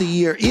 Cigar of the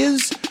Year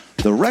is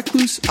the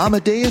Recluse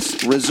Amadeus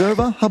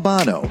Reserva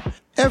Habano.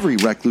 Every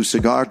Recluse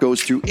cigar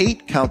goes through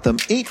 8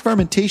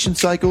 fermentation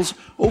cycles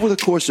over the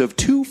course of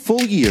 2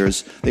 full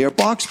years. They are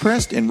box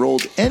pressed and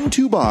rolled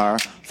N2 bar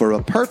for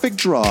a perfect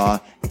draw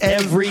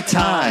every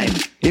time.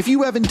 If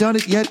you haven't done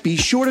it yet, be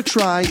sure to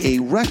try a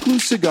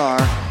Recluse cigar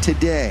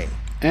today.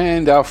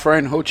 And our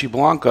friend Hochi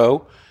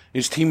Blanco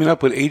is teaming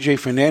up with AJ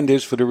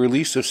Fernandez for the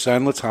release of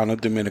San Latano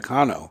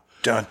Dominicano.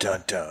 Dun,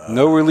 dun, dun.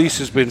 No release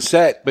has been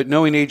set, but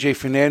knowing AJ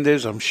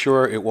Fernandez, I'm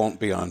sure it won't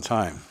be on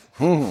time.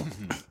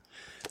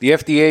 The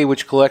FDA,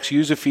 which collects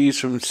user fees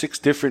from 6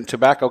 different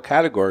tobacco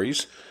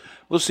categories,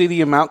 will see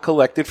the amount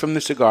collected from the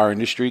cigar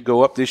industry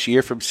go up this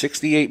year from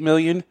 $68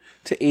 million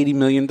to $80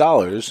 million,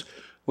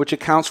 which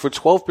accounts for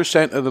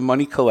 12% of the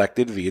money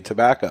collected via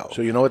tobacco.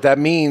 So you know what that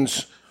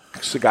means,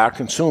 cigar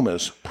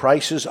consumers.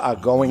 Prices are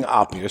going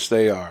up. Yes,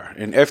 they are.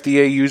 And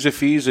FDA user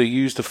fees are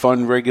used to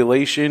fund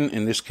regulation,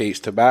 in this case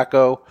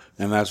tobacco,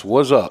 and that's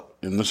what's up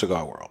in the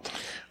cigar world.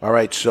 All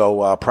right,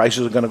 so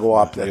prices are going to go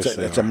up.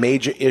 That's a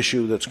major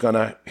issue that's going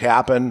to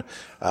happen.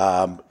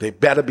 There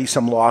better be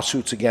some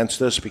lawsuits against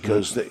this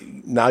because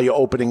now you're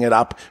opening it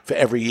up for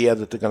every year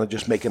that they're going to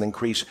just make an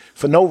increase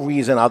for no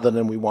reason other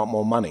than we want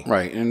more money.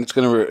 Right, and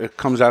it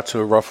comes out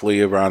to roughly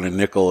around a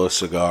nickel a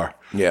cigar.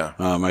 Yeah.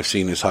 I've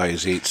seen as high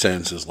as 8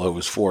 cents, as low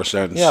as 4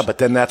 cents. Yeah, but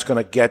then that's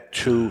going to get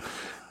to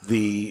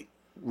the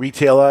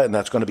retailer, and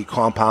that's going to be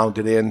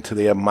compounded into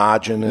their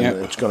margin,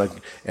 and it's going to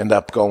end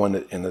up going,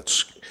 and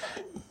it's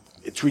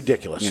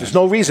ridiculous. There's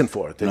no reason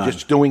for it. They're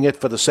just doing it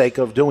for the sake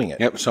of doing it.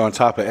 Yep. So on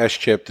top of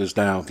S-chip, there's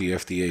now the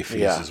FDA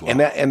fees as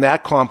well. And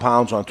that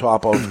compounds on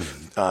top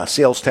of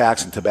sales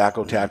tax and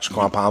tobacco tax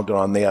compounded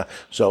on there.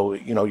 So,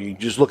 you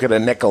just look at a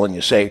nickel and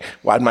you say,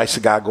 why did my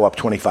cigar go up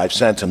 25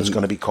 cents? And it's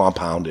going to be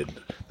compounded.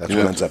 That's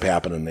what ends up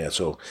happening there.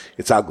 So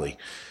it's ugly.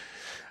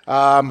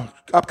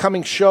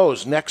 Upcoming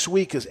shows. Next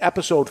week is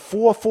episode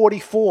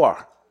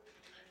 444.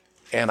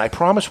 And I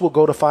promise we'll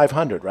go to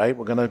 500, right?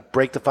 We're going to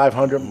break the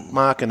 500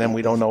 mark, and then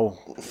we don't know.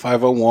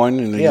 501,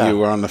 and then you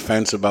were on the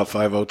fence about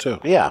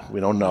 502. Yeah,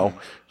 we don't know.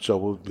 So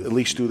we'll at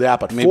least do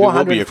that. But maybe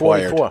we'll be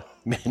acquired.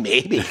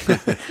 Maybe.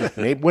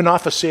 Maybe we're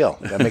not for sale.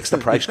 That makes the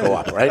price go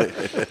up, right?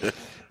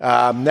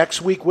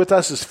 Next week with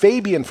us is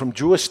Fabian from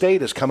Drew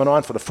Estate is coming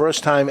on for the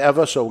first time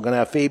ever. So we're going to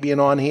have Fabian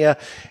on here,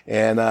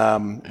 and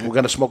we're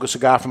going to smoke a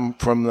cigar from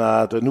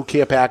the new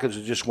care package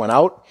that just went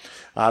out.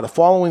 The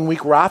following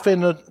week, Rafael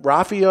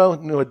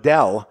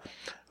Nudell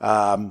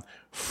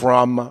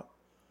from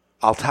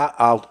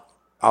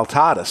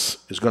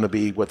Altadis is going to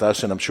be with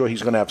us, and I'm sure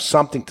he's going to have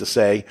something to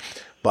say.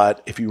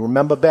 But if you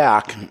remember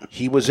back,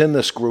 he was in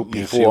this group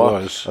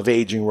before of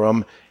Aging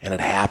Room, and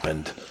it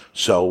happened.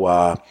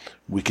 So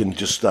we can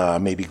just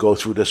maybe go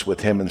through this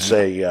with him and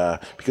say,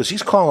 because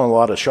he's calling a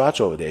lot of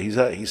shots over there.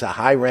 He's a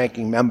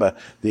high-ranking member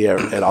there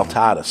at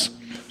Altadis.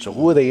 So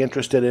who are they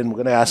interested in? We're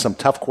going to ask some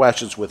tough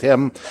questions with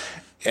him.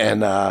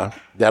 And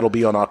that'll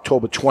be on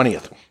October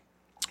 20th.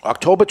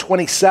 October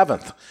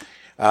 27th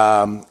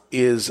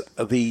is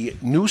the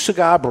new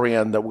cigar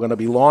brand that we're going to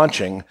be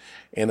launching,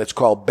 and it's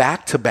called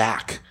Back to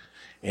Back.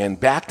 And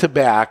back to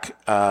back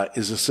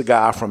is a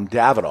cigar from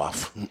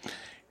Davidoff.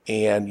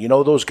 And you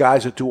know those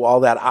guys that do all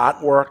that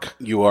artwork?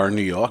 You Are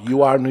New York.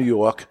 You Are New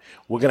York.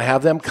 We're going to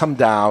have them come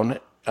down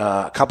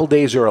a couple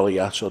days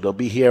earlier. So they'll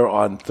be here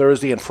on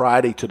Thursday and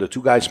Friday to the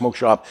Two Guys Smoke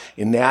Shop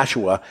in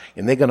Nashua.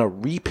 And they're going to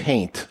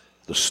repaint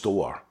the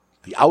store,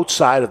 the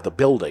outside of the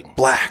building.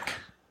 Black.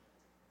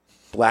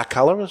 Black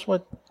color is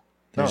what?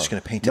 They're just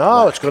going to paint it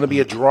No, black. it's going to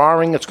be a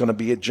drawing. It's going to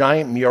be a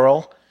giant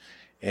mural.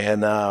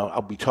 And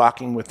I'll be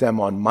talking with them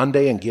on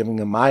Monday and giving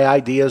them my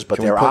ideas. But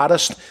they're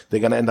artists. They're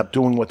going to end up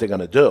doing what they're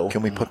going to do.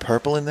 Can we put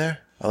purple in there?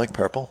 I like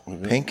purple.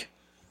 Pink.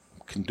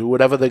 Can do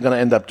whatever they're going to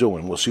end up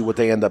doing. We'll see what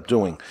they end up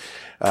doing.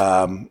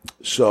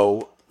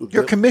 So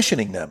you're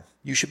commissioning them.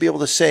 You should be able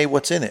to say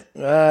what's in it.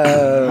 I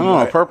don't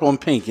know, purple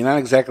and pink. You're not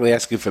exactly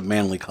asking for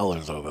manly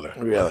colors over there.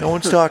 Really? No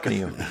one's talking to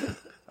you.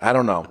 I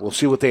don't know. We'll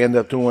see what they end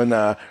up doing.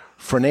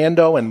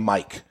 Fernando and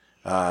Mike.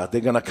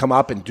 They're going to come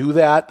up and do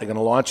that. They're going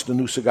to launch the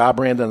new cigar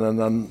brand. And then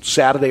on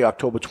Saturday,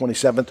 October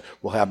 27th,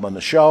 we'll have them on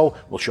the show.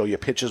 We'll show you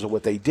pictures of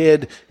what they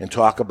did and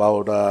talk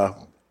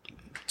about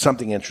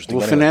something interesting.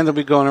 Will Fernando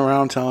be going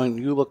around telling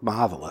you look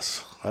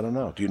marvelous? I don't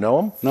know. Do you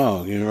know him?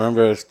 No. You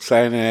remember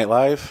Saturday Night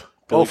Live?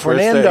 Oh,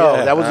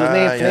 Fernando. That was his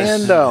name,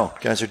 Fernando. Yes.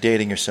 You guys are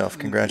dating yourself.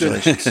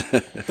 Congratulations.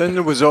 Then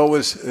there was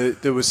always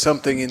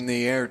something in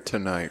the air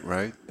tonight,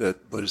 right?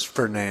 That was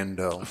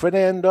Fernando.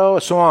 Fernando,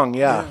 a song,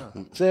 yeah.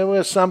 There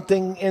was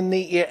something in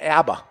the air.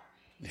 ABBA.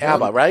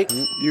 ABBA, right?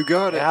 You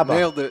got it. ABBA.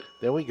 Nailed it.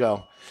 There we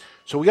go.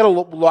 So we got a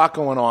lot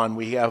going on.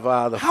 We have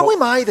the. How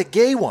am I the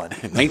gay one?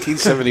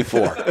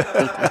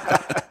 1974.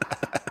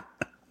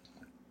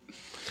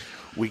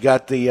 We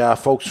got the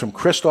folks from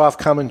Christoph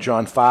coming.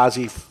 John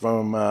Fazzi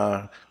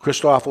from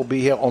Christoph will be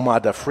here. Omar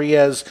Da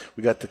Frias.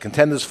 We got the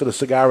contenders for the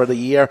Cigar of the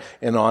Year.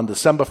 And on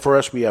December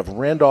 1st, we have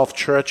Randolph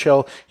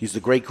Churchill. He's the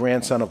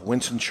great-grandson of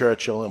Winston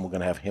Churchill, and we're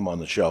going to have him on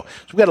the show.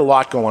 So we got a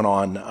lot going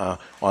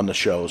on the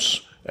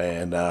shows.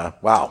 And,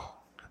 wow,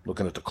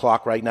 looking at the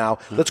clock right now.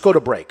 Let's go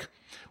to break.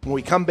 When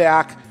we come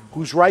back,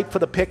 who's ripe for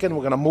the picking?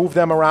 We're going to move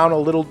them around a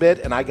little bit.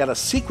 And I got a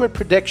secret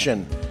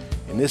prediction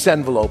in this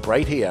envelope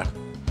right here.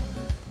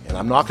 And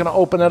I'm not going to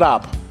open it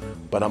up,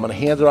 but I'm going to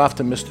hand it off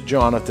to Mr.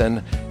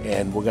 Jonathan,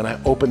 and we're going to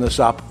open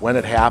this up when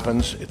it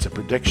happens. It's a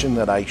prediction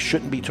that I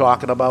shouldn't be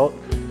talking about,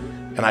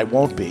 and I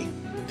won't be.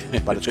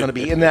 But it's going to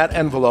be in that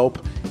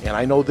envelope, and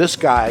I know this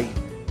guy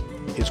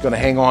is going to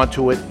hang on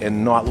to it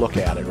and not look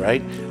at it,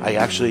 right? I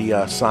actually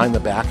signed the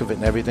back of it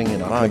and everything.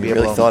 And wow, you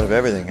really thought of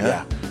everything, huh?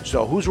 Yeah.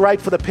 So who's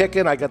right for the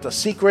picking? I got the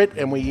secret,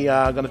 and we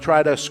are going to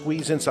try to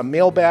squeeze in some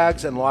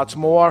mailbags and lots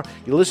more.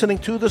 You're listening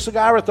to The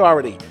Cigar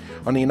Authority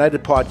on the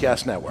United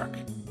Podcast Network.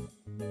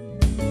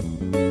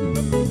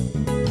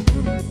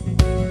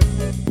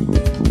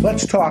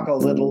 Let's talk a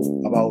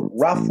little about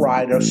Rough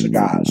Rider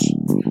cigars.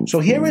 So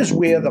here is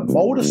where the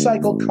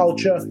motorcycle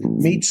culture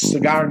meets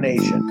Cigar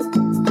Nation.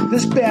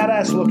 This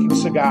badass-looking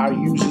cigar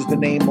uses the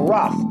name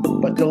Rough,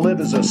 but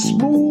delivers a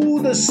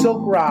smooth as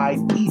silk ride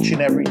each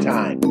and every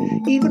time.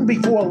 Even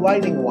before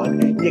lighting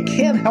one, you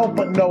can't help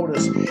but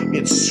notice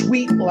it's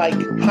sweet like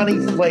honey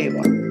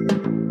flavor.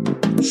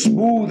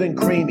 Smooth and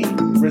creamy,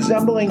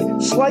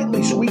 resembling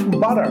slightly sweetened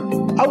butter.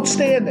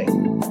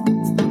 Outstanding.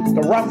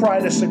 The Rough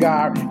Rider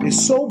cigar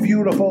is so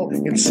beautiful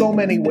in so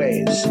many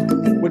ways.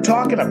 We're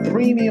talking a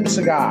premium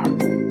cigar,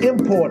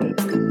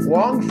 imported,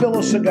 long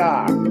filler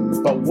cigar,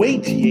 but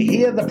wait till you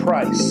hear the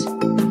price.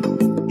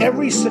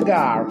 Every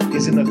cigar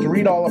is in the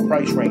 $3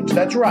 price range.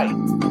 That's right.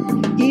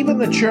 Even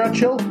the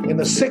Churchill in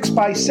the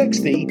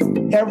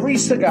 6x60, every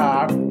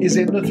cigar is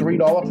in the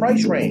 $3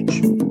 price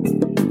range.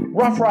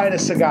 Rough Rider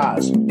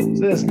cigars.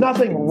 There's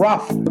nothing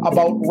rough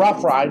about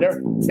Rough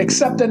Rider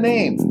except the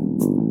name,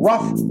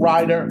 Rough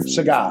Rider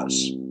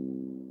Cigars.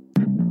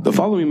 The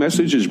following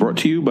message is brought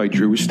to you by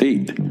Drew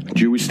Estate.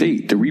 Drew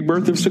Estate, the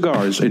rebirth of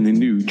cigars in the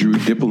new Drew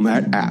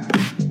Diplomat app.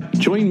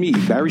 Join me,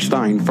 Barry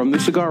Stein, from the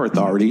Cigar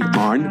Authority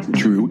on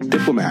Drew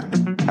Diplomat.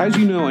 As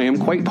you know, I am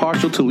quite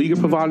partial to Liga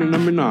Privada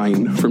number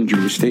 9 from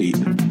Drew Estate.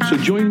 So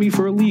join me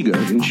for a Liga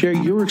and share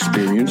your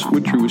experience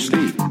with Drew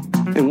Estate.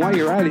 And while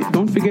you're at it,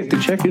 don't forget to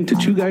check into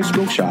Two Guys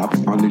Smoke Shop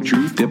on the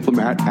Drew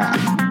Diplomat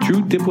app.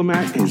 Drew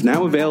Diplomat is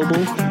now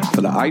available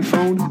for the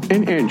iPhone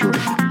and Android.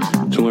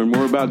 To learn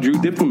more about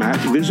Drew Diplomat,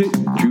 visit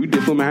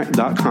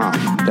drewdiplomat.com.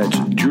 That's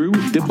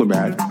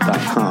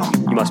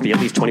drewdiplomat.com. You must be at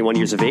least 21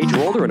 years of age or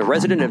older and a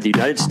resident of the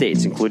United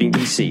States, including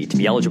D.C. To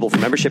be eligible for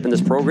membership in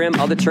this program,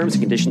 other terms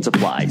and conditions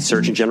apply.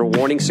 Surgeon General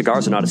warning,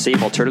 cigars are not a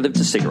safe alternative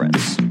to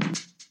cigarettes.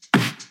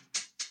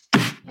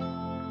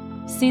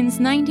 Since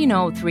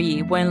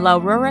 1903, when La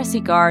Aurora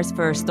Cigars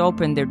first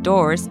opened their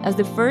doors as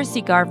the first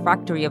cigar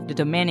factory of the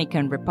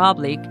Dominican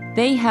Republic,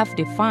 they have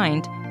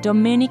defined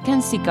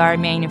Dominican cigar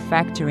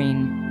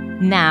manufacturing.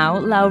 Now,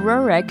 La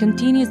Aurora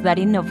continues that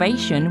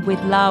innovation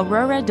with La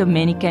Aurora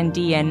Dominican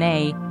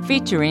DNA,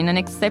 featuring an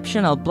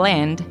exceptional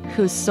blend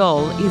whose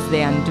soul is the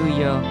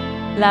Andullo.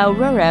 La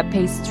Aurora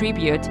pays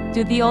tribute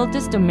to the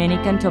oldest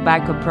Dominican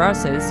tobacco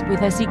process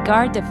with a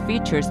cigar that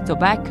features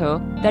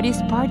tobacco that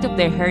is part of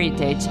their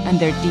heritage and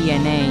their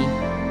DNA.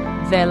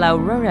 The La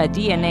Aurora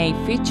DNA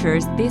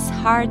features this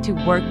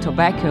hard-to-work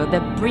tobacco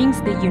that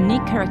brings the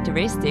unique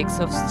characteristics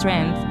of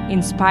strength,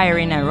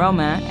 inspiring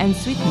aroma, and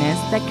sweetness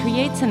that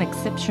creates an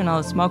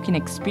exceptional smoking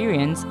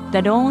experience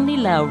that only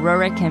La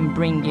Aurora can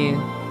bring you.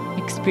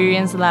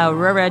 Experience La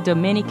Aurora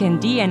Dominican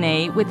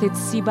DNA with its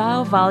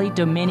Cibao Valley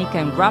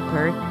Dominican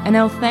wrapper, an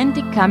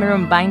authentic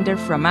Cameron binder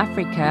from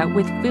Africa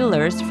with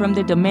fillers from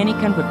the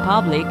Dominican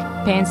Republic,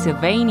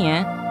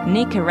 Pennsylvania,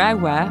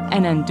 Nicaragua,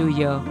 and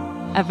Andullo.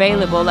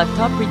 Available at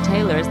top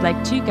retailers like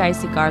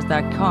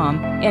twoguyscigars.com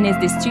and is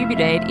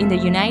distributed in the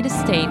United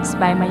States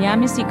by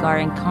Miami Cigar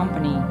and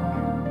Company.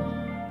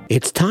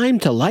 It's time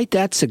to light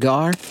that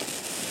cigar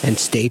and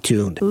stay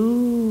tuned.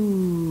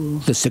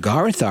 Ooh. The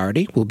Cigar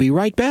Authority will be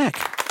right back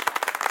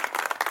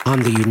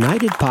on the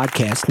United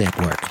Podcast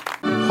Network.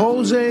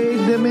 Jose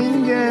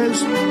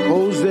Dominguez,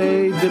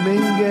 Jose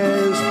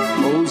Dominguez,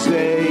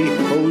 Jose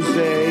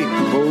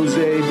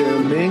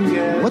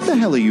Dominguez. What the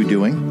hell are you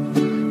doing?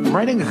 I'm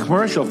writing a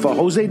commercial for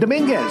Jose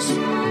Dominguez.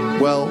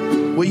 Well,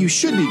 what you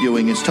should be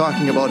doing is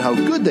talking about how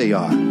good they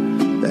are.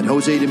 That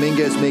Jose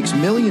Dominguez makes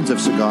millions of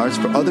cigars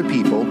for other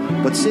people,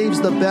 but saves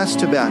the best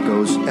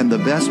tobaccos and the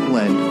best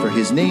blend for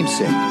his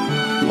namesake,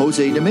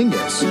 Jose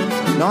Dominguez.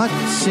 Not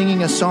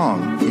singing a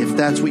song, if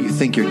that's what you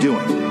think you're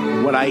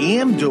doing. What I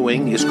am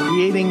doing is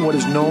creating what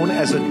is known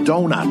as a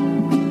donut.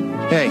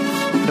 Hey,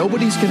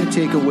 nobody's going to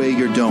take away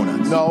your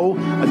donuts. No,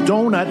 a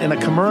donut in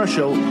a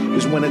commercial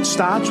is when it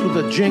starts with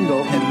a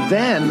jingle and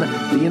then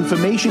the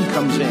information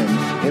comes in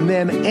and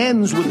then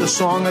ends with the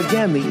song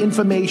again. The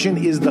information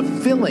is the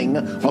filling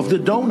of the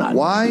donut.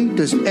 Why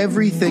does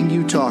everything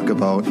you talk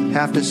about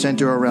have to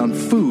center around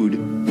food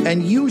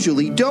and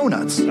usually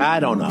donuts?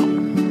 I don't know.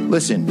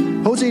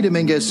 Listen, Jose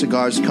Dominguez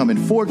cigars come in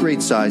 4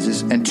 great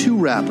sizes and 2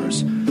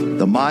 wrappers.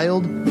 The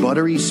mild,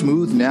 buttery,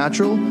 smooth,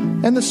 natural,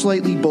 and the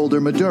slightly bolder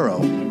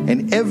Maduro.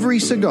 And every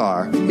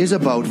cigar is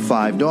about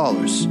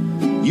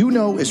 $5. You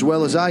know as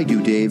well as I do,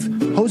 Dave,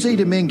 Jose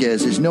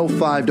Dominguez is no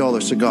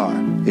 $5 cigar.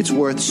 It's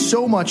worth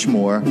so much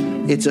more,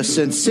 it's a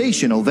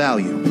sensational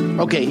value.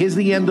 Okay, here's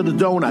the end of the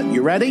donut.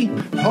 You ready?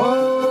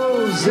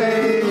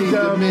 Jose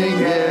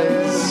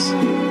Dominguez.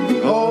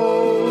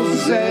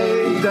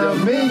 Jose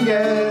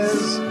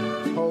Dominguez.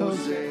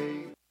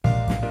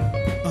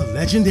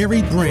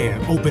 Legendary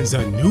brand opens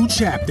a new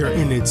chapter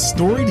in its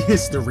storied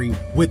history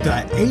with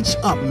the H.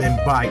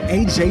 Upman by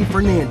A.J.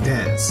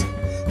 Fernandez.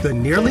 The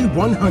nearly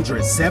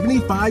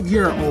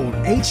 175-year-old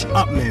H.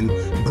 Upman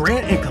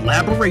brand, in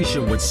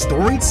collaboration with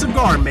storied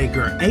cigar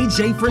maker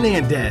A.J.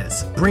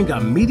 Fernandez, bring a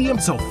medium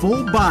to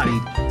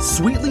full-bodied,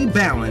 sweetly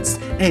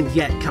balanced, and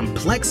yet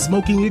complex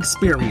smoking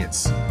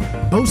experience.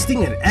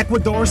 Boasting an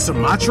Ecuador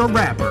Sumatra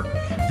wrapper,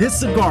 this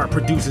cigar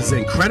produces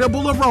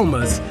incredible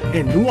aromas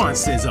and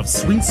nuances of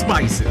sweet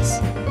spices.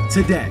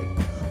 Today,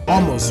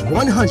 almost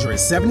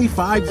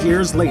 175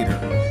 years later,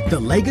 the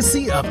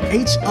legacy of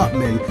H.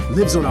 Upman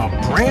lives on a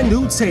brand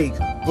new take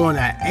on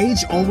an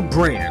age-old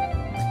brand.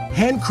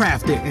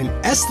 Handcrafted in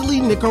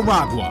Esteli,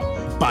 Nicaragua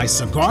by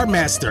cigar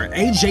master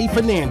A.J.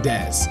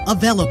 Fernandez.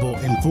 Available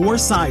in 4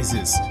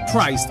 sizes,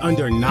 priced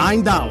under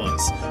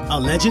 $9. A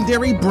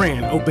legendary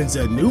brand opens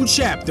a new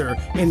chapter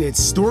in its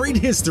storied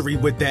history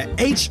with the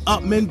H.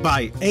 Upman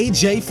by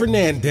A.J.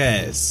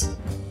 Fernandez.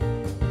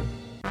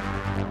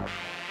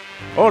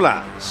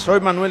 Hola, soy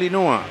Manuel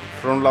Hinoa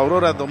from La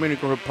Aurora,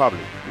 Dominican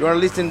Republic. You are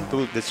listening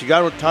to the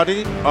Cigar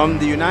Authority on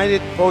the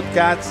United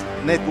Podcast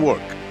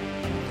Network.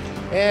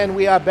 And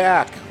we are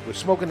back. We're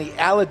smoking the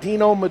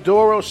Aladino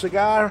Maduro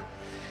cigar.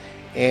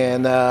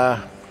 And we're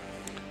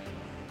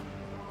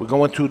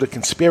going through the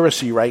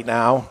conspiracy right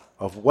now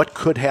of what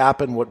could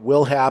happen, what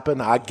will happen,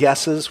 our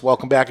guesses.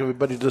 Welcome back,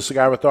 everybody, to the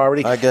Cigar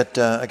Authority. I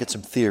got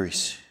some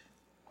theories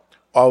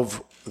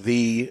of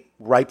the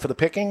ripe for the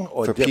picking,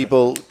 or for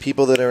people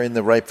that are in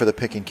the ripe for the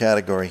picking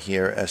category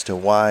here as to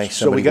why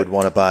somebody would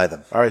want to buy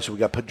them. All right, so we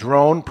got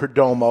Padron,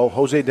 Perdomo,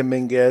 Jose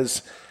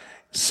Dominguez,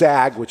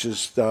 SAG, which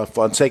is the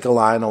Fonseca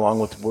line, along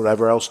with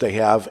whatever else they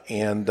have,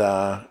 and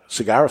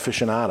Cigar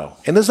Aficionado.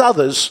 And there's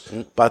others,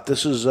 but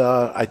this is,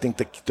 I think,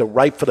 the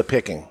ripe for the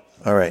picking.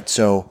 All right,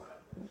 so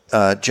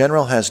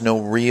General has no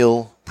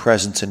real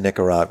presence in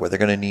Nicaragua. They're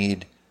going to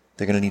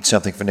need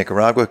something for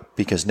Nicaragua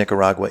because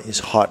Nicaragua is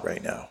hot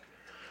right now.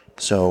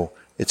 So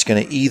it's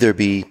going to either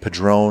be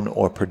Padron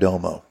or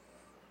Perdomo.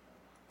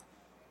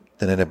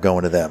 Then end up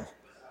going to them.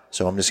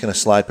 So I'm just going to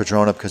slide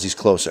Padron up because he's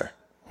closer.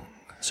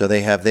 So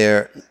they have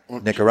their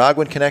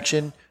Nicaraguan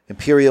connection.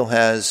 Imperial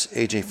has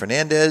A.J.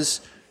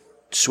 Fernandez.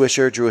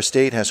 Swisher, Drew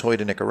Estate, has Hoy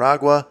de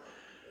Nicaragua.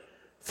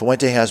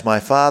 Fuente has My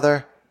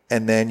Father.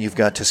 And then you've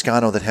got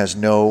Toscano that has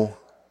no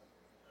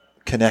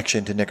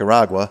connection to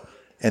Nicaragua.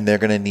 And they're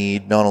going to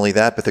need not only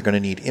that, but they're going to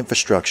need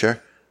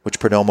infrastructure, which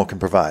Perdomo can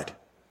provide.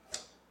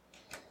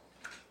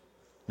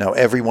 Now,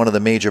 every one of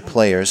the major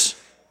players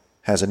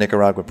has a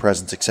Nicaraguan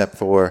presence except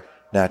for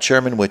Nat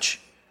Sherman,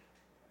 which...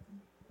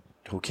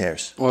 who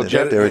cares? Well,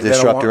 they're a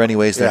disruptor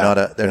anyways.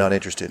 They're not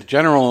interested.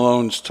 General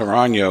owns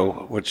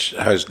Tarano, which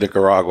has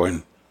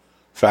Nicaraguan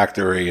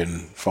factory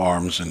and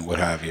farms and what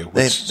have you.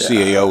 Which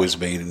CAO is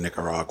made in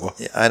Nicaragua.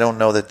 I don't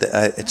know that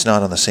it's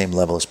not on the same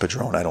level as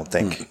Padron. I don't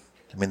think.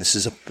 I mean, this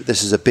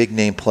is a big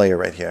name player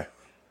right here.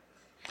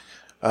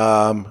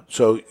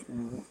 So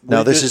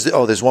now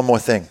there's one more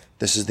thing.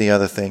 This is the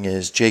other thing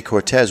is J.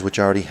 Cortez, which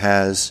already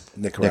has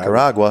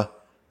Nicaragua.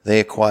 They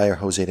acquire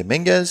Jose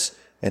Dominguez,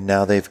 and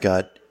now they've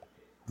got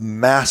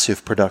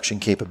massive production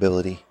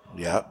capability.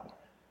 Yeah.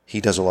 He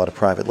does a lot of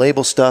private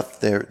label stuff.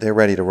 They're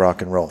ready to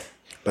rock and roll.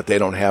 But they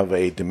don't have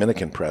a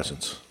Dominican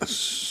presence.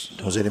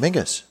 Jose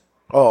Dominguez.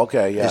 Oh,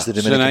 okay, yeah. Is the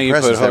Dominican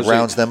presence that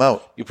rounds them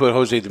out. You put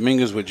Jose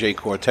Dominguez with J.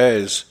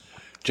 Cortez.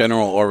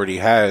 General already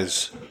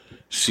has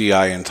CI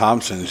and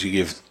Thompson's. You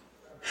give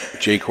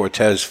J.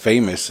 Cortez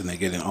Famous, and they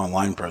get an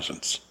online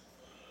presence.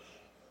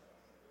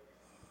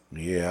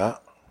 Yeah.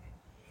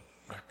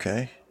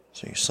 Okay.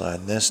 So you're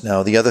sliding this.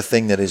 Now, the other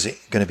thing that is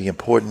going to be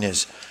important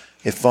is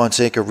if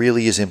Fonseca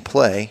really is in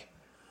play,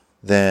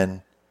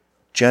 then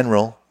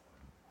General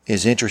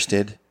is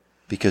interested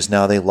because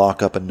now they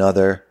lock up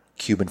another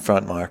Cuban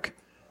front mark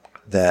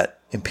that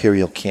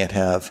Imperial can't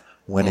have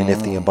when and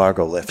if the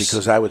embargo lifts.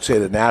 Because I would say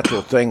the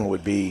natural thing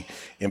would be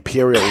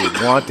Imperial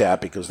would want that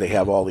because they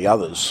have all the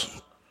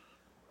others.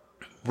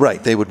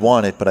 Right, they would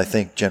want it, but I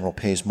think General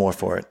pays more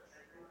for it.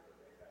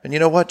 And you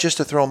know what? Just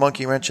to throw a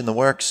monkey wrench in the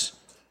works,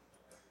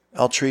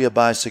 Altria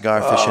buys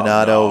Cigar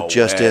Aficionado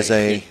as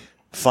a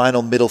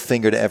final middle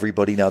finger to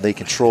everybody. Now they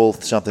control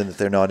something that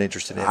they're not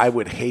interested in. I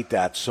would hate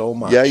that so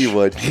much. Yeah, you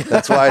would.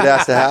 That's why it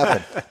has to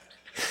happen.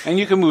 And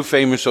you can move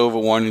Famous over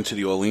one into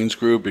the Orleans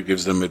group. It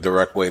gives them a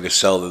direct way to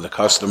sell to the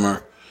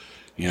customer.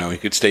 You know, you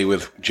could stay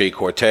with J.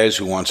 Cortez,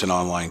 who wants an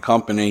online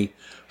company.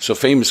 So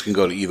Famous can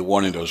go to either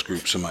one of those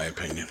groups, in my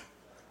opinion.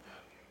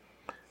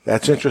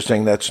 That's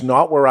interesting. That's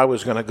not where I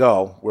was going to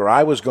go. Where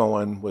I was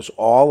going was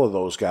all of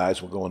those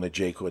guys were going to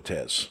J.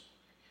 Cortez.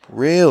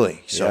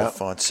 Really? So Yeah.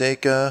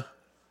 Fonseca.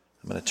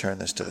 I'm going to turn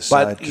this to the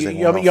side. But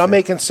you're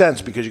making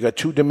sense because you got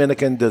two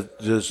Dominican. Do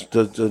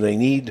they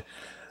need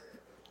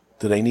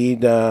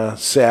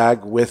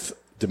SAG with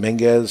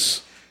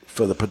Dominguez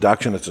for the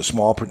production? It's a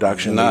small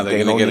production. No,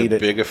 they're going to get a it.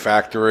 bigger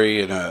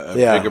factory and a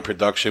bigger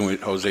production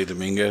with Jose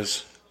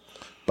Dominguez.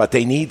 But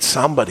they need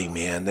somebody,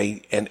 man.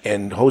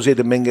 And Jose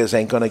Dominguez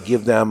ain't going to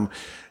give them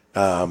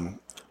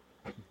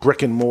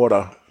brick and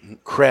mortar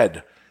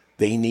cred.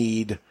 They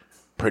need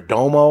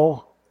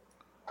Perdomo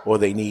or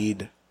they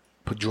need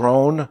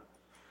Padron.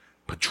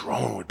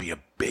 Padron would be a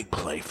big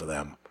play for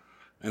them.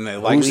 And they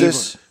like Who's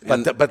this?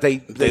 But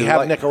they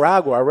have like,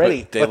 Nicaragua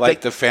already. They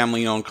like the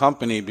family-owned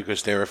company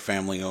because they're a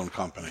family-owned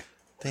company.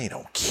 They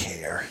don't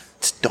care.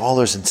 It's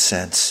dollars and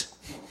cents.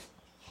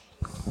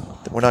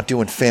 We're not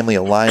doing family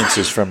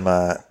alliances from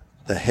the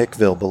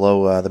Hickville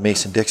below the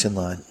Mason-Dixon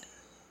line.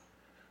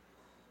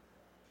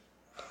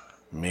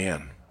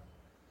 Man.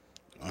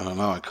 I don't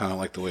know. I kind of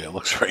like the way it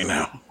looks right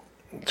now.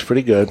 It's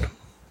pretty good.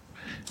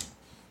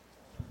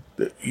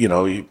 You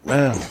know, you're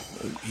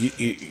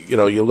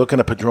looking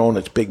at Padron.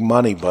 It's big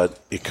money, but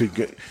it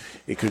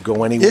could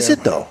go anywhere. Is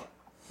it though?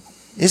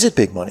 Is it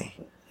big money?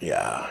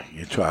 Yeah,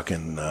 you're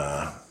talking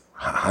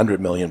 $100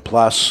 million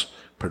plus.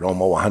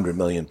 Perdomo $100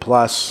 million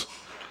plus.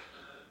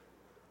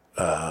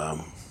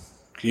 Can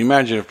you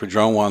imagine if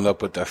Padron wound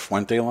up with that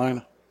Fuente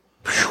line?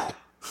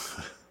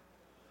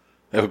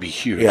 That would be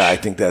huge. Yeah, I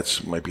think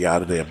that's might be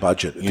out of their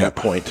budget at that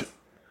point.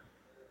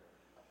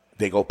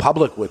 They go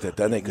public with it,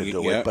 then they could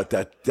do it. But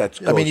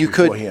that's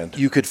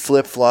you could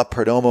flip flop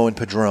Perdomo and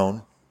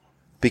Padron,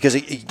 because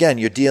again,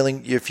 you're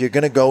dealing. If you're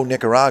going to go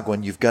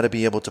Nicaraguan, you've got to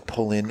be able to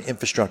pull in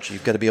infrastructure.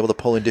 You've got to be able to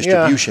pull in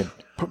distribution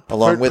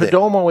along with it.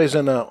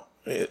 Perdomo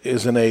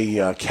isn't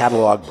a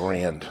catalog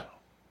brand.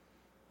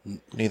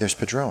 Neither is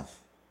Padron.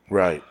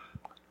 Right.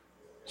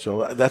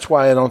 So that's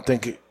why I don't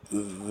think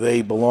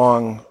they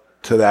belong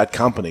to that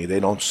company. They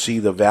don't see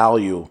the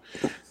value.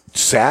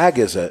 SAG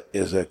is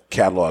a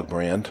catalog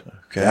brand.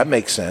 Okay. That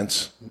makes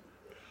sense.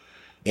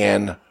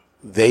 And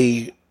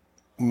they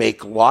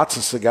make lots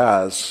of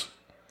cigars.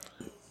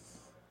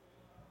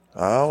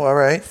 Oh, all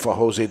right. For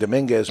Jose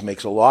Dominguez,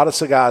 makes a lot of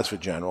cigars for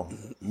General.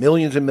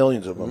 Millions and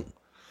millions of them.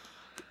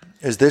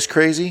 Is this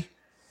crazy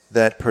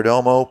that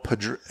Perdomo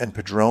and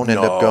Padron end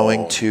up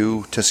going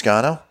to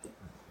Toscano?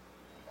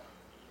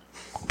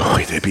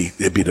 Boy, they'd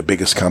be the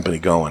biggest company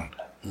going.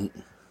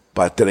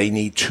 But do they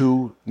need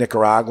two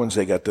Nicaraguans?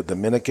 They got the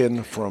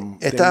Dominican from...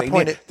 At that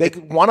point...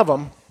 one of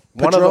them.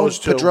 One Padron, of those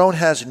two. Padron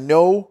has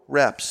no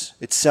reps.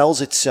 It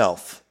sells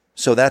itself.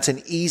 So that's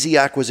an easy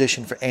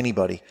acquisition for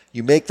anybody.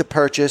 You make the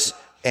purchase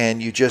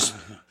and you just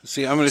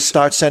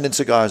start sending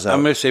cigars out.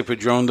 I'm going to say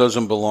Padron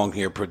doesn't belong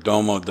here.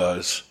 Perdomo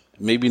does.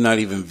 Maybe not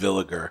even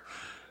Villiger.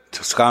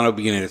 Toscano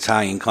being an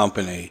Italian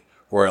company.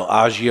 Royal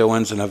Agio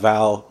ends in a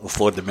vowel. La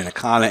Flor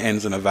Dominicana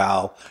ends in a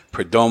vowel.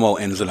 Perdomo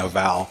ends in a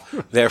vowel.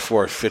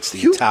 Therefore, it fits the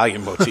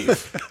Italian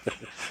motif.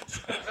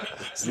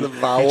 It's the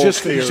vowel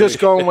You're just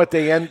going with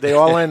they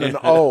all end in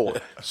O.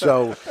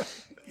 So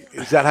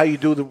is that how you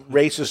do the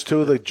races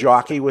too? The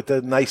jockey with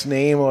the nice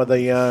name or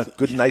the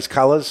good, nice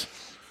colors?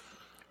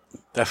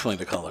 Definitely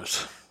the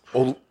colors.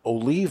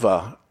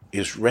 Oliva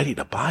is ready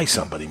to buy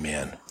somebody,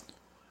 man.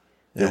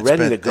 Yeah, They're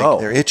ready to go.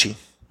 They're itchy.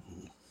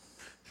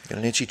 Got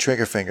an itchy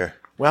trigger finger.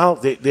 Well,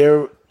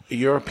 they're a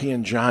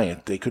European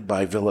giant. They could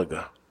buy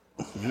Villiga.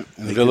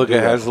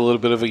 Villiga has a little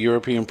bit of a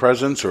European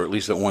presence, or at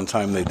least at one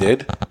time they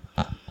did.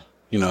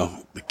 You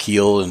know, the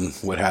keel and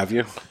what have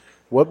you.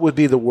 What would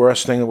be the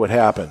worst thing that would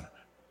happen?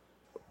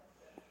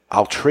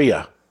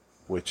 Altria,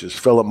 which is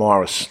Philip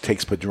Morris,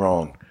 takes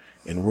Padron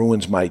and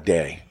ruins my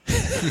day.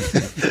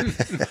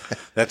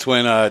 That's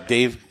when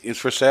Dave is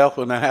for sale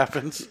when that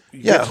happens?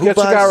 Yeah, get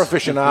Cigar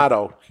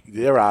Aficionado.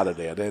 They're out of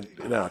there. They're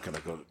not going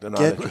to go. They're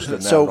not interested in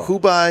that. So who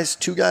buys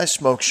Two Guys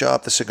Smoke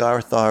Shop, the Cigar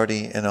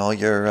Authority, and all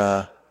your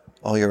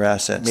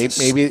assets?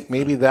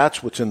 Maybe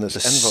that's what's in this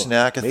envelope.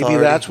 Snack Authority.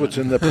 Maybe that's what's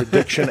in the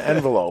prediction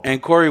envelope.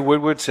 And Corey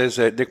Woodward says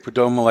that Nick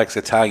Perdomo likes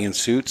Italian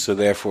suits, so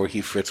therefore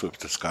he fits with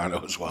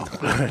Toscano as well.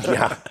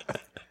 Yeah,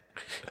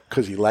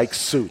 because he likes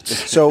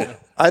suits. So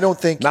I don't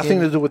think nothing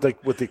to do with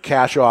the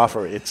cash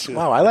offer. It's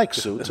wow, I like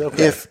suits.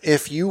 Okay.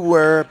 If you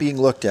were being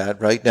looked at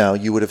right now,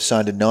 you would have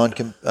signed a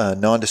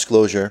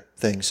non-disclosure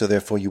thing, so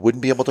therefore you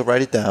wouldn't be able to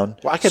write it down.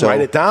 Well, I can write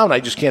it down. I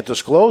just can't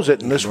disclose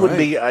it. And this would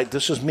be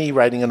this is me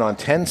writing it on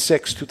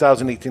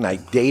 10/6/2018. I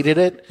dated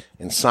it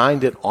and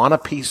signed it on a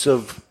piece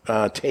of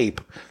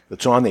tape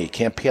that's on there. You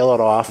can't peel it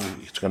off.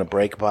 It's going to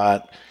break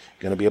apart.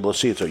 You're going to be able to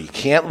see it. So you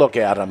can't look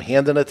at it. I'm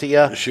handing it to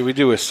you. Should we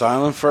do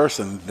asylum first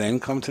and then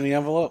come to the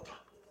envelope?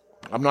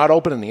 I'm not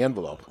opening the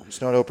envelope.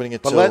 It's not opening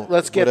it but till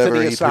let's get to the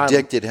whatever he asylum.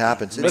 predicted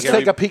happens. Let's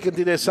take a peek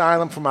into the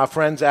asylum from our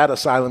friends at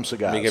Asylum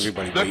Cigars. Make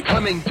everybody They're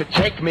coming to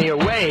take me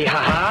away,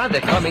 ha-ha.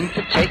 They're coming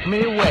to take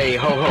me away,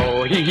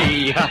 ho-ho,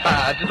 hee-hee,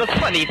 ha-ha. To the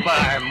funny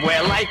farm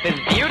where life is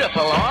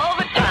beautiful all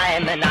the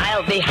time. And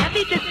I'll be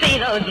happy to see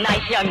those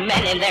nice young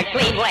men in their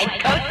clean white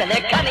coats. And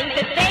they're coming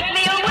to take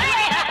me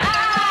away, ha-ha.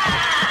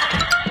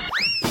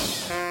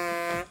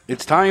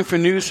 It's time for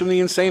news from the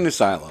Insane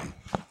Asylum.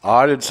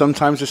 Odd and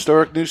sometimes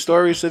historic news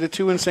stories that are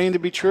too insane to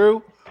be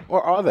true,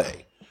 or are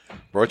they?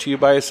 Brought to you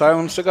by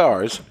Asylum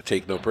Cigars.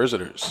 Take no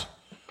prisoners.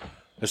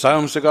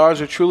 Asylum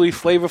Cigars are truly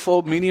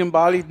flavorful,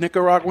 medium-bodied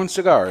Nicaraguan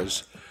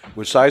cigars,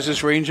 with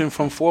sizes ranging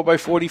from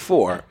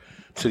 4x44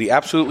 to the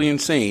absolutely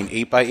insane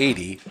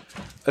 8x80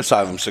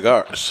 Asylum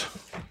Cigars.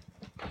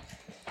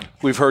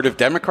 We've heard of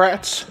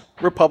Democrats,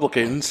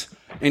 Republicans,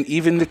 and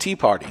even the Tea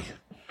Party.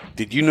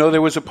 Did you know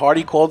there was a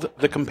party called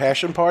the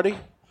Compassion Party?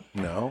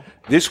 No.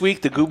 This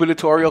week, the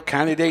gubernatorial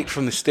candidate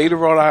from the state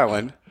of Rhode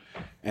Island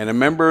and a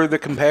member of the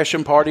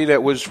Compassion Party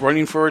that was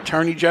running for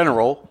Attorney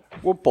General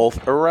were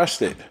both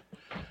arrested.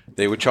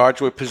 They were charged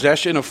with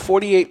possession of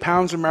 48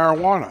 pounds of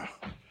marijuana.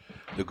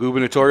 The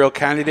gubernatorial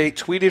candidate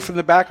tweeted from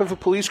the back of a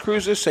police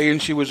cruiser saying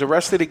she was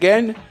arrested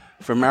again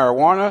for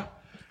marijuana,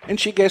 and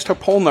she guessed her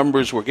poll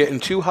numbers were getting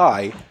too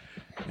high,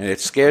 and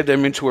it scared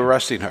them into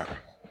arresting her.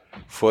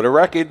 For the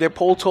record, their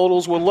poll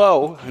totals were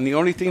low, and the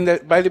only thing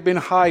that might have been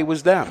high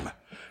was them.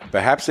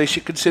 Perhaps they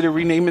should consider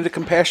renaming the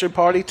Compassion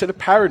Party to the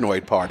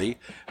Paranoid Party,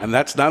 and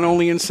that's not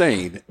only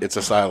insane, it's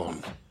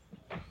asylum.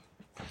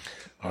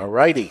 All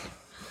righty.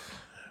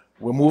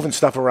 We're moving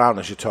stuff around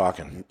as you're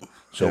talking.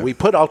 So we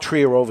put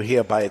Altria over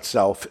here by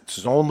itself. It's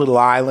its own little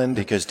island.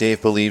 Because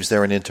Dave believes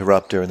they're an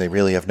interrupter and they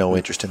really have no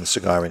interest in the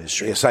cigar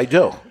industry. Yes, I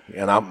do.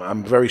 And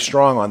I'm very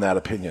strong on that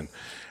opinion.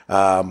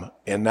 And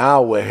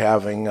now we're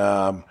having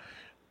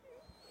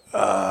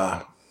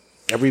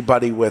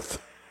everybody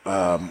with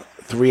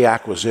 3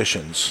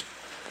 acquisitions.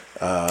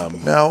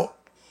 Now,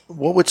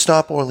 what would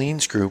stop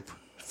Orleans Group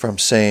from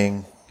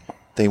saying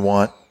they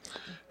want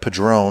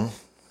Padron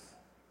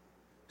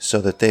so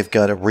that they've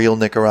got a real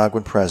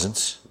Nicaraguan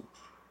presence?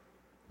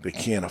 They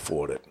can't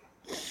afford it.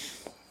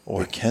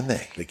 Or can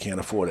they? They can't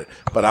afford it.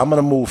 But I'm going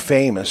to move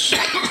Famous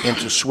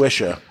into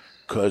Swisher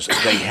because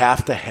they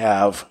have to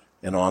have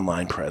an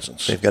online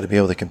presence. They've got to be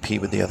able to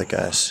compete with the other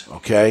guys.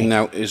 Okay.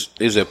 Now, is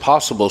it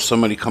possible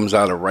somebody comes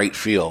out of right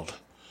field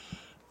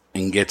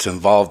and gets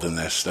involved in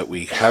this that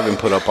we haven't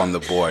put up on the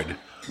board?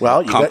 Well,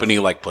 a company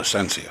like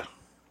Placencia.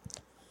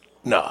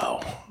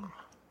 No.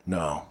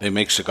 They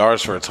make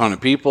cigars for a ton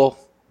of people.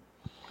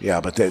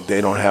 Yeah, but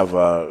they don't have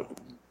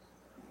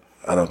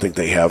I don't think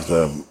they have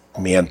the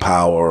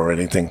manpower or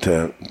anything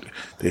to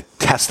the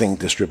testing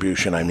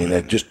distribution. I mean,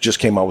 they just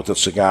came out with a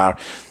cigar.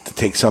 To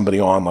take somebody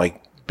on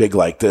like big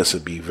like this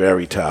would be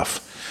very tough.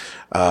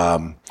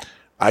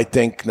 I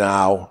think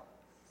now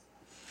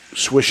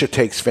Swisher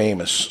takes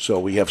Famous. So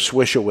we have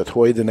Swisher with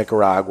Hoy de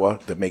Nicaragua.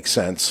 That makes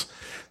sense.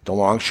 The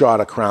long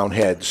shot of Crown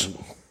Heads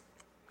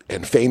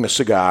and Famous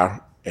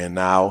Cigar. And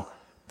now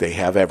they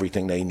have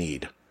everything they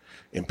need.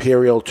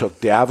 Imperial took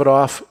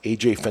Davidoff,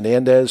 AJ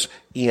Fernandez,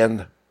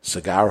 and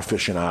Cigar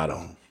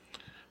Aficionado.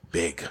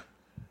 Big.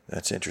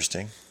 That's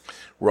interesting.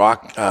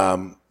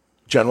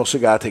 General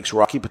Cigar takes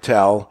Rocky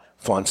Patel,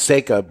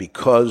 Fonseca,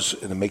 because,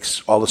 and it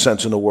makes all the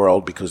sense in the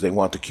world, because they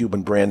want the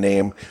Cuban brand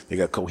name. They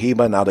got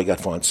Cohiba, now they got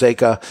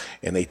Fonseca,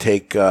 and they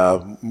take,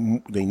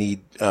 they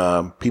need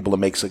people to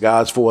make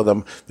cigars for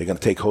them. They're going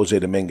to take Jose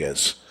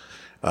Dominguez.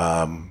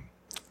 I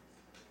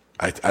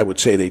would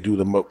say they do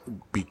the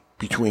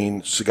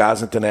between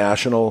Cigars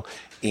International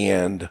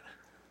and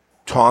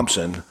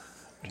Thompson.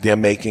 they're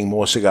making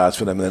more cigars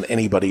for them than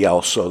anybody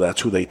else, so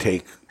that's who they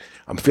take.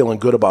 I'm feeling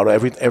good about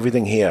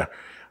everything here.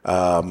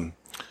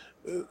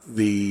 Move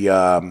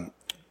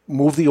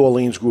the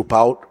Orleans group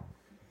out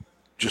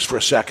just for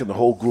a second, the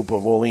whole group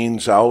of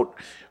Orleans out.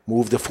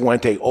 Move the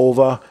Fuente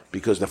over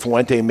because the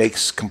Fuente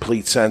makes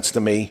complete sense to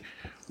me.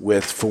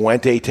 With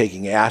Fuente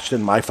taking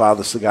Ashton, My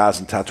Father's Cigars,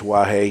 and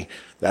Tatuaje,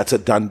 that's a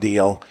done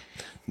deal.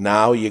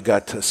 Now you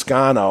got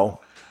Toscano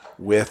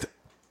with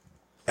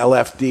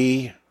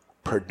LFD,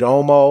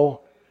 Perdomo,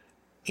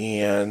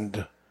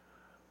 and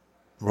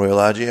Royal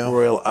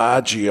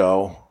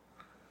Agio.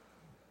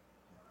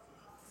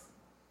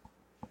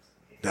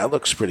 That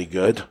looks pretty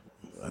good.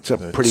 That's a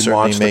pretty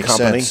monster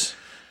company.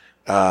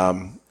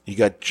 You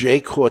got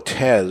J.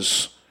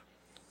 Cortez,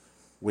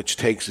 which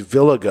takes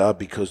Villiga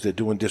because they're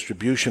doing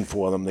distribution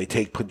for them. They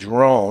take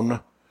Padron.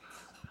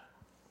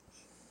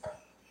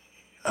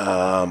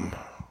 That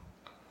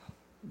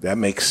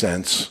makes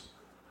sense.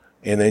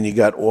 And then you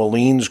got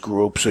Orleans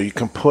Group, so you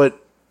can put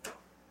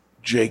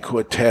J.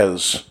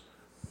 Cortez.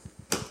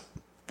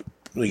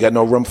 You got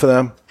no room for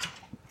them?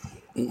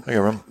 I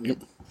got room. Yep.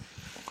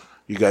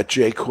 You got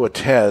J.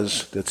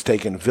 Cortez that's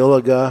taking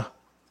Villiga,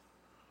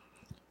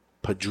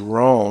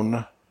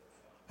 Padron.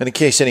 And in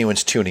case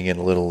anyone's tuning in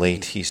a little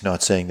late, he's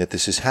not saying that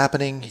this is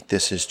happening.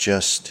 This is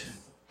just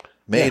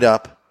made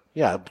up.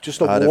 Yeah,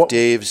 just out of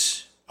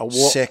Dave's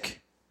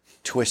sick,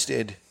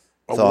 twisted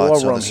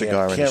thoughts on the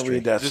cigar industry. Can't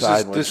read that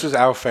sideways. This is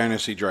our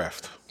fantasy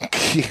draft.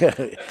 Yeah.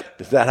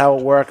 Is that how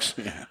it works?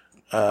 Yeah.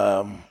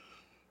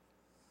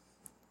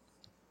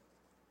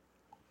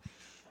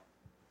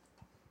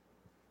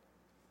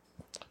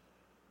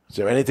 Is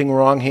there anything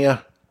wrong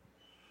here?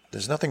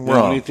 There's nothing wrong.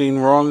 The only thing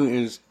wrong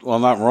is, well,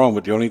 not wrong,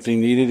 but the only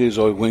thing needed is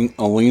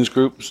Orleans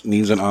Group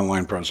needs an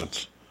online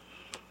presence.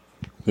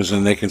 Because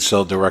then they can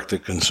sell direct to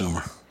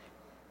consumer.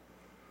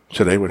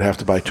 So they would have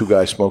to buy Two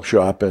Guys Smoke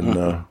Shop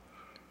and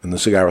the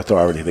Cigar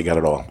Authority. They got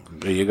it all.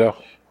 There you go.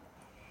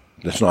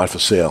 It's not for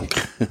sale.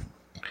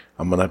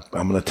 I'm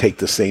gonna take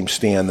the same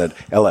stand that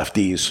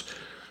LFD's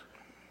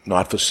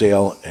not for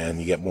sale, and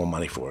you get more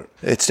money for it.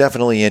 It's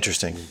definitely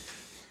interesting.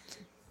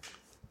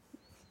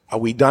 Are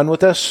we done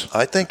with this?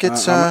 I think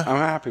it's. I'm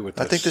happy with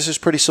this. I think this is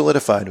pretty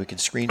solidified. We can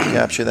screen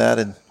capture that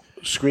and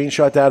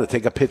screenshot that or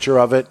take a picture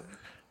of it.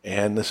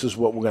 And this is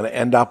what we're going to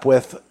end up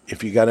with.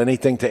 If you got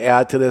anything to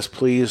add to this,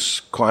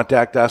 please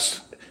contact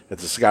us at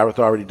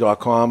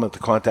thecigarauthority.com at the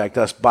Contact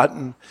Us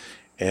button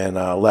and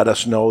let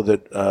us know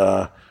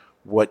that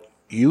what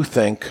you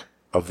think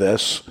of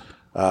this.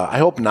 I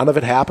hope none of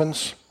it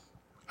happens.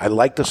 I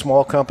like the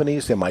small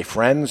companies. They're my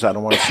friends. I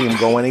don't want to see them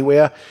go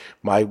anywhere.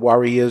 My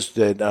worry is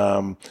that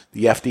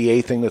the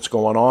FDA thing that's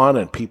going on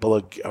and people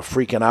are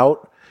freaking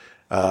out.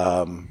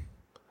 I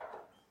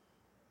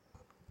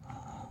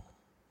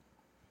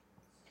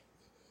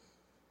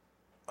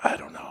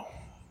don't know.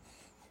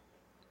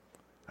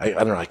 I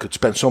don't know. I could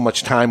spend so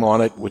much time on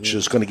it, which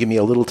is going to give me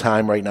a little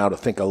time right now to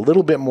think a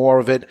little bit more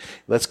of it.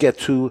 Let's get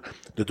to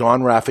the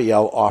Don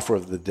Raphael offer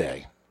of the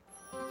day.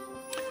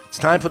 It's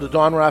time for the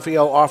Don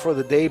Raphael offer of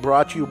the day,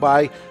 brought to you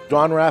by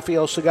Don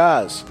Raphael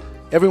Cigars.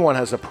 Everyone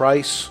has a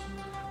price.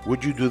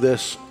 Would you do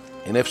this?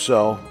 And if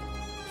so,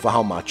 for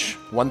how much?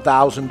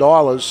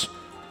 $1,000.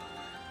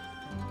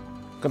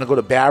 Going to go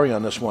to Barry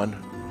on this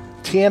one.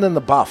 Tan in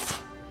the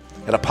Buff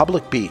at a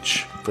public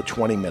beach for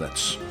 20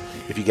 minutes.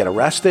 If you get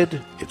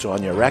arrested, it's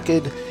on your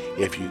record.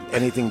 If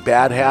anything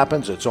bad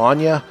happens, it's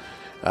on you.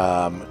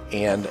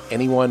 And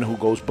anyone who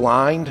goes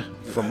blind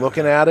from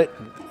looking at it,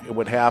 it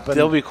would happen.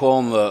 They'll be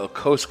calling the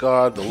Coast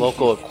Guard, the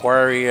local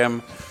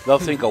aquarium. They'll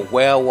think a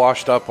whale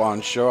washed up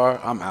on shore.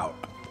 I'm out.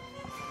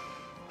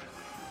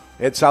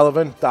 Ed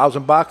Sullivan,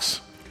 $1,000?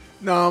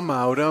 No, I'm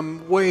out.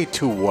 I'm way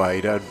too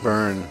white. I'd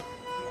burn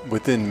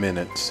within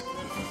minutes.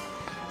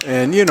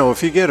 And,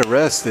 if you get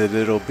arrested,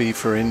 it'll be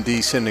for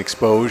indecent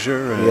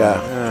exposure. And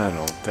yeah. I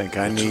don't think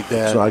I need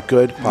that. It's not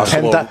good.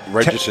 Possible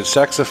registered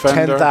sex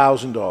offender.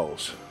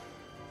 $10,000.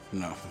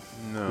 No.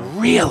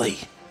 Really?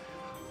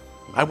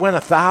 I went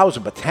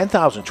 1,000, but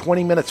 10,000,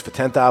 20 minutes for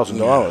 $10,000.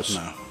 No.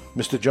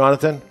 Mr.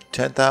 Jonathan?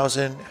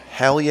 10,000,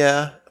 hell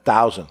yeah.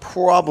 1,000.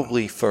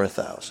 Probably for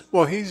 1,000.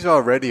 Well, he's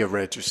already a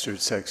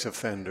registered sex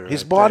offender.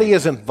 His body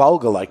isn't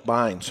vulgar like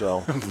mine,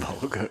 so.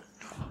 Vulgar.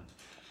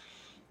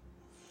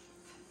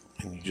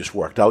 And you just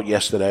worked out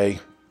yesterday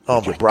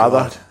with your my brother.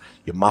 God.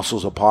 Your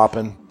muscles are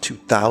popping.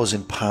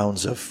 2,000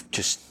 pounds of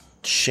just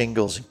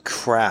shingles and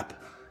crap.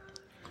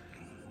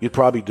 You'd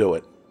probably do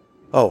it.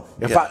 Oh,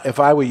 if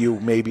I were you,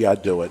 maybe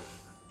I'd do it.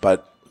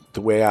 But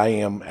the way I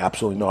am,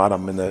 absolutely not.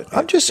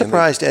 I'm just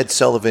surprised Ed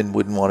Sullivan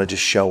wouldn't want to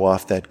just show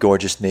off that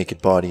gorgeous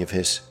naked body of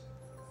his.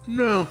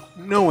 No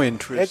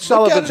interest. Ed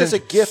Sullivan's as a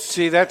gift.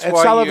 See, that's Ed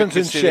why Sullivan's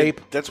in shape.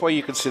 That's why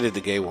you consider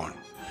the gay one.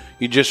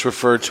 You just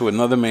refer to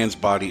another man's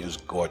body as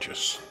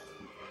gorgeous.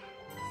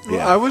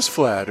 Yeah. I was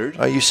flattered.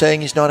 Are you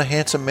saying he's not a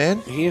handsome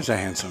man? He is a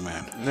handsome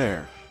man.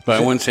 There. But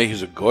I wouldn't say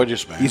he's a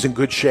gorgeous man. He's in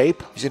good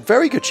shape. He's in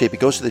very good shape. He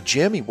goes to the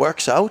gym. He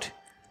works out.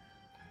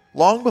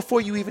 Long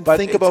before you even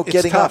think about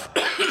getting tough. up.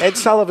 Ed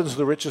Sullivan's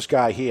the richest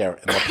guy here.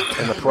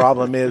 And the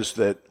problem is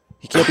that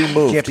He can't be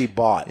moved. He can't be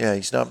bought. Yeah,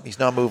 he's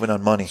not moving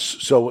on money.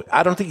 So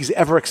I don't think he's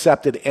ever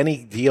accepted any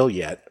deal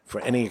yet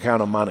for any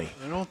amount of money.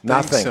 I don't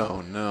Nothing. think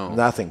so, no.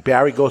 Nothing.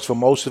 Barry goes for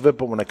most of it,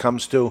 but when it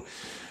comes to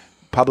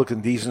public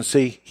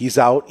indecency, he's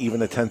out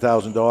even at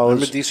 $10,000.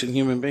 I'm a decent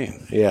human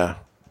being. Yeah.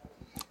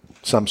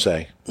 Some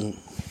say.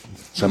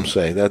 Some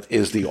say. That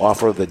is the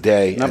offer of the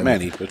day. Not and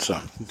many, but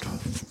some.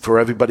 For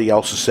everybody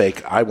else's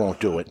sake, I won't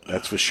do it.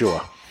 That's for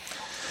sure.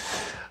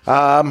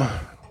 I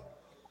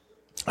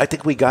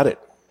think we got it.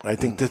 I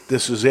think that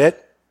this is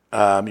it.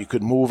 You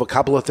could move a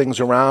couple of things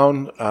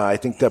around. I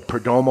think that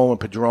Perdomo and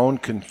Padron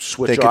can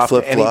switch off to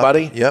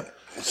anybody. Yep.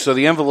 So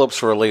the envelope's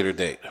for a later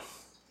date.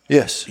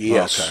 Yes.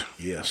 Yes. Okay.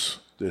 Yes.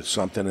 There's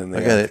something in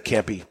there I got it. that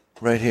can't be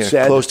Right here,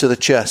 said. close to the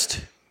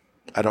chest.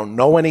 I don't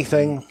know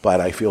anything, but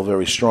I feel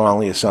very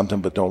strongly it's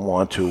something, but don't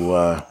want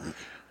to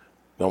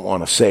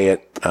say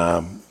it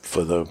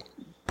for the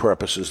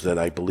purposes that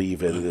I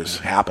believe it is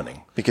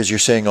happening. Because you're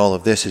saying all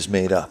of this is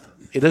made up.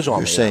 It is all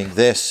You're made saying up.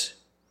 this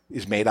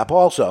is made up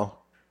also.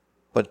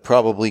 But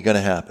probably going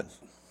to happen.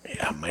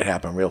 Yeah, it might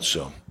happen real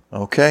soon.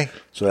 Okay.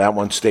 So that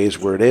one stays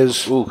where it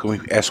is. Ooh, can we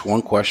ask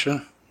one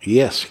question?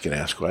 Yes, you can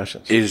ask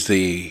questions. Is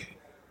the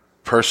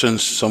person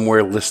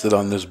somewhere listed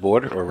on this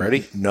board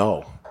already?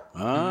 No.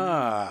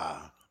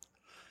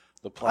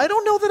 The plot. I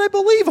don't know that I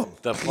believe him.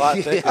 The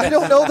plot. I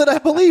don't know that I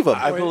believe him.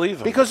 I believe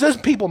him. Because there's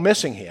people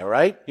missing here,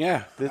 right?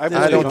 Yeah.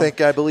 I don't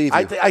think I believe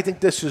you. I think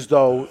this is,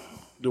 though,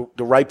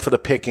 the ripe for the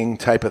picking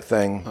type of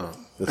thing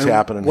that's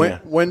happening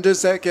here. When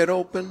does that get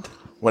opened?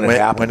 When it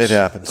happens. When it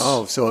happens.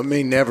 Oh, so it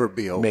may never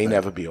be open. May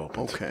never be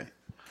open. Okay.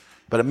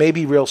 But it may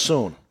be real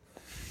soon.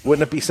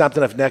 Wouldn't it be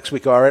something if next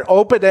week, all right,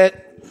 open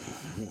it,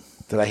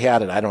 that I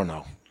had it? I don't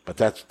know. But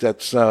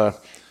that's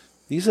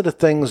these are the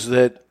things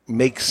that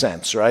make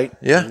sense, right?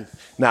 Yeah.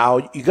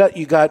 Now,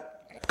 you got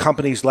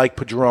companies like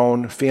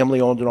Padron,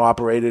 family-owned and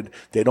operated.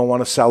 They don't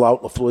want to sell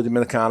out La Flor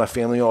Dominicana,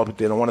 family-owned.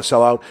 They don't want to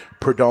sell out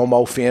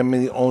Perdomo,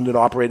 family-owned and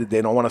operated.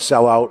 They don't want to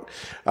sell out,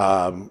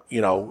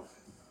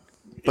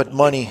 But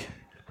money.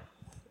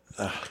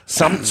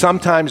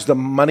 Sometimes the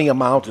money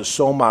amount is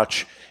so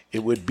much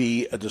it would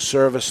be a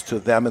disservice to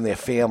them and their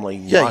family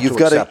not to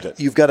accept it.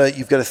 You've got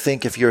to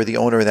think, if you're the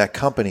owner of that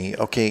company,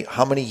 okay,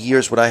 how many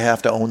years would I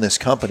have to own this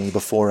company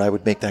before I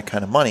would make that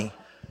kind of money?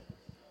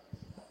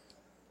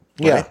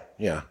 Yeah, Right?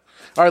 yeah.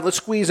 All right, let's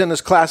squeeze in this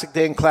Classic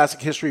Day in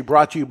Classic History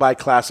brought to you by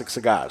Classic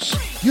Cigars.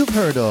 You've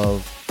heard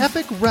of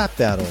epic rap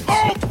battles.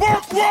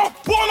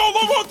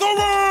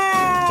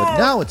 But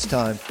now it's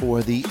time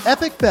for the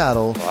epic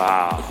battle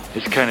Wow,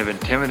 it's kind of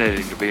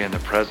intimidating to be in the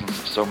presence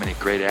of so many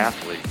great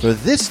athletes. for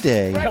this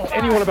day Tell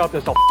anyone about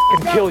this, I'll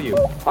kill you.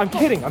 I'm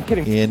kidding.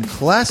 in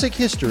classic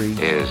history,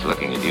 Is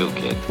looking at you,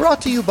 kid.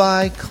 brought to you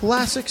by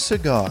Classic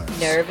Cigars.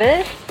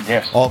 Nervous?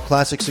 Yes. All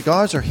classic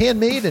cigars are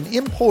handmade and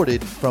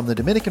imported from the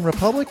Dominican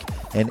Republic,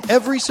 and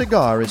every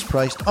cigar is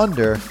priced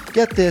under,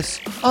 get this,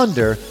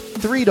 under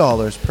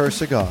 $3 per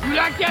cigar. You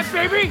like that,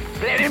 baby?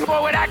 Let him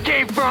know where that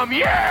came from,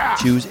 yeah!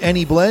 Choose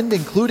any blend,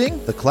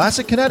 including the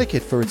Classic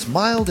Connecticut for its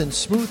mild and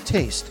smooth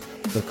taste,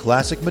 the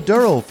Classic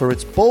Maduro for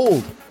its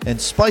bold and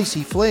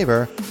spicy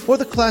flavor, or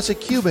the Classic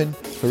Cuban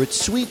for its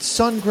sweet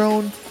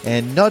sun-grown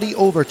and nutty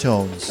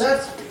overtones.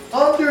 That's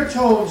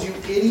undertones, you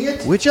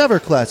idiot. Whichever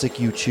classic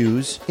you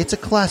choose, it's a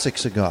classic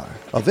cigar.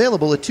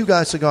 Available at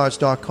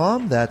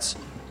twoguyscigars.com. That's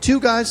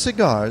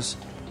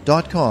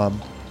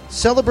twoguyscigars.com.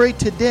 Celebrate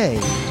today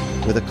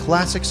with a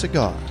classic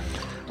cigar.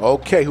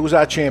 Okay, who's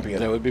our champion?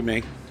 That would be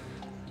me.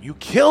 You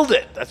killed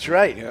it. That's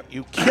right. Yep.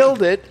 You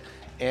killed it.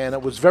 And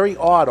it was very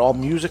odd, all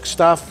music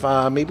stuff.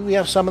 Maybe we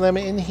have some of them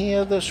in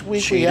here this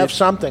week. Cheated.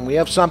 We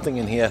have something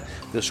in here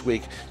this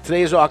week.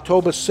 Today is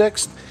October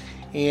 6th,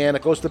 and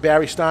it goes to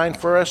Barry Stein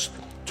first.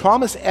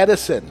 Thomas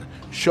Edison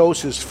shows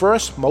his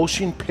first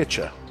motion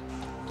picture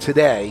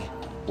today.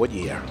 What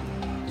year?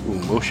 Ooh,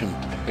 motion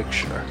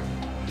picture.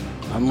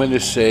 I'm going to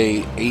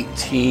say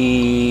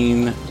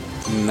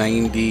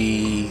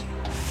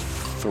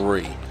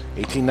 1893.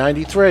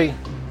 1893.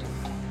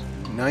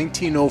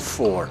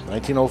 1904.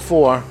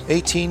 1904.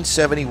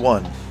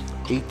 1871.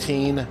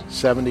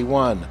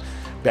 1871.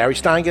 Barry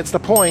Stein gets the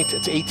point.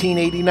 It's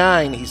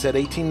 1889. He said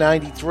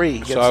 1893. He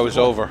gets So I the was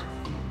point. over.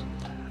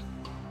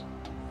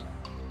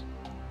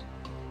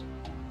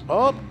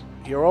 Oh,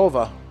 you're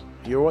over.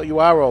 You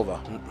are over.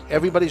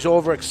 Everybody's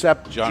over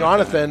except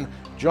Jonathan.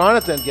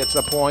 Jonathan gets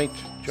a point.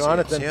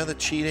 Jonathan. See how the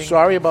cheating?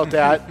 Sorry about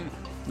that.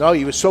 No,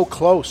 he was so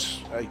close.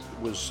 I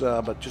was,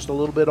 but just a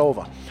little bit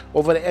over.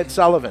 Over to Ed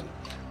Sullivan.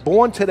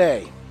 Born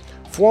today,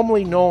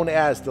 formerly known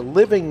as the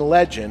living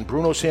legend,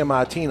 Bruno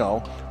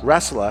Sammartino,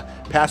 wrestler,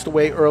 passed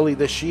away early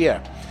this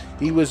year.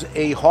 He was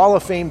a Hall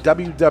of Fame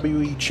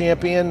WWE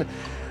champion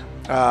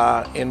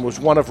and was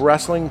one of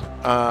wrestling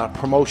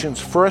promotion's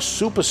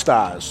first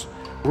superstars.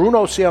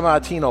 Bruno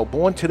Sammartino,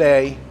 born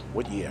today,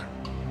 what year?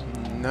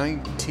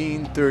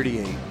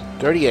 1938.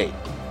 38.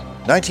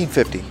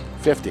 1950.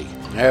 50. I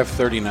have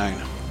 39.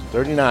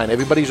 39.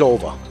 Everybody's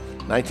over.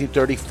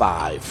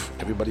 1935.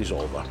 Everybody's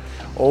over.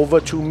 Over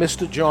to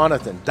Mr.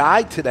 Jonathan.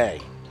 Died today.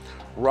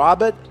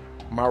 Robert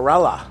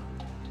Marella.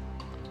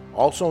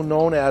 also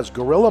known as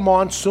Gorilla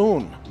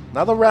Monsoon,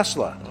 another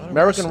wrestler,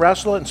 American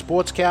wrestler and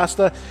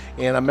sportscaster,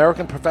 and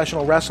American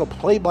professional wrestler,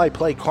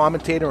 play-by-play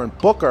commentator and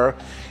booker,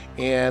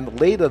 and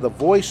later the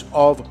voice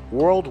of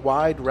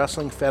Worldwide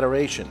Wrestling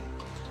Federation.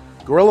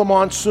 Gorilla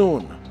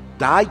Monsoon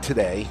died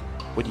today.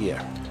 What year?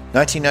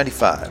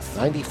 1995.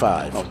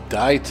 95. Oh,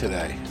 died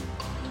today.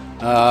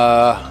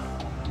 I'm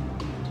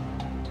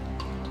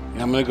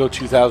going to go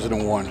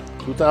 2001.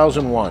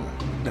 2001.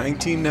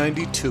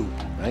 1992.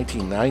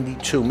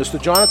 1992.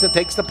 Mr. Jonathan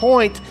takes the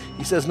point.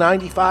 He says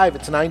 95.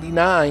 It's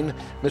 99.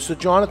 Mr.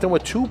 Jonathan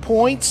with 2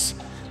 points.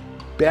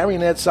 Barry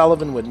and Ed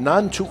Sullivan with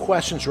none. 2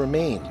 questions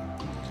remain.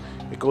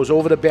 It goes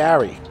over to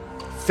Barry.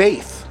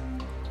 Faith.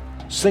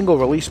 Single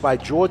released by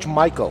George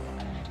Michael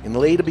and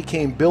later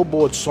became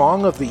Billboard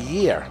Song of the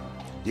Year.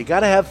 You got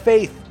to have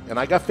faith. And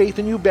I got faith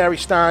in you, Barry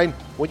Stein.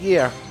 What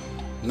year?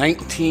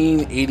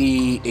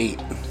 1988.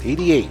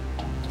 88.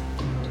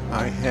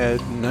 I had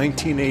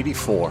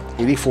 1984.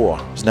 84.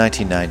 It's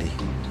 1990.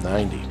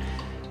 90.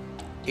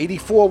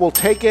 84 will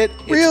take it.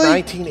 It's Really?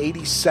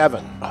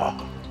 1987.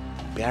 Oh,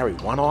 Barry,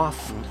 one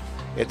off.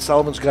 Ed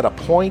Sullivan's got a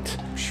point.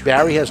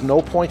 Barry has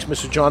no points.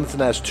 Mr. Jonathan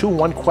has 2.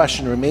 1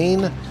 question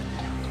remain.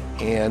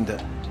 And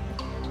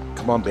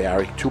come on,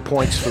 Barry. 2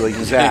 points for the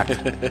exact.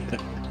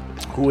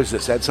 Who is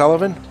this? Ed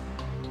Sullivan?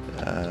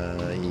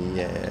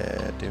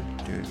 Yeah.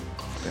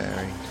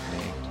 Barry.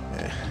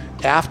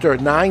 After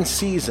 9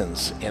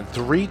 seasons and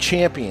 3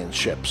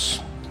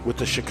 championships with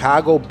the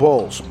Chicago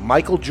Bulls,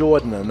 Michael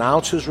Jordan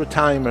announced his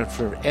retirement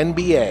from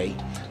NBA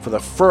for the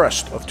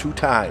first of 2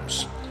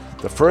 times.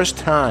 The first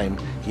time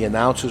he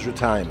announced his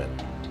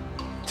retirement.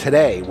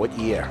 Today, what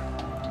year?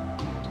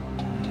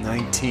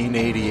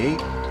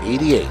 1988.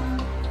 88.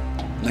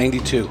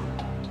 92.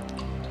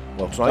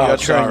 Well, it's not your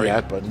turn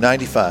yet, but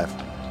 95.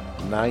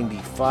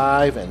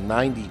 95 and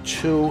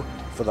 92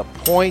 for the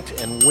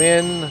point and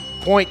win.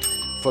 Point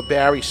for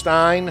Barry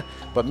Stein,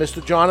 but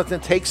Mr.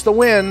 Jonathan takes the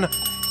win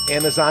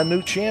and is our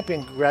new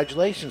champion.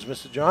 Congratulations,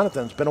 Mr.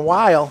 Jonathan. It's been a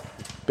while.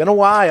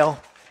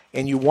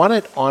 And you won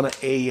it on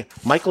a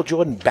Michael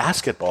Jordan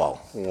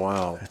basketball.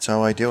 Wow. That's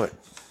how I do it.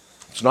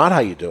 It's not how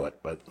you do it,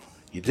 but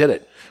you did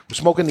it. We're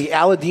smoking the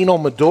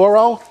Aladino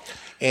Maduro,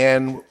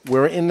 and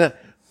we're in the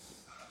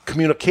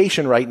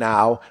communication right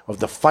now of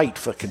the fight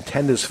for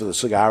contenders for the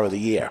Cigar of the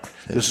Year.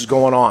 This is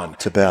going on.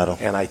 It's a battle.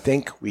 And I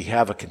think we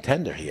have a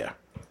contender here.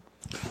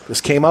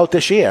 This came out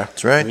this year.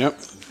 That's right. Yep.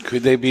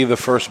 Could they be the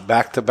first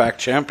back-to-back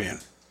champion?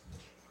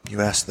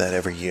 You ask that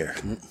every year.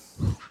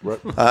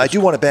 I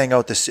do want to bang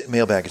out this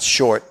mailbag. It's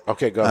short.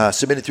 Okay, go ahead.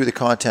 Submitted through the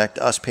Contact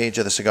Us page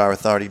of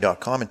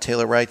thecigarauthority.com. And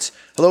Taylor writes,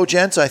 "Hello,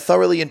 gents. I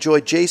thoroughly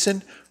enjoyed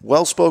Jason.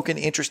 Well-spoken,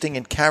 interesting,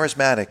 and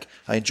charismatic.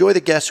 I enjoy the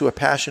guests who are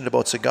passionate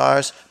about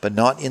cigars, but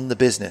not in the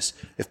business.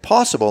 If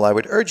possible, I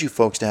would urge you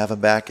folks to have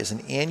him back as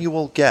an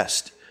annual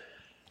guest.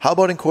 How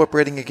about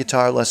incorporating a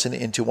guitar lesson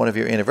into one of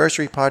your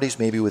anniversary parties,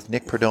 maybe with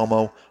Nick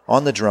Perdomo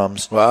on the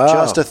drums? Wow.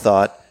 Just a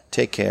thought.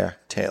 Take care,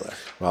 Taylor."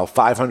 Well,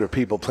 500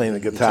 people playing the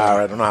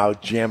guitar. I don't know how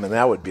jamming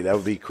that would be. That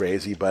would be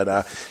crazy.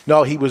 But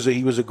no, he was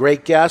a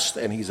great guest,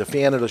 and he's a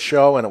fan of the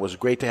show, and it was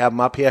great to have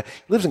him up here.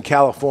 He lives in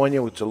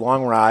California. It's a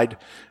long ride,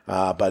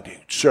 but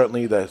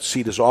certainly the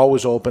seat is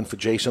always open for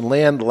Jason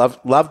Land.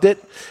 Loved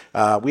it.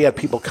 We had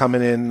people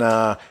coming in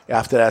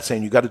after that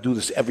saying, "You got to do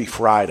this every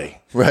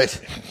Friday."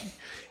 Right.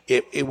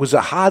 It was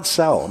a hard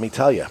sell, let me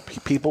tell you.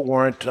 People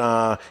weren't,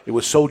 it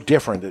was so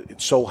different.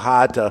 It's so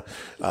hard to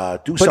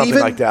do something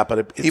like that. But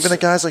it's, even the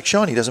guys like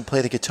Sean, he doesn't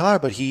play the guitar,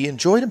 but he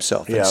enjoyed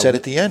himself and said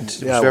at the end,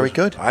 it was very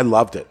good. I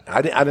loved it.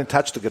 I didn't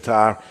touch the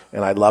guitar,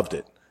 and I loved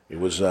it. It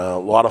was a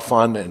lot of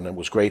fun, and it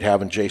was great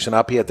having Jason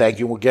up here. Thank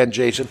you again,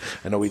 Jason.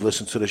 I know he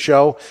listens to the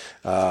show.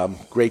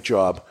 Great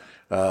job.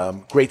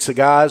 Great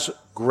cigars.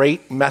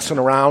 Great messing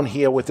around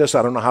here with this.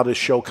 I don't know how this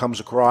show comes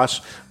across,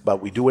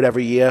 but we do it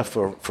every year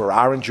for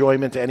our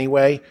enjoyment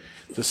anyway,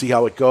 to see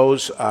how it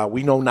goes.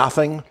 We know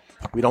nothing.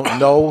 We don't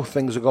know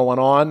things are going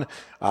on.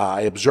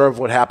 I observe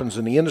what happens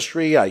in the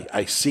industry.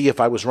 I see if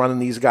I was running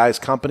these guys'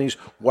 companies,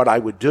 what I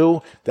would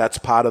do. That's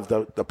part of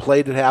the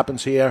play that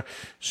happens here.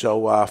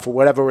 So for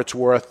whatever it's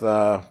worth,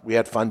 we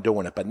had fun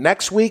doing it. But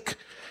next week,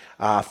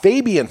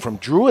 Fabian from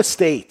Drew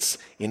Estates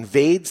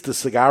invades the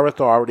Cigar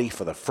Authority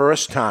for the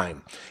first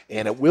time,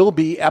 and it will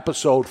be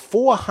episode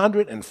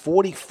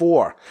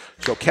 444.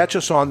 So catch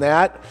us on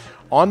that.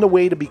 On the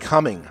way to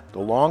becoming the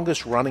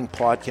longest-running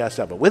podcast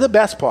ever. We're the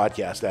best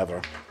podcast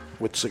ever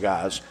with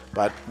cigars,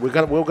 but we're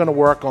gonna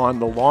work on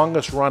the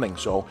longest running.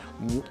 So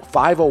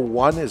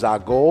 501 is our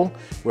goal.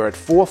 We're at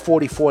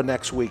 444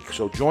 next week.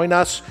 So join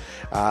us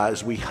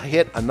as we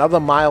hit another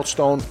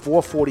milestone,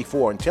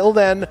 444. Until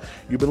then,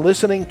 you've been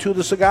listening to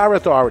the Cigar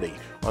Authority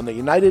on the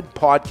United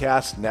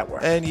Podcast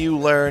Network. And you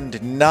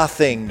learned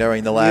nothing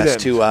during the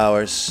last 2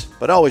 hours.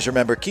 But always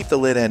remember, keep the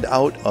lid end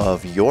out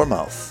of your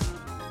mouth.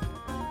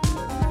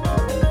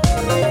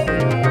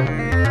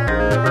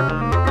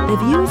 The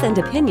views and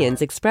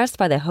opinions expressed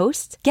by the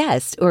hosts,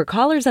 guests, or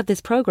callers of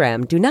this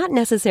program do not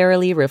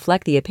necessarily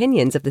reflect the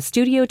opinions of the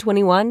Studio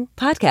 21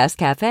 Podcast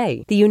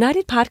Cafe, the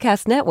United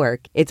Podcast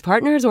Network, its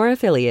partners, or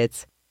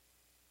affiliates.